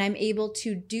heart. And I'm able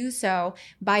to do so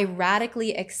by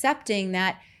radically accepting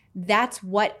that that's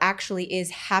what actually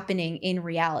is happening in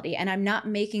reality. And I'm not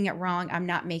making it wrong. I'm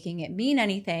not making it mean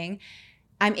anything.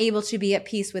 I'm able to be at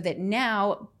peace with it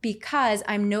now because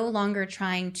I'm no longer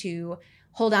trying to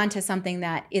hold on to something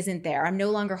that isn't there. I'm no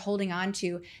longer holding on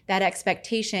to that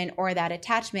expectation or that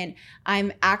attachment.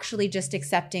 I'm actually just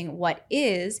accepting what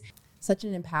is. Such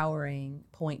an empowering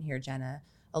point here, Jenna.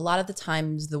 A lot of the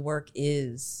times the work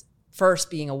is first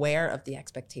being aware of the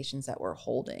expectations that we're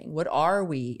holding. What are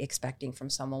we expecting from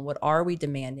someone? What are we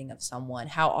demanding of someone?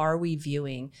 How are we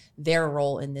viewing their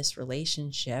role in this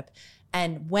relationship?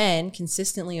 And when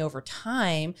consistently over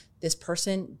time, this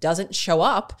person doesn't show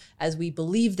up as we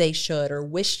believe they should or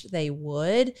wish they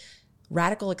would,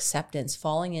 radical acceptance,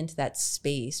 falling into that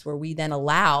space where we then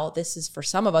allow, this is for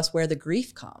some of us where the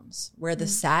grief comes, where the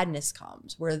sadness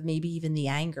comes, where maybe even the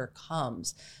anger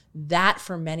comes. That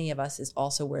for many of us is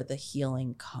also where the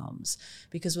healing comes.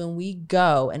 Because when we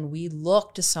go and we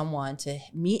look to someone to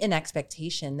meet an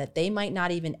expectation that they might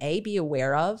not even A, be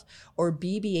aware of, or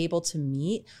B, be able to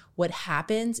meet, what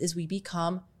happens is we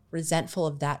become resentful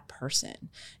of that person.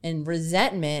 And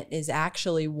resentment is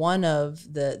actually one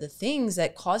of the things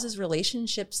that causes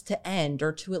relationships to end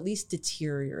or to at least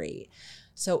deteriorate.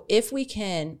 So if we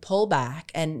can pull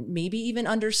back and maybe even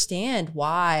understand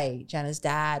why Jenna's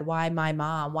dad, why my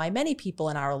mom, why many people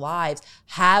in our lives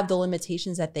have the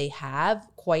limitations that they have,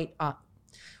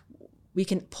 we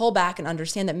can pull back and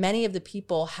understand that many of the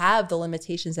people have the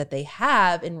limitations that they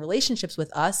have in relationships with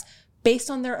us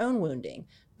based on their own wounding,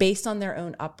 based on their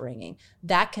own upbringing.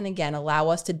 That can, again, allow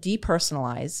us to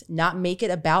depersonalize, not make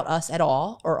it about us at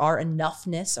all, or our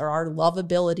enoughness or our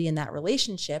lovability in that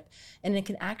relationship. And it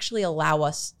can actually allow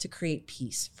us to create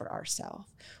peace for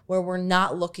ourselves, where we're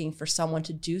not looking for someone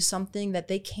to do something that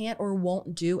they can't or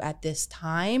won't do at this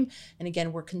time. And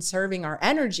again, we're conserving our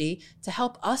energy to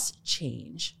help us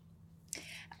change.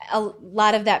 A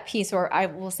lot of that piece, or I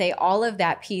will say all of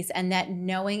that piece, and that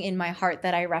knowing in my heart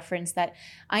that I referenced, that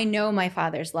I know my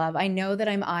Father's love. I know that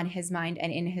I'm on his mind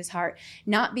and in his heart,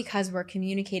 not because we're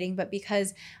communicating, but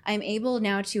because I'm able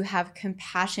now to have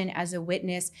compassion as a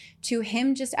witness to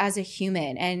him just as a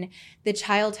human, and the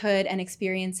childhood and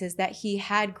experiences that he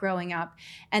had growing up,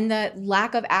 and the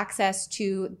lack of access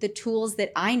to the tools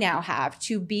that I now have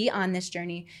to be on this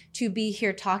journey, to be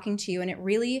here talking to you. And it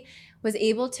really was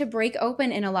able to break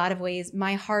open in a lot of ways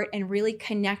my heart and really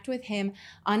connect with him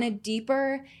on a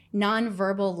deeper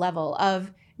nonverbal level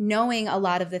of knowing a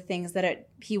lot of the things that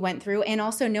he went through, and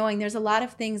also knowing there's a lot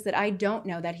of things that I don't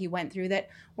know that he went through that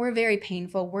were very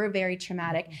painful, were very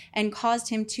traumatic, and caused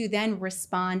him to then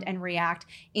respond and react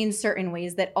in certain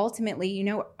ways that ultimately,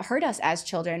 hurt us as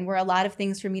children, were a lot of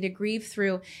things for me to grieve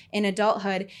through in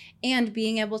adulthood. And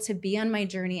being able to be on my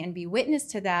journey and be witness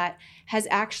to that has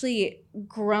actually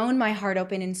grown my heart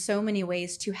open in so many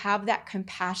ways to have that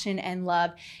compassion and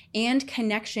love and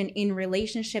connection in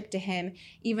relationship to him,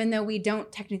 even though we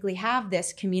don't technically have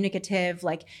this communicative,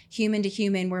 like human to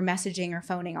human, we're messaging or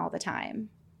phoning all the time.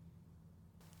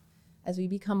 As we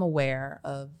become aware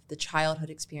of the childhood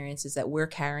experiences that we're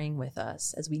carrying with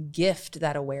us, as we gift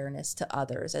that awareness to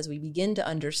others, as we begin to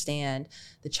understand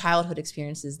the childhood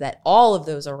experiences that all of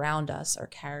those around us are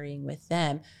carrying with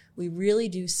them, we really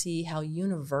do see how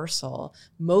universal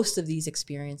most of these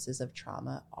experiences of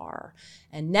trauma are.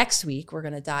 And next week, we're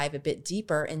going to dive a bit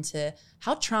deeper into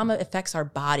how trauma affects our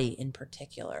body in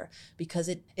particular, because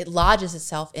it lodges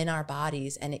itself in our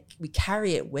bodies and we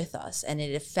carry it with us, and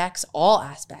it affects all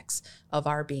aspects of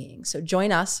our being. So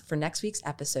join us for next week's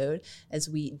episode as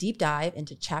we deep dive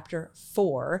into Chapter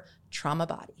 4, Trauma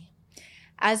Body.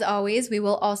 As always, we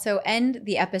will also end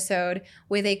the episode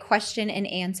with a question and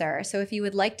answer. So if you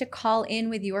would like to call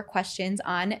in with your questions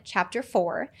on Chapter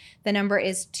 4, the number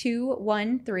is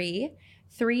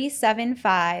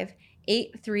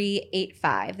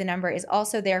 213-375-8385. The number is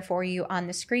also there for you on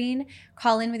the screen.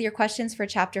 Call in with your questions for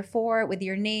Chapter 4 with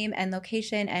your name and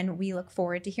location, and we look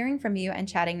forward to hearing from you and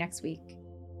chatting next week.